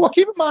beforehand. Well,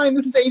 keep in mind,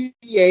 this is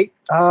 88.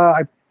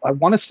 I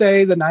want to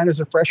say the Niners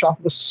are fresh off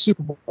of a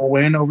Super Bowl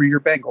win over your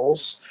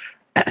Bengals.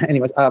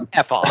 Anyways,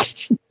 F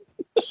off.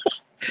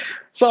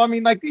 So, I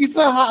mean, like, he's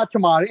a hot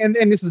commodity. And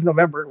this is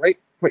November, right?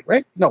 Wait,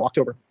 right? No,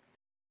 October.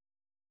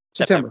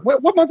 September.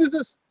 What month is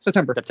this?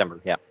 September,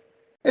 yeah.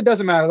 It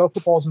doesn't matter, though.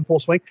 Football's in full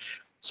swing.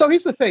 So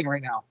here's the thing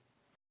right now.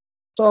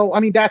 So, I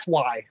mean, that's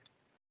why.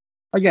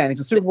 Again, he's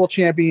a Super Bowl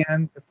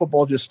champion.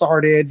 Football just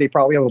started. They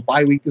probably have a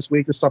bye week this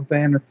week or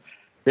something.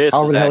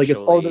 However the hell he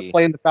gets. Oh, they're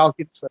playing the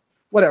Falcons.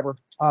 Whatever.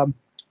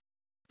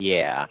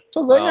 Yeah.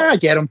 So I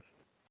get him.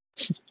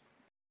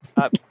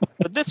 But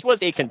this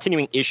was a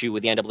continuing issue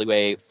with the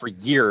NWA for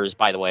years,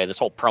 by the way, this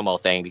whole promo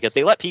thing, because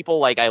they let people,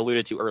 like I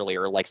alluded to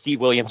earlier, like Steve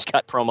Williams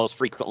cut promos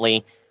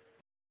frequently.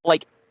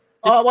 Like,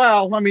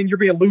 well, I mean, you're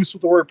being loose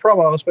with the word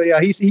promos, but yeah,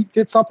 he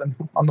did something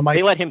on the mic.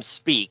 They let him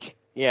speak.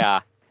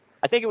 Yeah.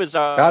 I think it was...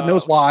 God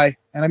knows why.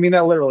 And I mean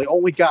that literally.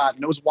 Only God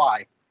knows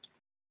why.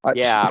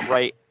 Yeah,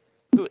 right.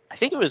 I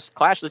think it was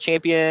Clash of the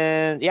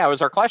Champions. Yeah, it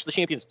was our Clash of the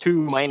Champions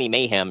 2 Miami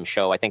Mayhem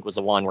show, I think was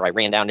the one where I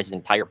ran down his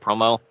entire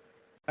promo.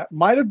 That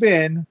might have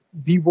been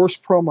the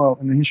worst promo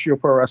in the history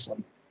of pro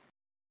wrestling.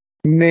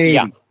 Maybe.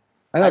 Yeah.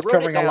 And that's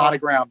covering a lot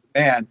of ground.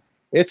 Man,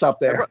 it's up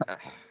there.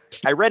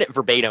 I read it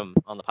verbatim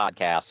on the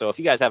podcast, so if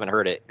you guys haven't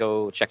heard it,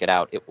 go check it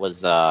out. It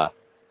was,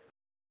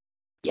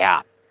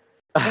 yeah.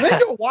 And then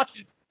go watch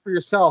it for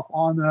yourself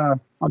on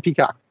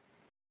Peacock.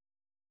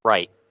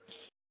 Right.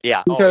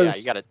 Yeah. Because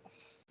you got it.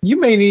 You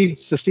may need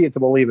to see it to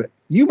believe it.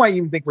 You might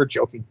even think we're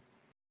joking.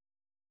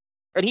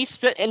 And he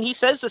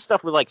says this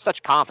stuff with like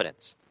such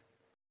confidence.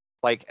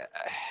 Like,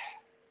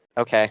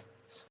 okay.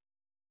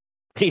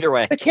 Either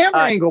way, the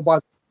camera angle, by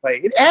the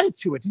way, it added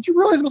to it. Did you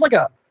realize it was like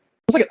an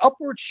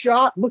upward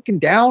shot, looking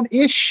down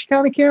ish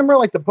kind of camera,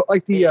 like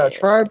the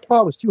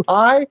tripod was too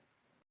high,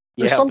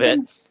 or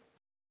something.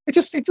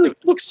 It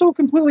looked so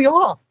completely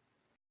off.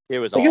 It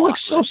was. Like, it looked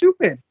so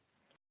stupid.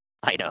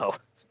 I know.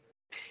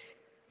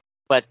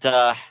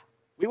 But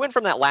we went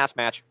from that last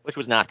match, which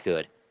was not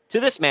good, to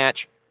this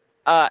match.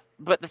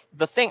 But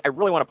the thing I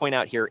really want to point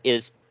out here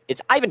is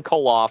it's Ivan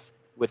Koloff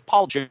with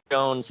Paul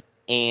Jones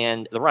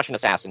and the Russian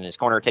Assassin in his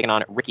corner, taking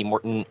on Ricky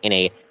Morton in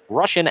a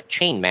Russian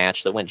chain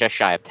match that went just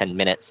shy of 10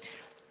 minutes.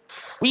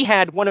 We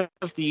had one of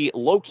the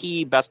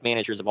low-key best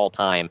managers of all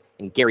time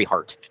in Gary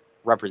Hart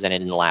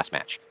represented in the last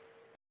match.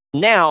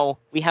 Now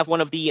we have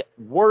one of the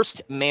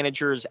worst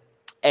managers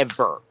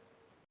ever,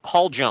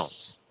 Paul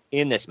Jones,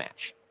 in this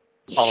match,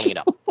 following it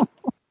up.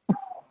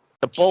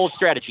 The bold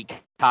strategy,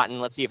 Cotton.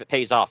 Let's see if it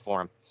pays off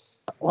for him.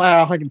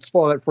 Wow, I can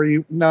spoil that for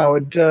you. No,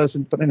 it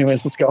doesn't. But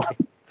anyways, let's go.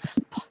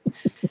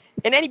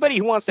 And anybody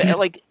who wants to,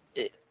 like,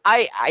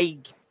 I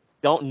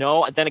don't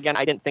know. Then again,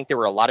 I didn't think there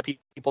were a lot of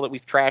people that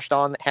we've trashed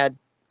on that had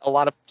a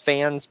lot of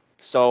fans,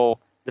 so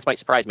this might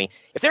surprise me.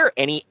 If there are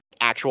any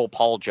actual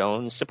Paul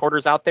Jones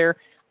supporters out there,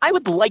 I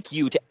would like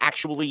you to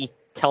actually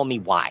tell me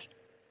why.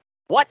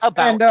 What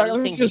about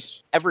anything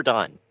he's ever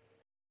done?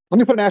 Let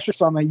me put an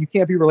asterisk on that. You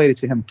can't be related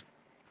to him.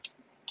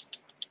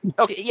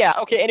 Okay, yeah,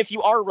 okay. And if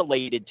you are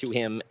related to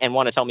him and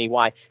want to tell me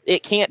why,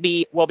 it can't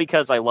be, well,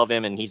 because I love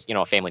him and he's,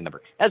 a family member.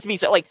 It has to be,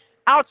 like,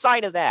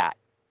 outside of that.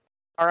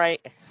 All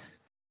right?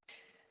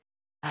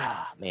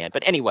 Ah, man.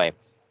 But anyway.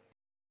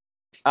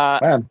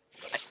 Man,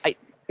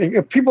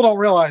 if people don't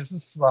realize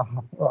this is a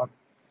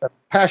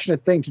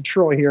passionate thing to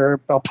Troy here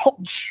about Paul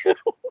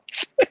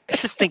Jones. I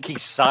just think he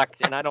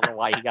sucked, and I don't know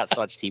why he got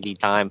so much TV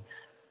time.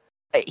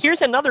 Here's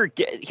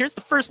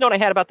the first note I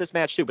had about this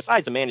match, too,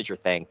 besides the manager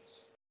thing.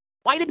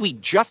 Why did we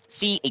just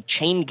see a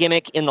chain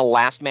gimmick in the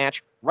last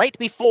match right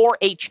before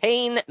a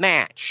chain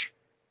match?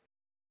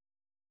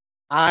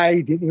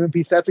 I didn't even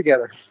piece that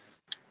together.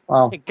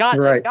 Wow.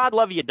 God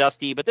love you,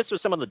 Dusty, but this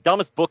was some of the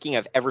dumbest booking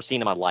I've ever seen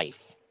in my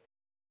life.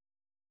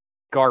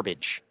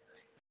 Garbage.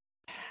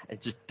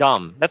 It's just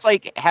dumb. That's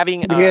like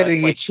having... You're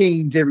getting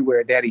chains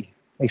everywhere, Daddy.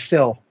 They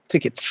sell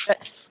tickets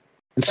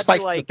and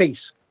spikes in the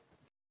face.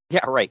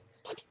 Yeah, right.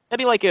 That'd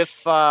be like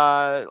if,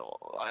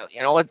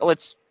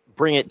 let's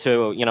bring it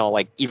to,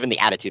 like even the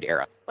Attitude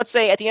Era. Let's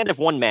say at the end of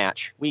one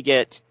match, we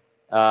get,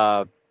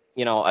 an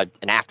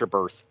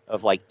afterbirth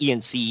of like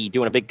ENC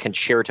doing a big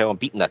concerto and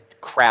beating the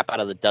crap out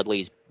of the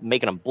Dudleys,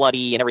 making them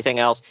bloody and everything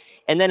else.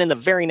 And then in the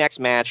very next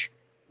match,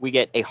 we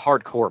get a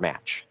hardcore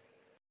match.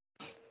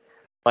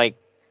 Like,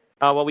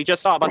 we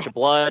just saw a bunch of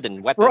blood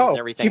and weapons and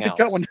everything else.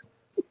 Going.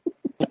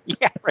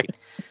 Yeah, right.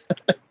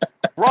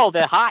 Bro,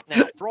 they're hot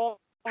now. Throw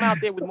them out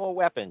there with more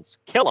weapons.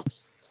 Kill them.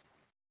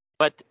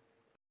 But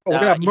we're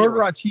gonna have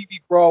murder on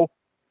TV, bro.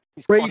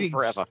 He's ratings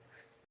forever.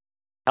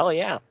 Hell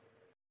yeah.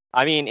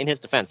 I mean, in his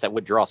defense, that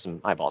would draw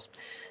some eyeballs.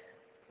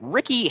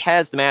 Ricky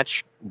has the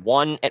match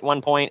won at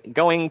one point,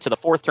 going to the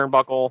fourth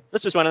turnbuckle.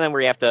 This is one of them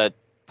where you have to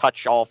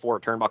touch all four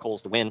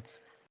turnbuckles to win.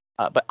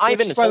 But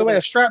Ivan is, by the way,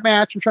 a strap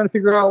match. I'm trying to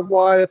figure out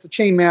why that's a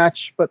chain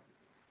match, but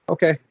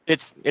okay.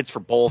 It's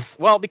for both.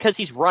 Well, because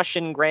he's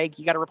Russian, Greg.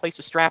 You got to replace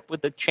the strap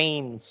with the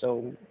chain.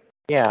 So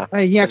yeah.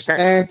 He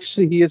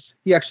actually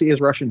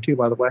is Russian too,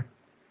 by the way.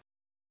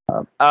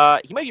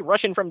 He might be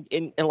Russian from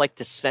in like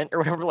descent or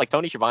whatever. Like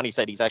Tony Schiavone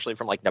said, he's actually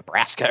from like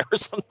Nebraska or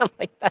something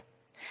like that.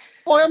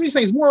 Well, I'm just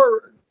saying he's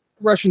more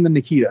Russian than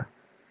Nikita.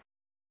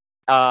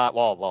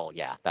 Well,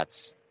 yeah,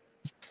 that's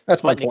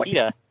my point.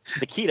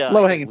 Nikita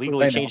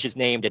legally changed his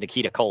name to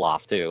Nikita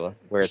Koloff too,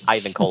 whereas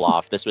Ivan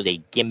Koloff, this was a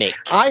gimmick.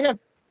 I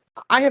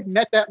have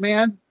met that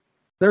man.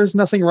 There's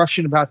nothing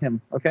Russian about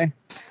him. Okay.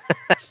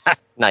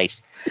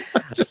 Nice.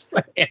 Just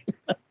saying.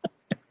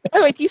 By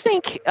the way, do you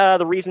think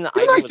the reason that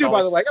he's nice too,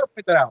 by the way, I gotta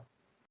point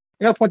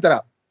that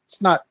out. It's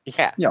not,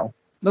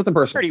 nothing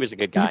personal. Sure, he was a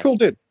good guy. He's a cool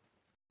dude,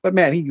 but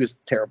man, he was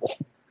terrible.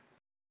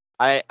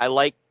 I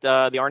liked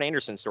the Arn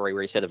Anderson story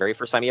where he said the very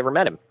first time he ever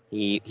met him,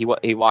 he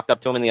walked up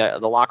to him in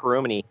the locker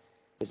room and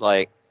he's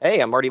like,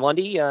 "Hey, I'm Marty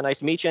Lundy. Nice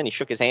to meet you." And he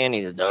shook his hand.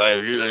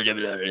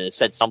 He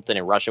said something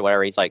in Russian,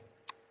 whatever. He's like,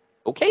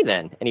 "Okay,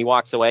 then." And he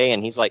walks away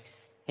and he's like,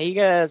 "Hey, you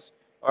guys.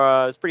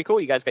 It's pretty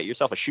cool. You guys got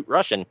yourself a shoot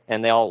Russian."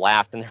 And they all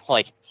laughed and they're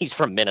like, "He's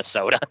from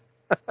Minnesota."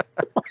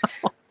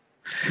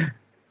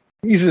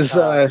 He's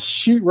as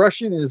shoot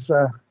Russian as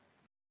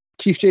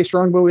Chief J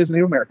Strongbow is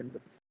Native American.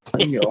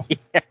 Yeah,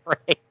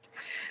 right.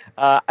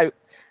 I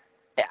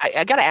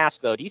gotta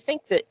ask though, do you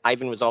think that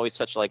Ivan was always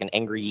such like an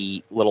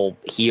angry little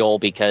heel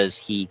because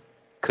he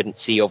couldn't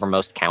see over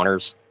most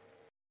counters?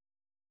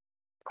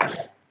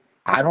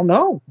 I don't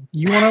know.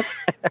 You want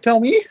to tell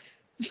me?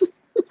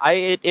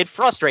 It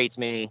frustrates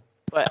me,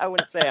 but I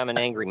wouldn't say I'm an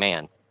angry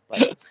man.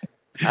 But,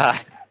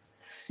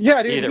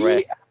 yeah, dude. Either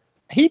way,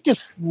 he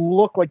just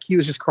looked like he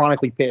was just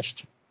chronically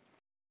pissed.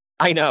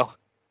 I know,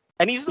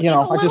 and he's a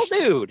little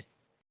dude.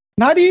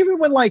 Not even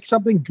when like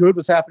something good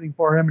was happening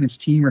for him and his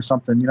team or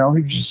something. He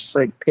was just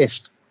like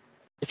pissed.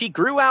 If he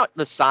grew out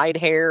the side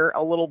hair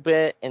a little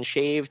bit and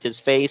shaved his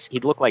face,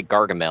 he'd look like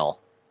Gargamel.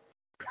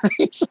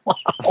 Wow.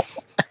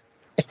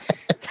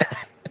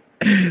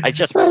 I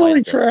just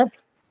realized this. Crap.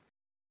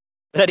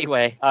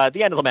 Anyway,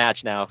 the end of the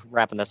match now,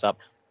 wrapping this up.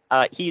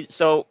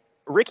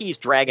 Ricky's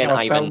dragging Ivan.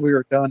 I thought we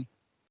were done.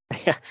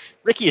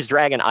 Ricky is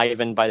dragging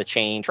Ivan by the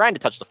chain, trying to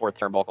touch the fourth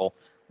turnbuckle,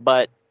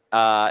 but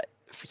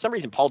for some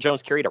reason, Paul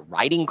Jones carried a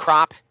riding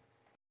crop,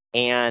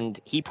 and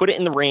he put it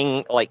in the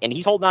ring, and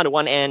he's holding on to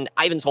one end,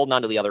 Ivan's holding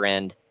on to the other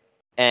end,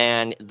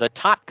 and the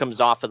top comes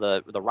off of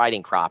the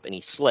riding crop, and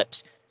he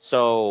slips.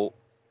 So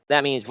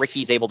that means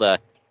Ricky's able to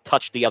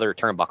touch the other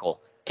turnbuckle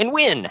and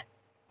win.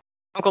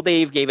 Uncle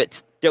Dave gave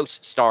it dose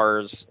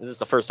stars. This is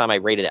the first time I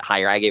rated it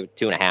higher. I gave it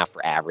 2.5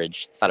 for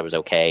average. Thought it was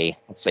okay.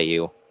 Let's say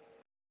you.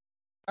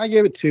 I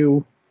gave it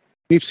 2.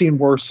 We've seen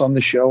worse on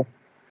the show.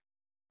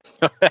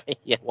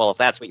 Yeah, well, if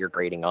that's what you're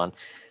grading on.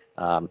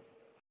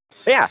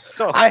 Yeah,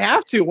 so I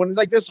have to. When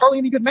there's hardly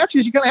any good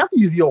matches, you kind of have to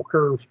use the old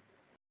curve.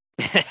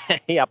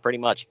 Yeah, pretty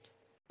much.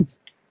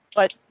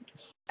 But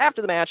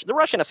after the match, the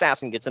Russian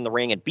Assassin gets in the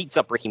ring and beats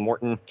up Ricky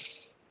Morton.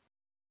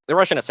 The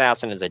Russian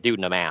Assassin is a dude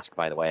in a mask,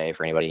 by the way,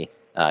 for anybody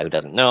who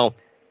doesn't know.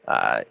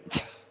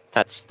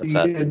 That's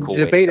a cool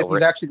debate if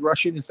he's actually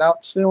Russian is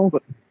out still,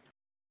 but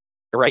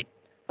right.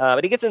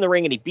 But he gets in the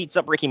ring and he beats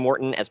up Ricky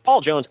Morton as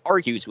Paul Jones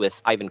argues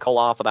with Ivan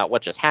Koloff about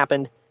what just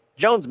happened.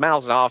 Jones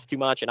mouths off too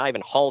much and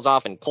Ivan hauls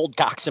off and cold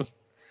cocks him.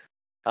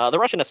 The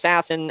Russian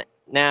Assassin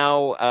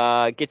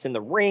now gets in the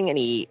ring and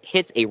he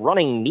hits a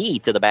running knee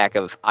to the back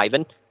of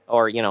Ivan,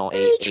 or a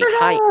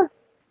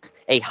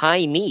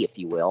high knee, if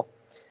you will.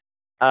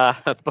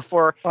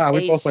 Before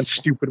we both went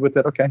stupid with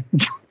it. Okay.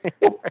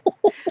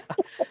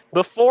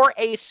 Before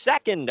a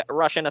second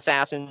Russian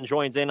Assassin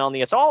joins in on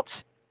the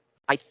assault.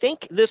 I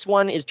think this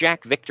one is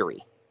Jack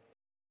Victory,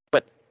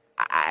 but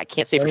I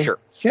can't say for sure.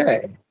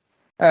 Okay.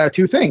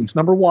 2 things.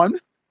 Number 1,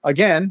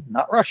 again,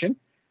 not Russian.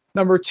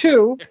 Number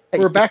 2,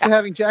 we're back to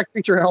having Jack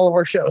Victory in all of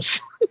our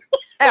shows.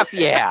 F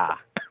yeah.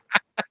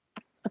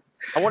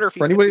 I wonder if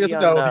he's for anybody who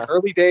doesn't know, in the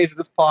early days of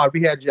this pod,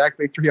 we had Jack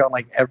Victory on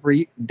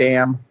every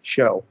damn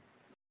show.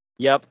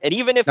 Yep. And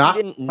even if you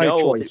didn't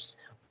know,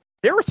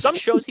 there were some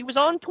shows he was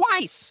on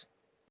twice.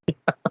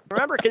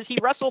 Remember, because he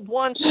wrestled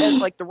once as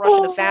the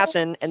Russian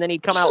Assassin, and then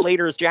he'd come out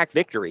later as Jack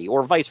Victory,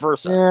 or vice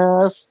versa.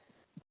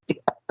 Yes.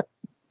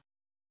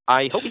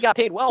 I hope he got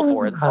paid well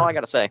for it. That's all I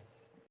got to say.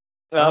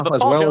 But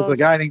as well Jones, as the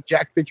guy named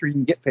Jack Victory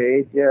can get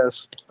paid,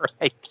 yes.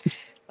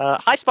 Right.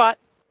 High spot.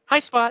 He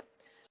stole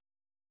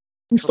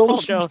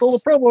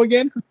the promo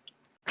again.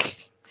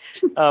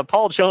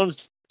 Paul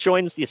Jones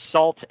joins the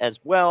assault as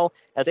well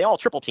as they all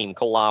triple team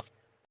Koloff.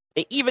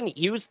 They even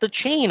used the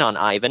chain on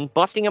Ivan,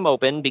 busting him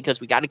open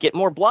because we got to get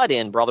more blood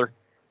in, brother.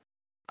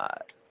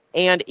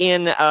 And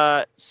in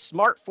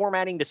smart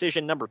formatting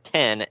decision number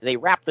 10, they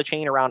wrap the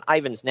chain around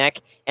Ivan's neck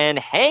and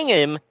hang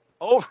him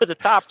over the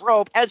top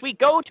rope as we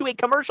go to a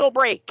commercial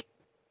break.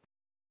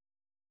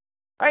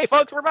 Hey,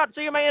 folks, we're about to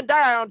see a man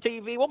die on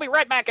TV. We'll be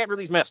right back after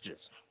these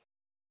messages.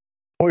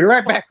 We'll be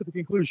right back with the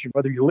conclusion,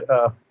 whether you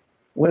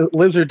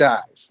lives or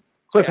dies.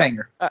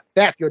 Cliffhanger.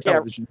 That's good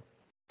television. Yeah.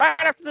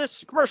 Right after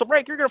this commercial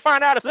break, you're going to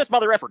find out if this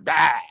mother effer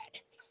died.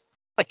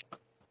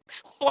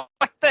 What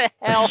the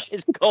hell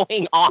is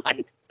going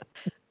on?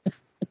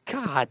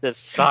 God, this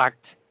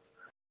sucked.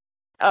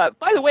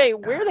 By the way,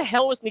 where the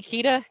hell was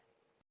Nikita?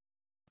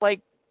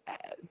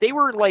 They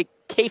were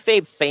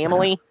kayfabe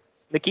family.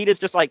 Nikita's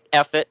just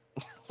F it.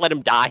 Let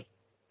him die.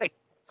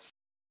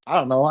 I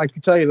don't know. I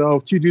can tell you, though,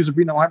 if 2 dudes are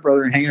beating on my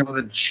brother and hanging him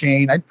with a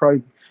chain, I'd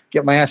probably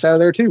get my ass out of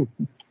there, too.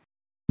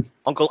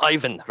 Uncle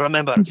Ivan,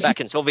 remember, back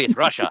in Soviet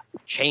Russia,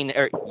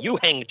 you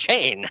hang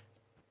chain.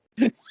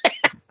 I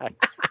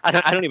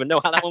don't even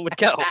know how that one would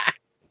go.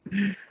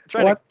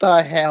 What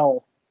the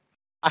hell?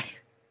 I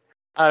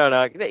don't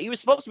know. He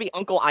was supposed to be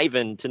Uncle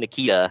Ivan to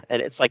Nikita,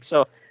 and it's I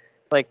just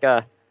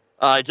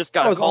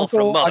got a call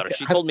from Mother.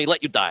 She told me,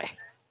 let you die.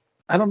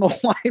 I don't know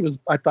why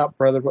I thought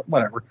brother, but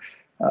whatever.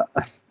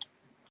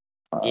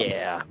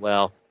 Yeah,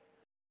 well,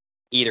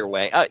 either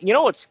way.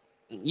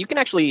 You can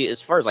actually, as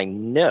far as I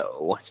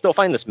know, still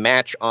find this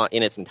match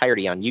in its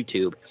entirety on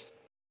YouTube.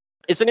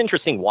 It's an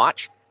interesting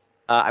watch.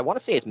 I want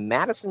to say it's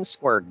Madison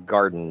Square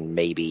Garden,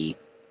 maybe.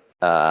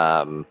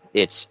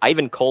 It's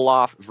Ivan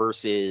Koloff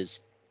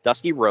versus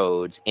Dusty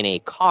Rhodes in a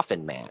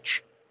coffin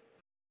match.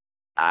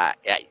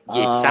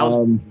 It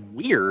sounds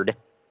weird,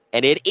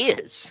 and it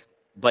is,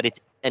 but it's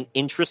an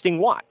interesting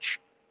watch.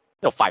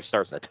 No 5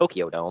 stars in the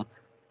Tokyo Dome,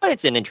 but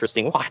it's an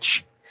interesting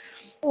watch.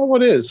 Oh,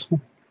 what is?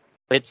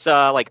 It's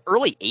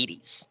early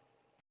 80s.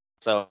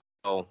 So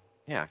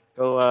yeah,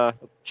 go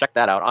check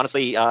that out.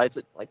 Honestly, it's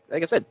like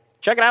I said,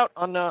 check it out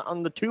on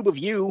the tube of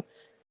you.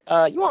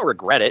 You won't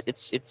regret it.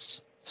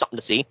 It's something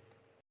to see.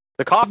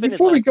 The coffin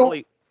before is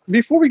like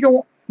before we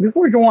go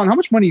on, how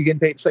much money are you getting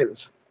paid to say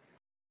this?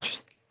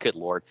 Good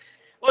Lord.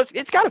 Well,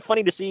 it's kind of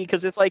funny to see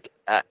because it's like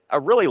a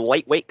really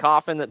lightweight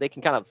coffin that they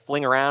can kind of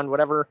fling around,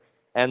 whatever,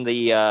 and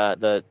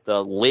the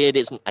lid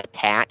isn't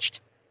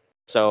attached.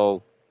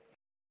 So,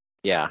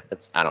 yeah,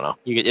 I don't know.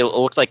 It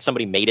looks like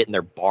somebody made it in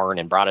their barn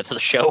and brought it to the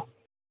show.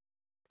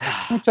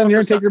 Next time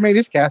you're Taker made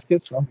his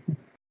casket, so.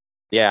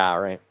 Yeah,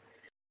 right.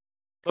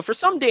 But for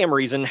some damn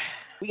reason,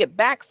 we get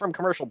back from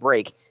commercial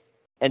break,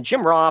 and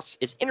Jim Ross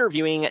is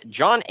interviewing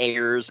John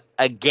Ayers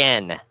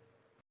again.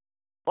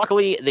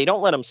 Luckily, they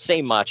don't let him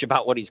say much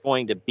about what he's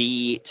going to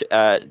be,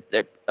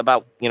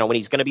 about, when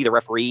he's going to be the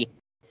referee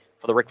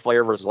for the Ric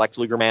Flair versus Lex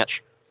Luger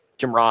match.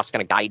 Jim Ross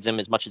kind of guides him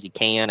as much as he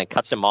can and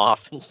cuts him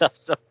off and stuff.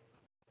 So,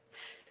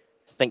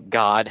 thank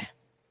God.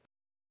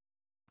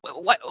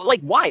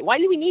 Why? Why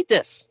do we need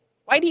this?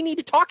 Why do you need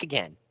to talk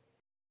again?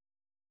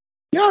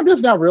 Yeah, I'm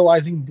just now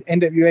realizing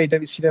NWA,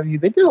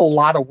 WCW, they did a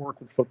lot of work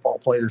with football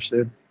players,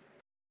 dude.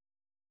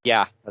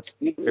 Yeah, that's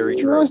very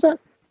you true. Realize that?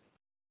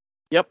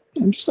 Yep.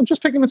 I'm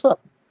just picking this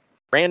up.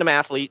 Random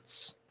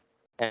athletes,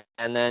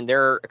 and then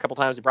there a couple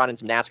times they brought in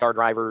some NASCAR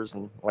drivers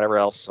and whatever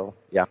else. So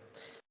yeah.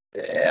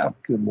 Yeah,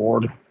 good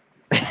Lord.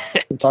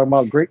 We're talking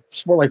about great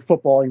sport like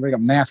football. You bring up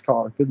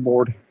NASCAR. Good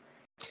Lord.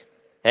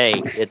 Hey,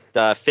 it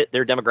fit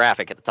their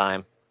demographic at the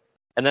time.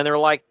 And then they were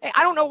like, hey,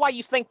 I don't know why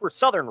you think we're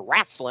Southern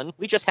wrestling.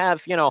 We just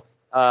have,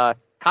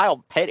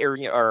 Kyle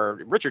Petty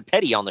or Richard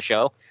Petty on the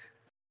show.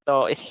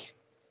 So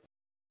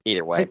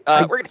either way,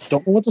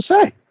 don't know what to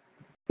say.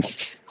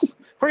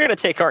 We're going to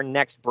take our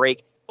next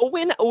break. But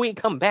when we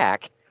come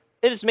back,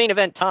 it is main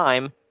event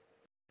time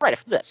right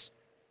after this.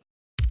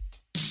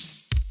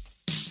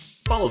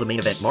 Follow the Main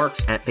Event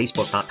Marks at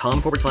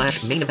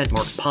Facebook.com/Main Event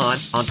Marks Pod,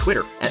 on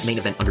Twitter at Main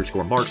Event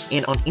 _Marks,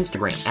 and on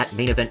Instagram at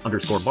Main Event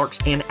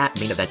 _Marks and at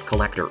Main Event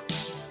Collector.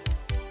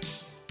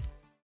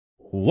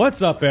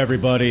 What's up,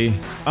 everybody?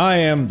 I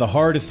am the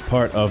hardest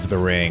part of the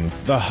ring,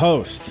 the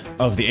host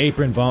of the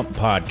Apron Bump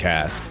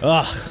podcast.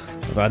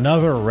 Ugh,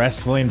 another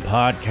wrestling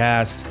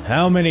podcast.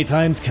 How many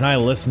times can I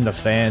listen to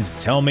fans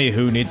tell me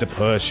who needs a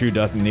push, who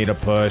doesn't need a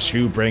push,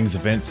 who brings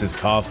Vince's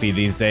coffee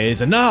these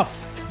days?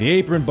 Enough! The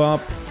Apron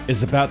Bump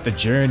is about the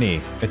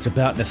journey. It's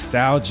about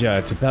nostalgia.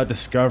 It's about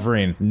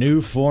discovering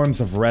new forms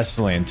of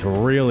wrestling to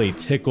really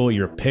tickle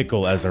your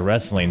pickle as a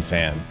wrestling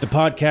fan. The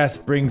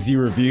podcast brings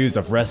you reviews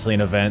of wrestling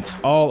events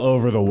all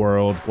over the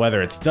world,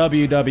 whether it's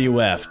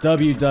WWF,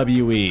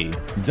 WWE,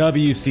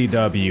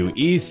 WCW,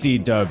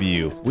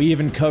 ECW. We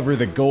even cover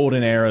the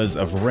golden eras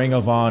of Ring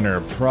of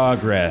Honor,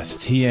 Progress,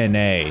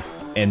 TNA,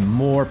 and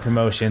more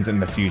promotions in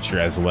the future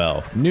as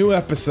well. New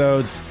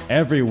episodes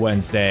every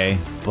Wednesday.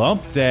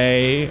 Bump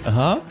Day,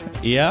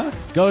 yeah?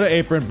 Go to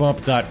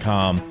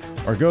apronbump.com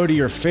or go to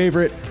your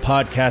favorite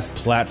podcast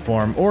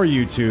platform or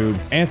YouTube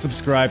and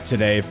subscribe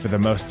today for the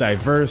most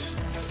diverse,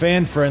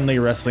 fan-friendly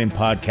wrestling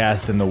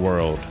podcast in the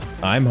world.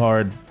 I'm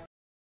Hard.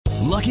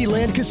 Lucky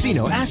Land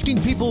Casino,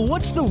 asking people,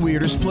 what's the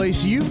weirdest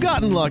place you've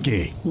gotten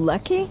lucky?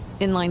 Lucky?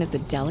 In line at the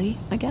deli,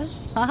 I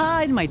guess?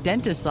 Aha, in my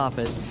dentist's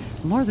office.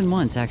 More than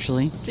once,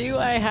 actually. Do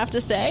I have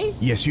to say?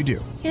 Yes, you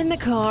do. In the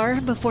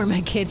car before my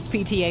kids'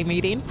 PTA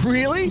meeting.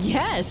 Really?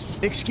 Yes.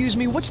 Excuse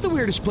me, what's the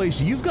weirdest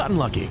place you've gotten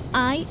lucky?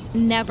 I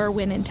never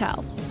win and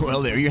tell.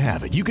 Well, there you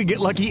have it. You can get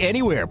lucky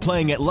anywhere,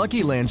 playing at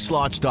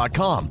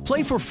LuckyLandSlots.com.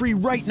 Play for free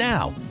right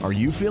now. Are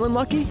you feeling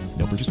lucky?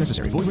 No purchase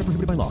necessary. Void where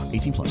prohibited by law.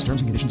 18+.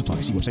 Terms and conditions apply.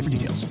 See website for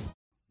details.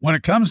 When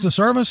it comes to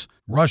service,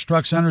 Rush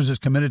Truck Centers is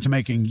committed to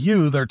making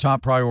you their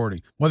top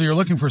priority. Whether you're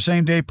looking for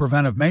same-day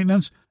preventive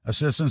maintenance,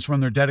 assistance from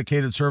their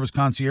dedicated service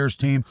concierge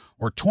team,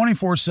 or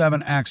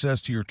 24/7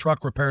 access to your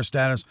truck repair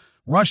status,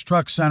 Rush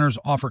Truck Centers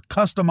offer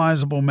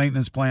customizable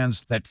maintenance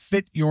plans that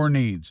fit your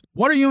needs.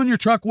 What are you and your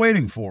truck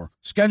waiting for?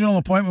 Schedule an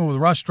appointment with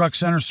Rush Truck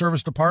Center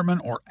Service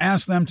Department or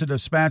ask them to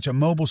dispatch a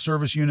mobile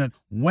service unit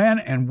when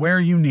and where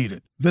you need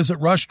it. Visit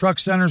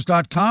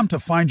RushTruckCenters.com to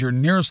find your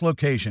nearest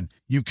location.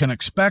 You can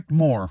expect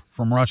more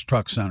from Rush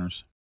Truck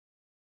Centers.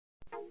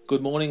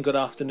 Good morning, good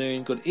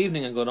afternoon, good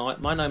evening, and good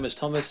night. My name is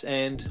Thomas,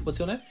 and what's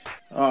your name?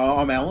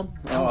 I'm Alan.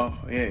 Alan.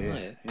 Oh,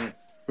 yeah.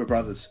 We're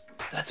brothers.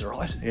 That's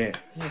right. Yeah.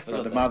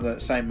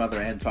 Same mother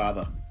and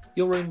father.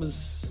 Your room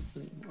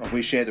was...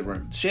 we shared a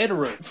room. Shared a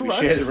room. We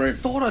shared a room.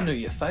 Thought I knew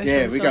your face.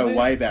 Yeah, we go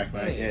way back,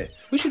 mate. Yeah.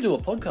 We should do a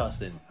podcast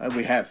then.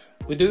 We have.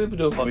 We do a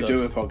podcast. We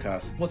do a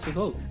podcast. What's it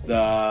called?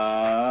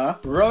 The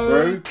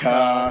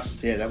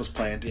Broadcast. Yeah, that was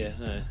planned. Yeah.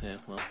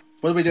 Well,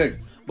 what do we do?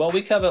 Well,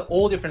 we cover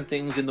all different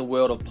things in the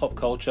world of pop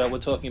culture. We're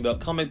talking about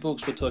comic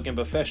books, we're talking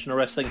about professional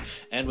wrestling,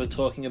 and we're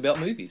talking about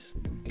movies.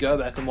 Go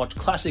back and watch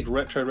classic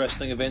retro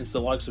wrestling events,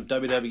 the likes of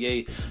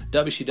WWE,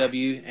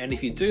 WCW, and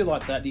if you do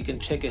like that, you can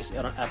check us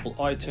out on Apple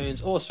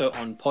iTunes, also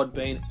on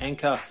Podbean,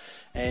 Anchor,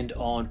 and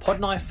on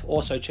Podknife.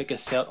 Also check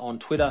us out on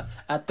Twitter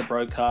at The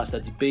Broadcast.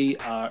 That's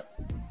BROKAST.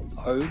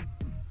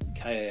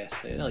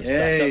 Nearly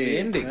stuffed up the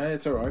ending. No,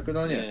 it's alright, good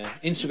on you. Yeah.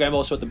 Instagram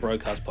also at The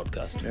Broadcast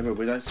Podcast. Yeah, but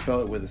we don't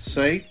spell it with a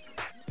C,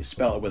 we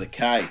spell it with a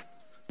K.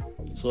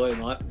 Sorry,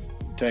 mate.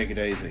 Take it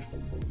easy.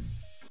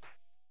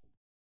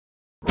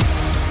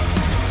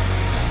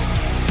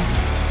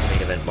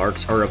 Event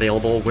Marks are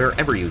available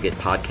wherever you get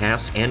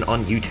podcasts and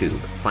on YouTube.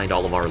 Find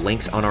all of our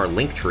links on our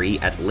link tree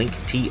at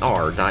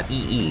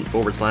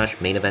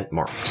linktr.ee/Main Event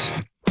Marks.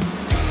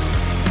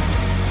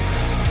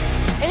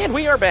 And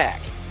we are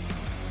back.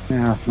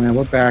 Yeah, man,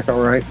 we're back,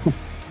 all right.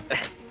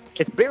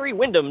 It's Barry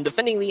Windham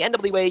defending the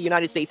NWA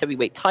United States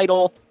Heavyweight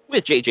title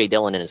with J.J.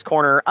 Dillon in his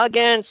corner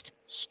against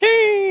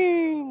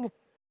Sting.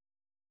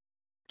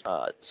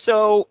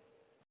 So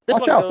this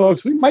Watch out,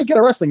 folks. We might get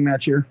a wrestling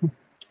match here.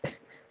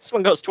 This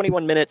one goes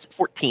 21 minutes,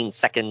 14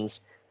 seconds.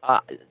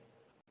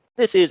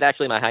 This is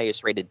actually my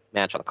highest rated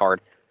match on the card,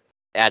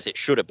 as it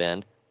should have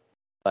been.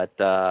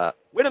 But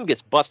Windham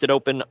gets busted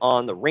open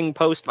on the ring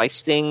post by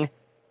Sting.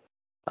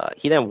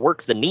 He then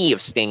works the knee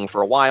of Sting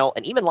for a while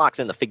and even locks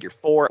in the figure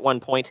 4 at one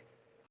point,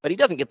 but he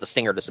doesn't get the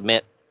Stinger to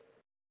submit.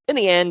 In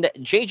the end,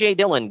 J.J.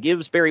 Dillon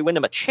gives Barry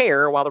Windham a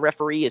chair while the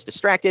referee is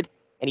distracted,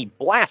 and he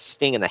blasts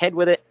Sting in the head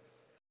with it.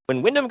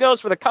 When Windham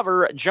goes for the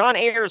cover, John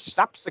Ayers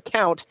stops the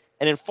count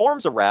and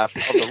informs the ref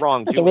of the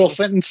wrongdoing. That's a real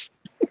sentence.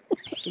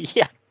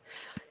 Yeah.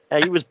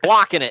 He was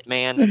blocking it,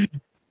 man.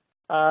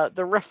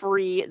 The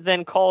referee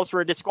then calls for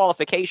a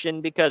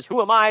disqualification because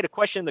who am I to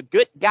question the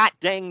good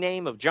goddamn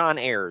name of John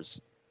Ayers?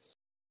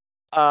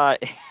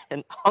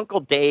 And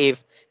Uncle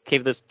Dave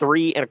gave this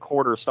 3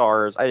 1/4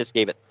 stars. I just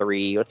gave it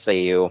 3. What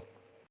say you?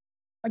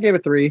 I gave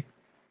it 3.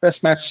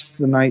 Best match of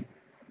the night.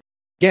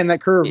 Again,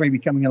 that curve may be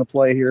coming into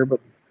play here,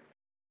 but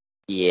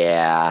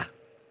yeah.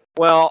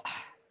 Well,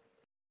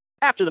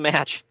 after the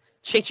match,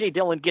 J.J.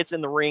 Dillon gets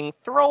in the ring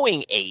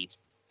throwing a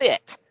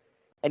fit,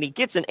 and he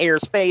gets in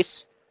Ayers'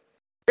 face.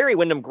 Barry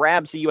Windham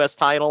grabs the U.S.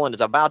 title and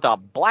is about to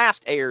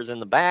blast Ayers in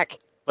the back,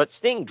 but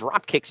Sting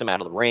drop kicks him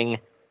out of the ring.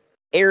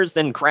 Ayers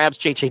then grabs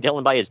J.J.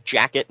 Dillon by his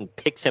jacket and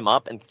picks him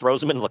up and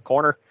throws him into the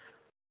corner.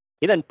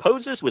 He then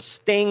poses with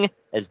Sting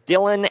as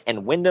Dillon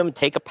and Windham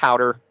take a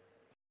powder.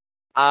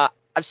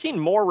 I've seen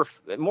more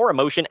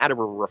emotion out of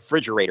a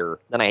refrigerator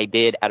than I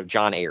did out of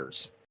John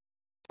Ayers.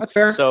 That's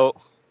fair. So,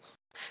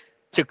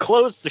 to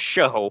close the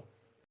show,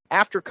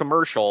 after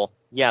commercial,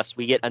 yes,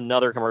 we get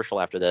another commercial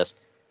after this.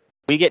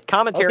 We get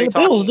commentary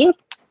talking.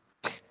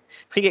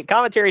 We get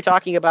commentary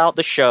talking about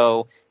the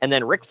show, and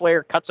then Ric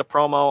Flair cuts a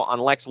promo on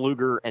Lex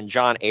Luger and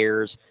John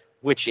Ayers,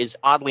 which is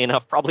oddly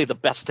enough probably the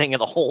best thing of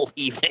the whole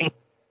evening.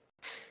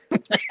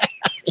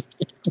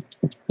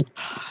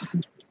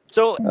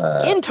 So,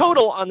 in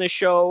total on this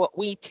show,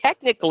 we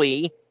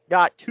technically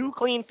got 2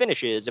 clean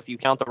finishes if you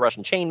count the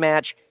Russian chain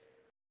match,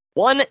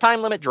 1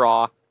 time limit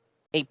draw,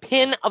 a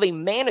pin of a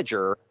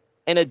manager,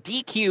 and a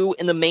DQ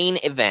in the main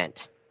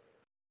event.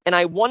 And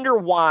I wonder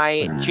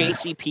why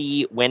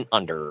JCP went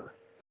under.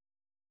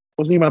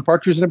 Wasn't even a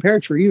partridge in a pear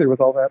tree either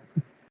with all that.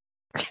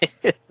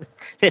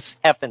 This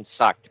effing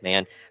sucked,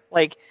 man.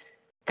 Like,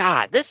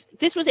 God, this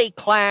was a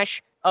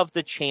Clash of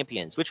the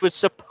Champions, which was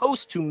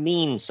supposed to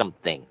mean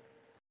something.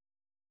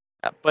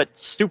 But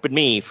stupid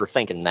me for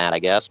thinking that, I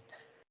guess.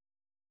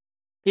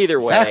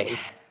 Either way,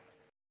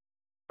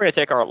 we're going to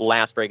take our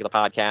last break of the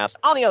podcast.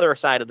 On the other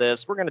side of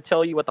this, we're going to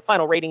tell you what the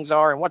final ratings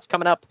are and what's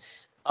coming up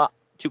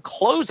to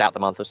close out the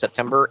month of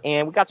September.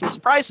 And we've got some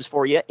surprises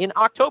for you in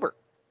October.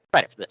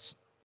 Right after this.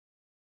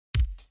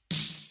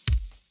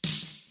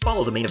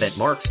 Follow the Main Event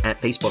Marks at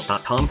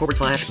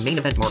Facebook.com/Main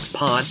Event Marks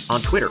Pod,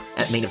 on Twitter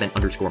at Main Event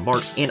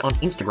 _Marks, and on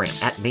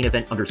Instagram at Main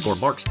Event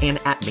 _Marks and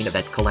at Main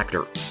Event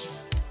Collector.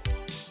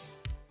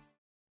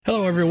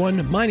 Hello,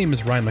 everyone. My name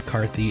is Ryan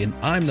McCarthy, and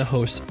I'm the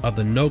host of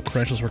the No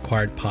Credentials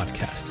Required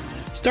podcast.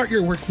 Start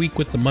your work week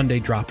with the Monday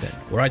Drop-In,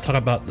 where I talk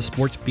about the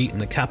sports beat in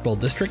the Capital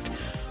District,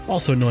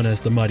 also known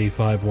as the Mighty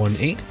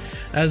 518,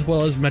 as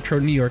well as Metro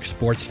New York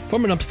sports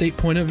from an upstate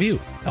point of view.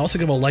 I also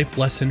give a life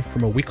lesson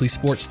from a weekly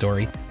sports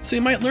story, so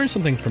you might learn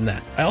something from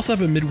that. I also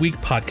have a midweek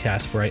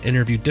podcast where I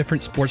interview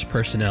different sports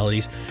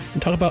personalities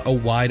and talk about a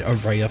wide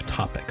array of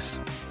topics.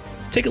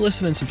 Take a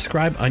listen and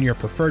subscribe on your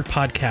preferred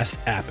podcast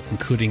app,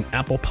 including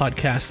Apple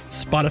Podcasts,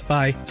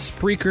 Spotify,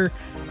 Spreaker,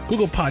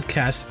 Google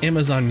Podcasts,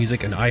 Amazon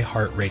Music, and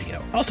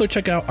iHeartRadio. Also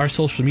check out our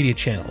social media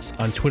channels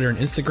on Twitter and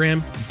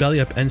Instagram,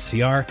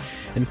 BellyUpNCR,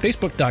 and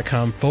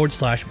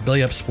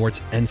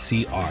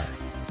Facebook.com/BellyUpSportsNCR.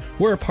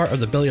 We're a part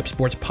of the Belly Up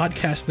Sports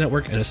Podcast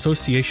Network in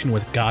association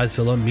with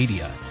Godzilla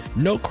Media.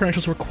 No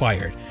credentials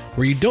required,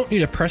 where you don't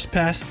need a press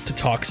pass to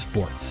talk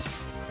sports.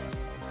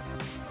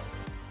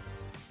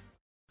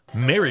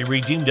 Mary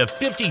redeemed a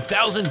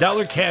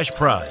 $50,000 cash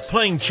prize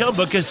playing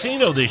Chumba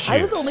Casino this year.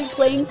 I was only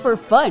playing for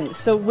fun,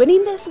 so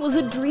winning this was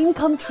a dream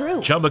come true.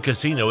 Chumba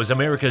Casino is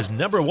America's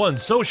 #1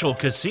 social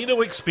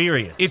casino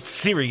experience. It's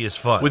serious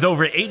fun. With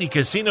over 80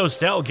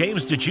 casino-style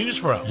games to choose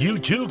from, you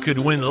too could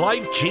win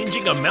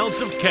life-changing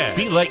amounts of cash.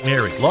 Be like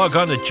Mary. Log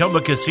on to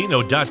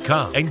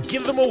ChumbaCasino.com and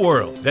give them a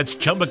whirl. That's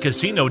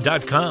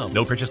ChumbaCasino.com.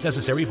 No purchase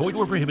necessary. Void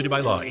or prohibited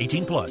by law.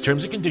 18+.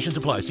 Terms and conditions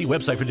apply. See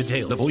website for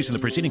details. The voice in the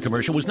preceding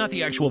commercial was not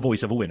the actual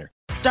voice of a winner.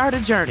 Start a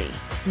journey,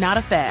 not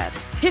a fad.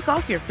 Kick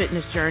off your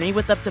fitness journey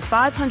with up to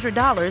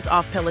 $500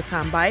 off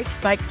Peloton Bike,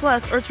 Bike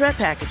Plus, or Tread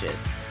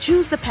packages.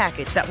 Choose the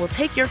package that will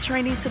take your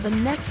training to the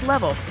next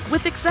level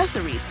with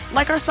accessories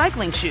like our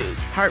cycling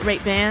shoes, heart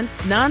rate band,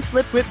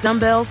 non-slip grip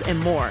dumbbells, and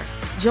more.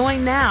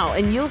 Join now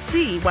and you'll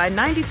see why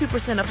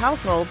 92% of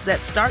households that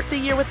start the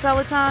year with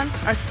Peloton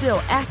are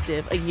still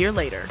active a year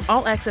later.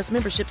 All access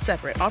membership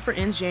separate. Offer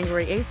ends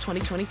January 8th,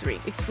 2023.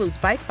 Excludes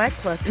Bike, Bike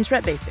Plus, and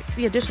Tread Basics.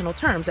 See additional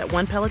terms at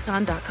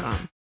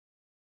onepeloton.com.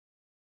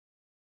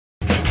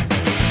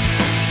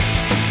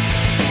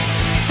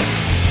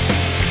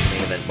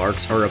 Main Event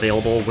Marks are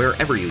available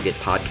wherever you get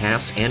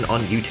podcasts and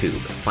on YouTube.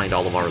 Find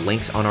all of our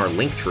links on our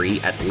link tree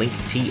at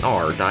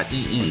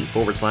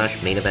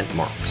linktr.ee/Main Event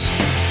Marks.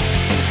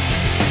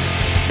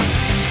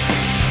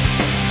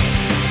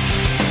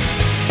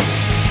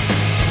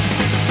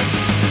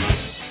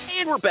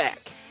 We're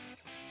back.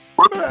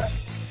 We're back.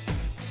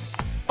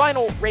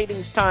 Final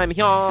ratings time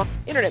here.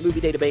 Internet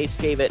Movie Database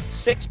gave it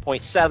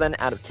 6.7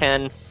 out of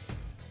 10.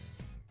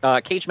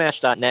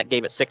 CageMatch.net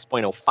gave it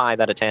 6.05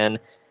 out of 10.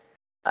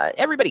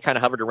 Everybody kind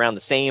of hovered around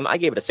the same. I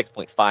gave it a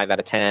 6.5 out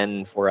of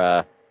 10 for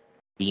a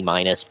B-,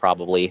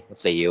 probably. What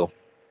say you?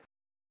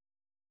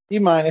 B-,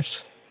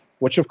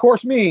 which of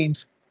course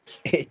means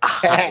it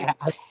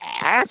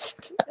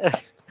passed.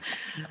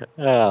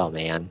 Oh,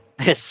 man.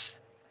 This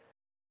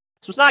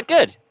was not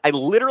good. I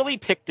literally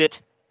picked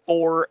it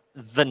for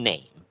the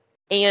name.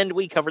 And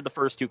we covered the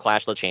first two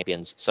Clash of the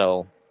Champions,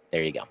 so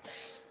there you go.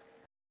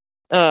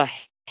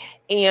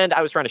 And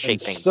I was trying to shake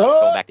things up,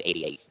 going back to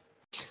 88.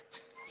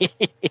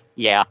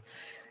 Yeah.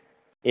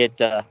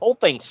 Whole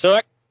thing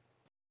sucked.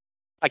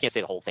 I can't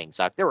say the whole thing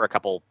sucked. There were a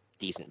couple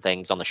decent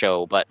things on the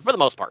show, but for the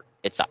most part,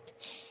 it sucked.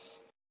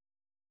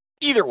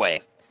 Either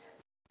way,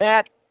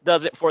 that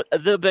does it for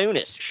the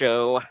bonus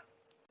show.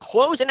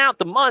 Closing out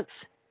the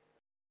month.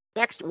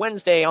 Next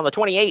Wednesday on the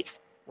 28th,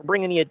 we're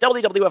bringing you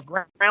WWF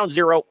Ground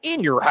Zero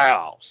in your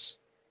house.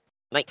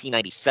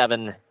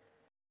 1997.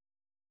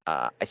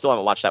 I still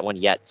haven't watched that one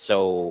yet,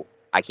 so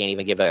I can't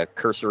even give a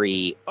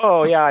cursory,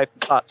 oh yeah, I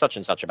thought such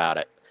and such about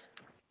it.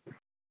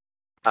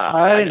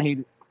 I didn't hate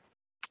it.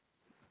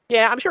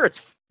 Yeah, I'm sure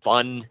it's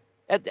fun.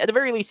 At the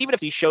very least, even if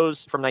these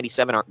shows from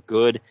 97 aren't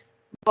good,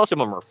 most of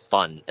them are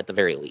fun at the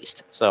very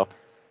least. So,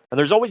 and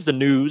there's always the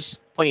news,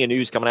 plenty of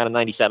news coming out of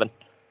 97.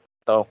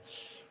 So,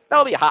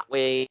 that'll be a hot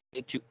way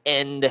to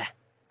end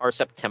our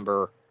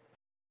September.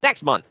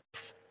 Next month,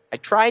 I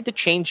tried to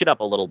change it up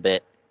a little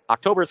bit.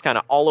 October is kind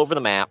of all over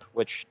the map,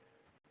 which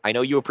I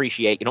know you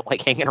appreciate. You don't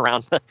like hanging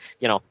around,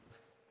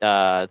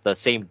 the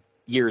same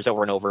years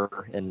over and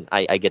over, and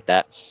I get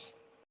that.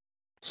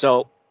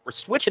 So we're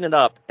switching it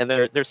up, and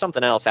there's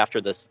something else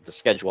after the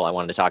schedule I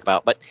wanted to talk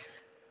about. But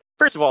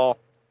first of all,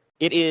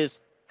 it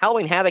is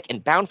Halloween Havoc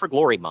and Bound for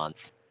Glory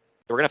month.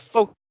 We're going to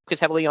focus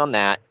heavily on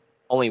that.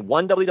 Only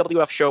one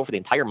WWF show for the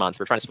entire month.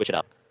 We're trying to switch it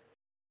up.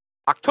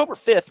 October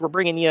 5th, we're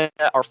bringing you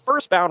our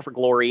first Bound for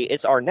Glory.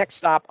 It's our next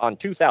stop on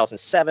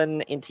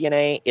 2007 in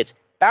TNA. It's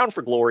Bound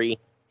for Glory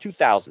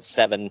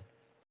 2007.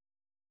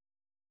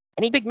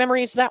 Any big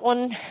memories of that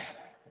one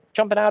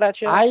jumping out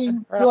at you? I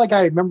feel like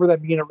I remember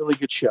that being a really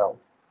good show.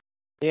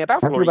 Yeah,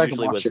 Bound for Glory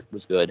usually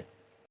was good.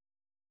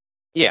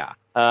 Yeah,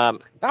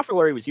 Bound for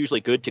Glory was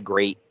usually good to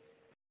great.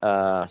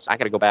 So I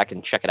got to go back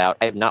and check it out.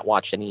 I have not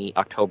watched any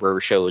October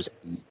shows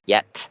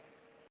yet.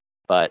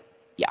 But,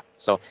 yeah,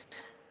 so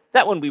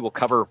that one we will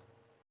cover.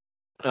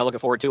 Looking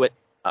forward to it.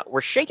 We're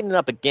shaking it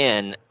up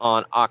again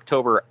on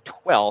October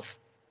 12th.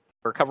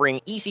 We're covering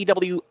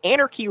ECW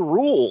Anarchy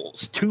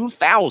Rules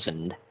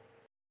 2000.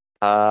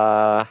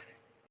 Yeah,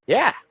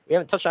 we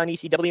haven't touched on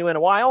ECW in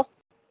a while.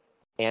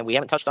 And we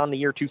haven't touched on the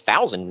year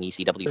 2000 in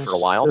ECW for a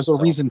while. There's a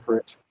reason for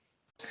it.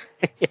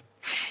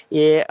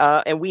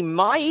 Yeah, and we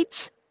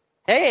might,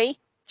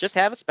 just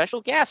have a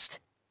special guest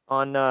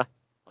on the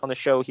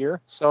show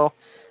here. So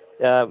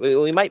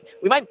we might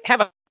have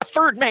a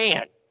third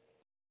man.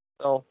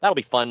 So that'll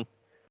be fun.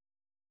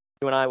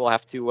 You and I will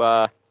have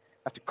to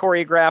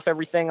choreograph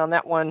everything on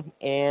that one.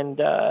 And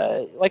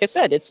like I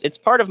said, it's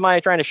part of my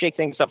trying to shake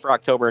things up for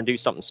October and do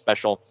something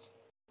special.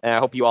 And I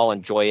hope you all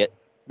enjoy it.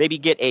 Maybe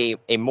get a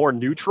more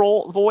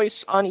neutral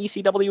voice on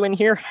ECW in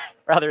here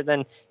rather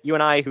than you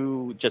and I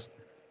who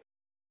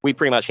we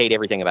pretty much hate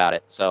everything about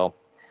it. So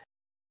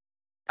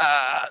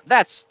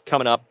that's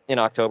coming up in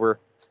October.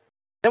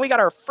 Then we got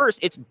our first,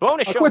 it's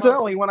bonus show.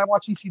 Coincidentally, when I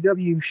watch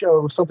ECW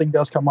shows, something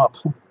does come up.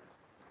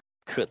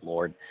 Good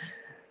Lord.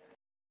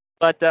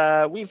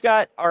 But we've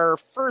got our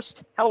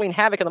first Halloween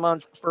Havoc of the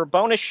month for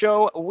bonus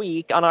show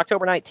week on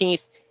October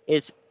 19th.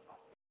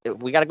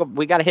 We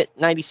gotta hit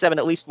 97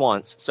 at least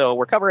once. So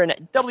we're covering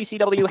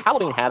WCW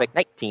Halloween Havoc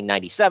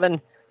 1997.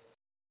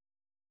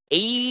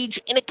 Age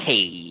in a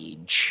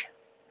Cage.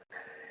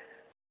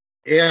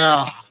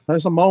 Yeah,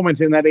 there's a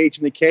moment in that Age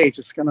in a Cage.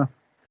 It's gonna.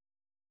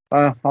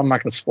 I'm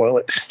not gonna spoil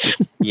it.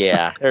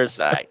 Yeah, there's.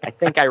 I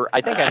think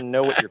I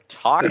know what you're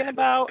talking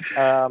about.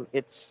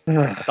 It's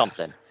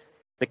something.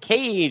 The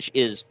cage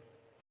is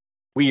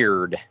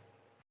weird.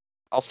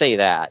 I'll say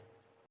that.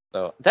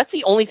 So that's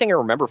the only thing I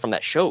remember from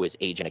that show is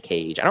Age in a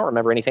Cage. I don't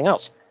remember anything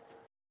else. So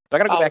I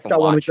gotta go back and watch.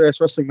 One of the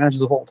greatest wrestling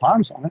matches of all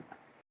time on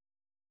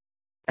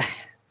it.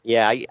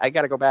 Yeah, I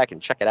gotta go back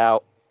and check it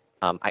out.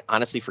 I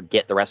honestly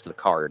forget the rest of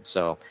the card,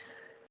 so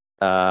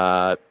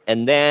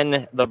And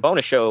then the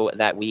bonus show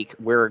that week,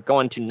 we're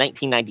going to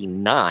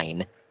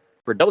 1999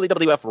 for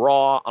WWF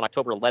Raw on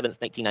October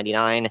 11th,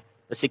 1999.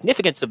 The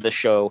significance of this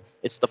show,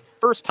 it's the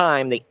first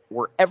time they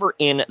were ever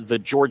in the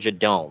Georgia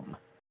Dome,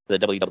 the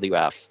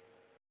WWF.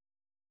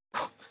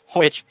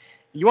 Which,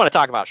 you want to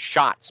talk about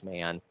shots,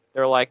 man.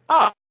 They're like,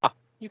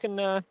 you can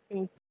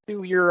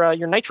do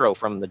your Nitro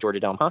from the Georgia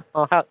Dome, huh?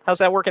 Oh, how's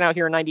that working out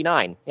here in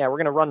 99? Yeah, we're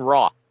going to run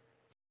Raw.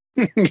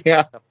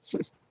 Yeah.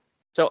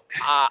 So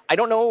I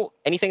don't know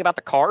anything about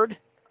the card.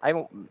 I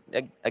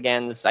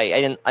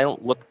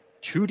don't look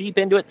too deep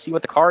into it to see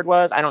what the card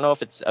was. I don't know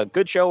if it's a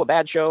good show, a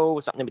bad show,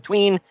 something in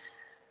between.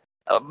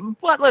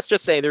 But let's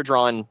just say they're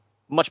drawing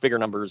much bigger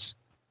numbers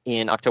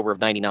in October of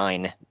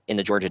 99 in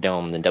the Georgia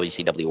Dome than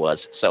WCW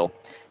was. So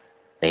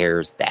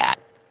there's that.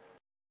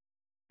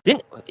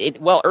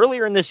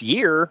 Earlier in this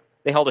year,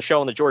 they held a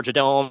show in the Georgia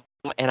Dome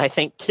and I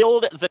think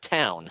killed the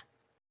town.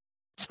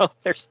 So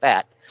there's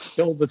that.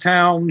 Killed the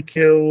town,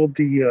 killed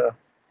the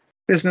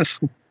business.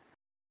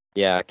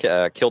 Yeah,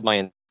 killed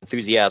my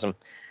enthusiasm.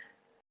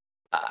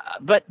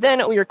 But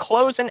then we are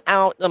closing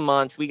out the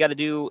month. We got to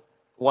do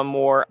one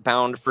more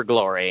Bound for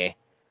Glory.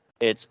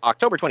 It's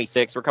October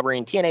 26th. We're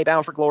covering TNA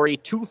Bound for Glory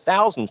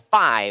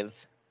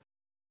 2005.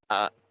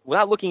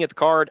 Without looking at the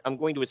card, I'm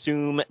going to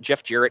assume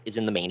Jeff Jarrett is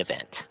in the main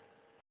event.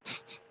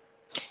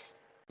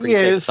 Pretty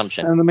safe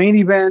assumption. And the main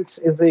event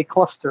is a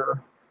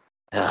cluster.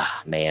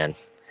 Man.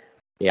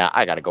 Yeah,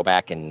 I got to go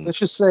back and let's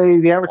just say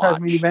the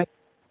advertised main event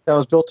that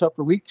was built up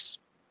for weeks,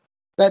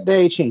 that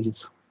day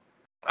changes.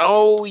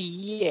 Oh,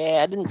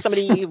 yeah. Didn't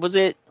somebody, was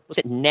it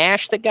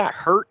Nash that got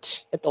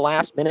hurt at the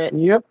last minute?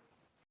 Yep.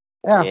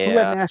 Yeah. Who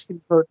had Nash get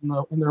hurt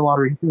in their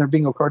lottery, in their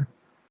bingo card?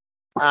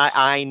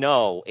 I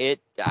know.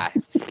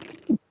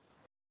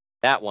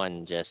 That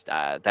one just,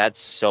 that's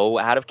so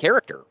out of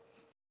character.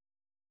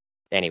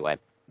 Anyway,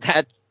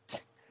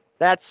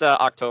 that's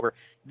October.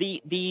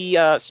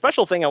 The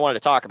special thing I wanted to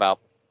talk about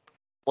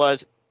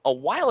was a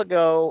while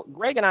ago,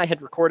 Greg and I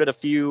had recorded a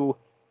few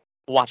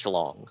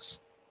watch-alongs.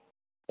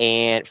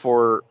 And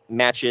for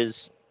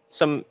matches,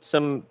 some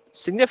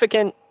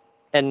significant,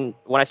 and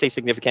when I say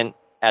significant,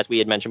 as we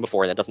had mentioned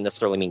before, that doesn't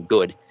necessarily mean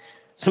good,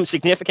 some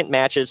significant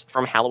matches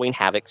from Halloween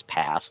Havoc's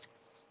past.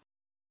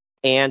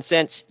 And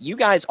since you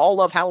guys all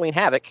love Halloween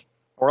Havoc,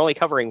 we're only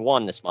covering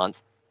one this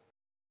month,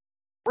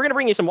 we're going to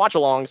bring you some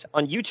watch-alongs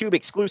on YouTube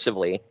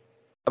exclusively.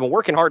 I've been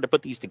working hard to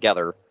put these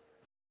together.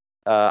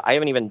 I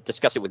haven't even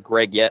discussed it with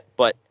Greg yet,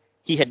 but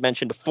he had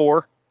mentioned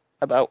before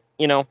about,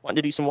 wanting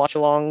to do some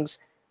watch-alongs.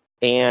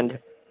 And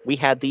we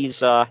had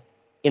these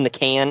in the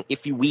can,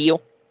 if you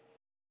will.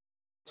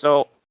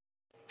 So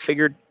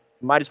figured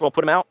might as well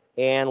put them out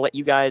and let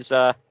you guys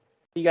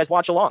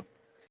watch along.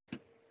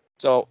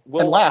 So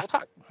we'll laugh.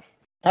 We'll talk.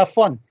 Have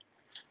fun.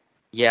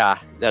 Yeah,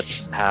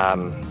 that's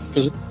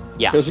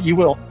because you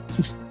will.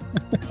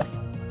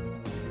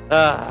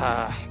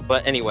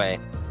 But anyway,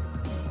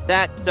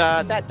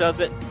 that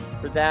does it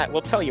for that.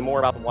 We'll tell you more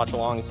about the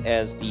watch-alongs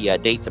as the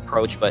dates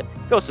approach, but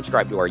go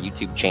subscribe to our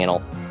YouTube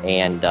channel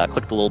and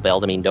click the little bell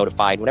to be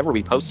notified whenever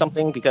we post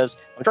something, because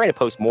I'm trying to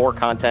post more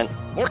content,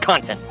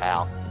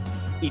 pal,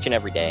 each and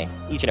every day,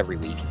 each and every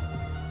week.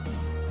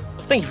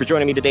 Well, thank you for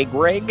joining me today,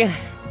 Greg.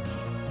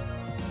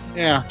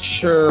 Yeah,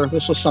 sure.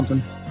 This was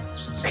something.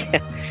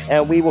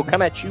 And we will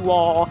come at you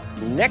all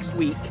next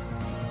week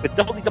with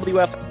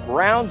WWF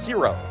Ground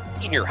Zero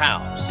in your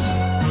house.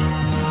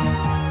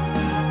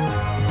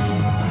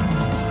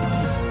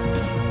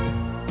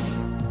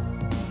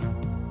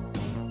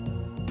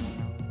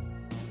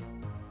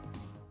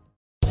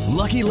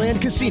 Lucky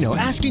Land Casino,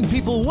 asking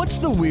people, what's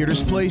the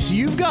weirdest place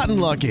you've gotten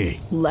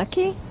lucky?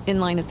 Lucky? In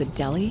line at the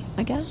deli,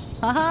 I guess?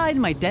 Aha, in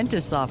my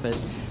dentist's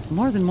office.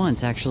 More than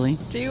once, actually.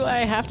 Do I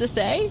have to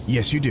say?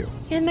 Yes, you do.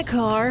 In the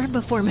car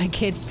before my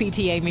kids'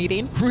 PTA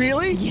meeting.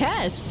 Really?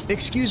 Yes.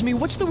 Excuse me,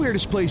 what's the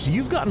weirdest place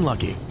you've gotten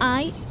lucky?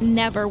 I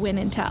never win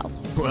and tell.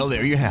 Well,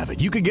 there you have it.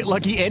 You can get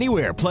lucky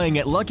anywhere, playing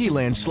at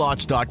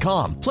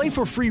LuckyLandSlots.com. Play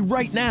for free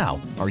right now.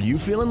 Are you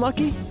feeling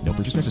lucky? No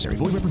purchase necessary.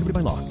 Void where prohibited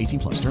by law.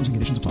 18+. Terms and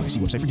conditions apply. See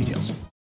website for details.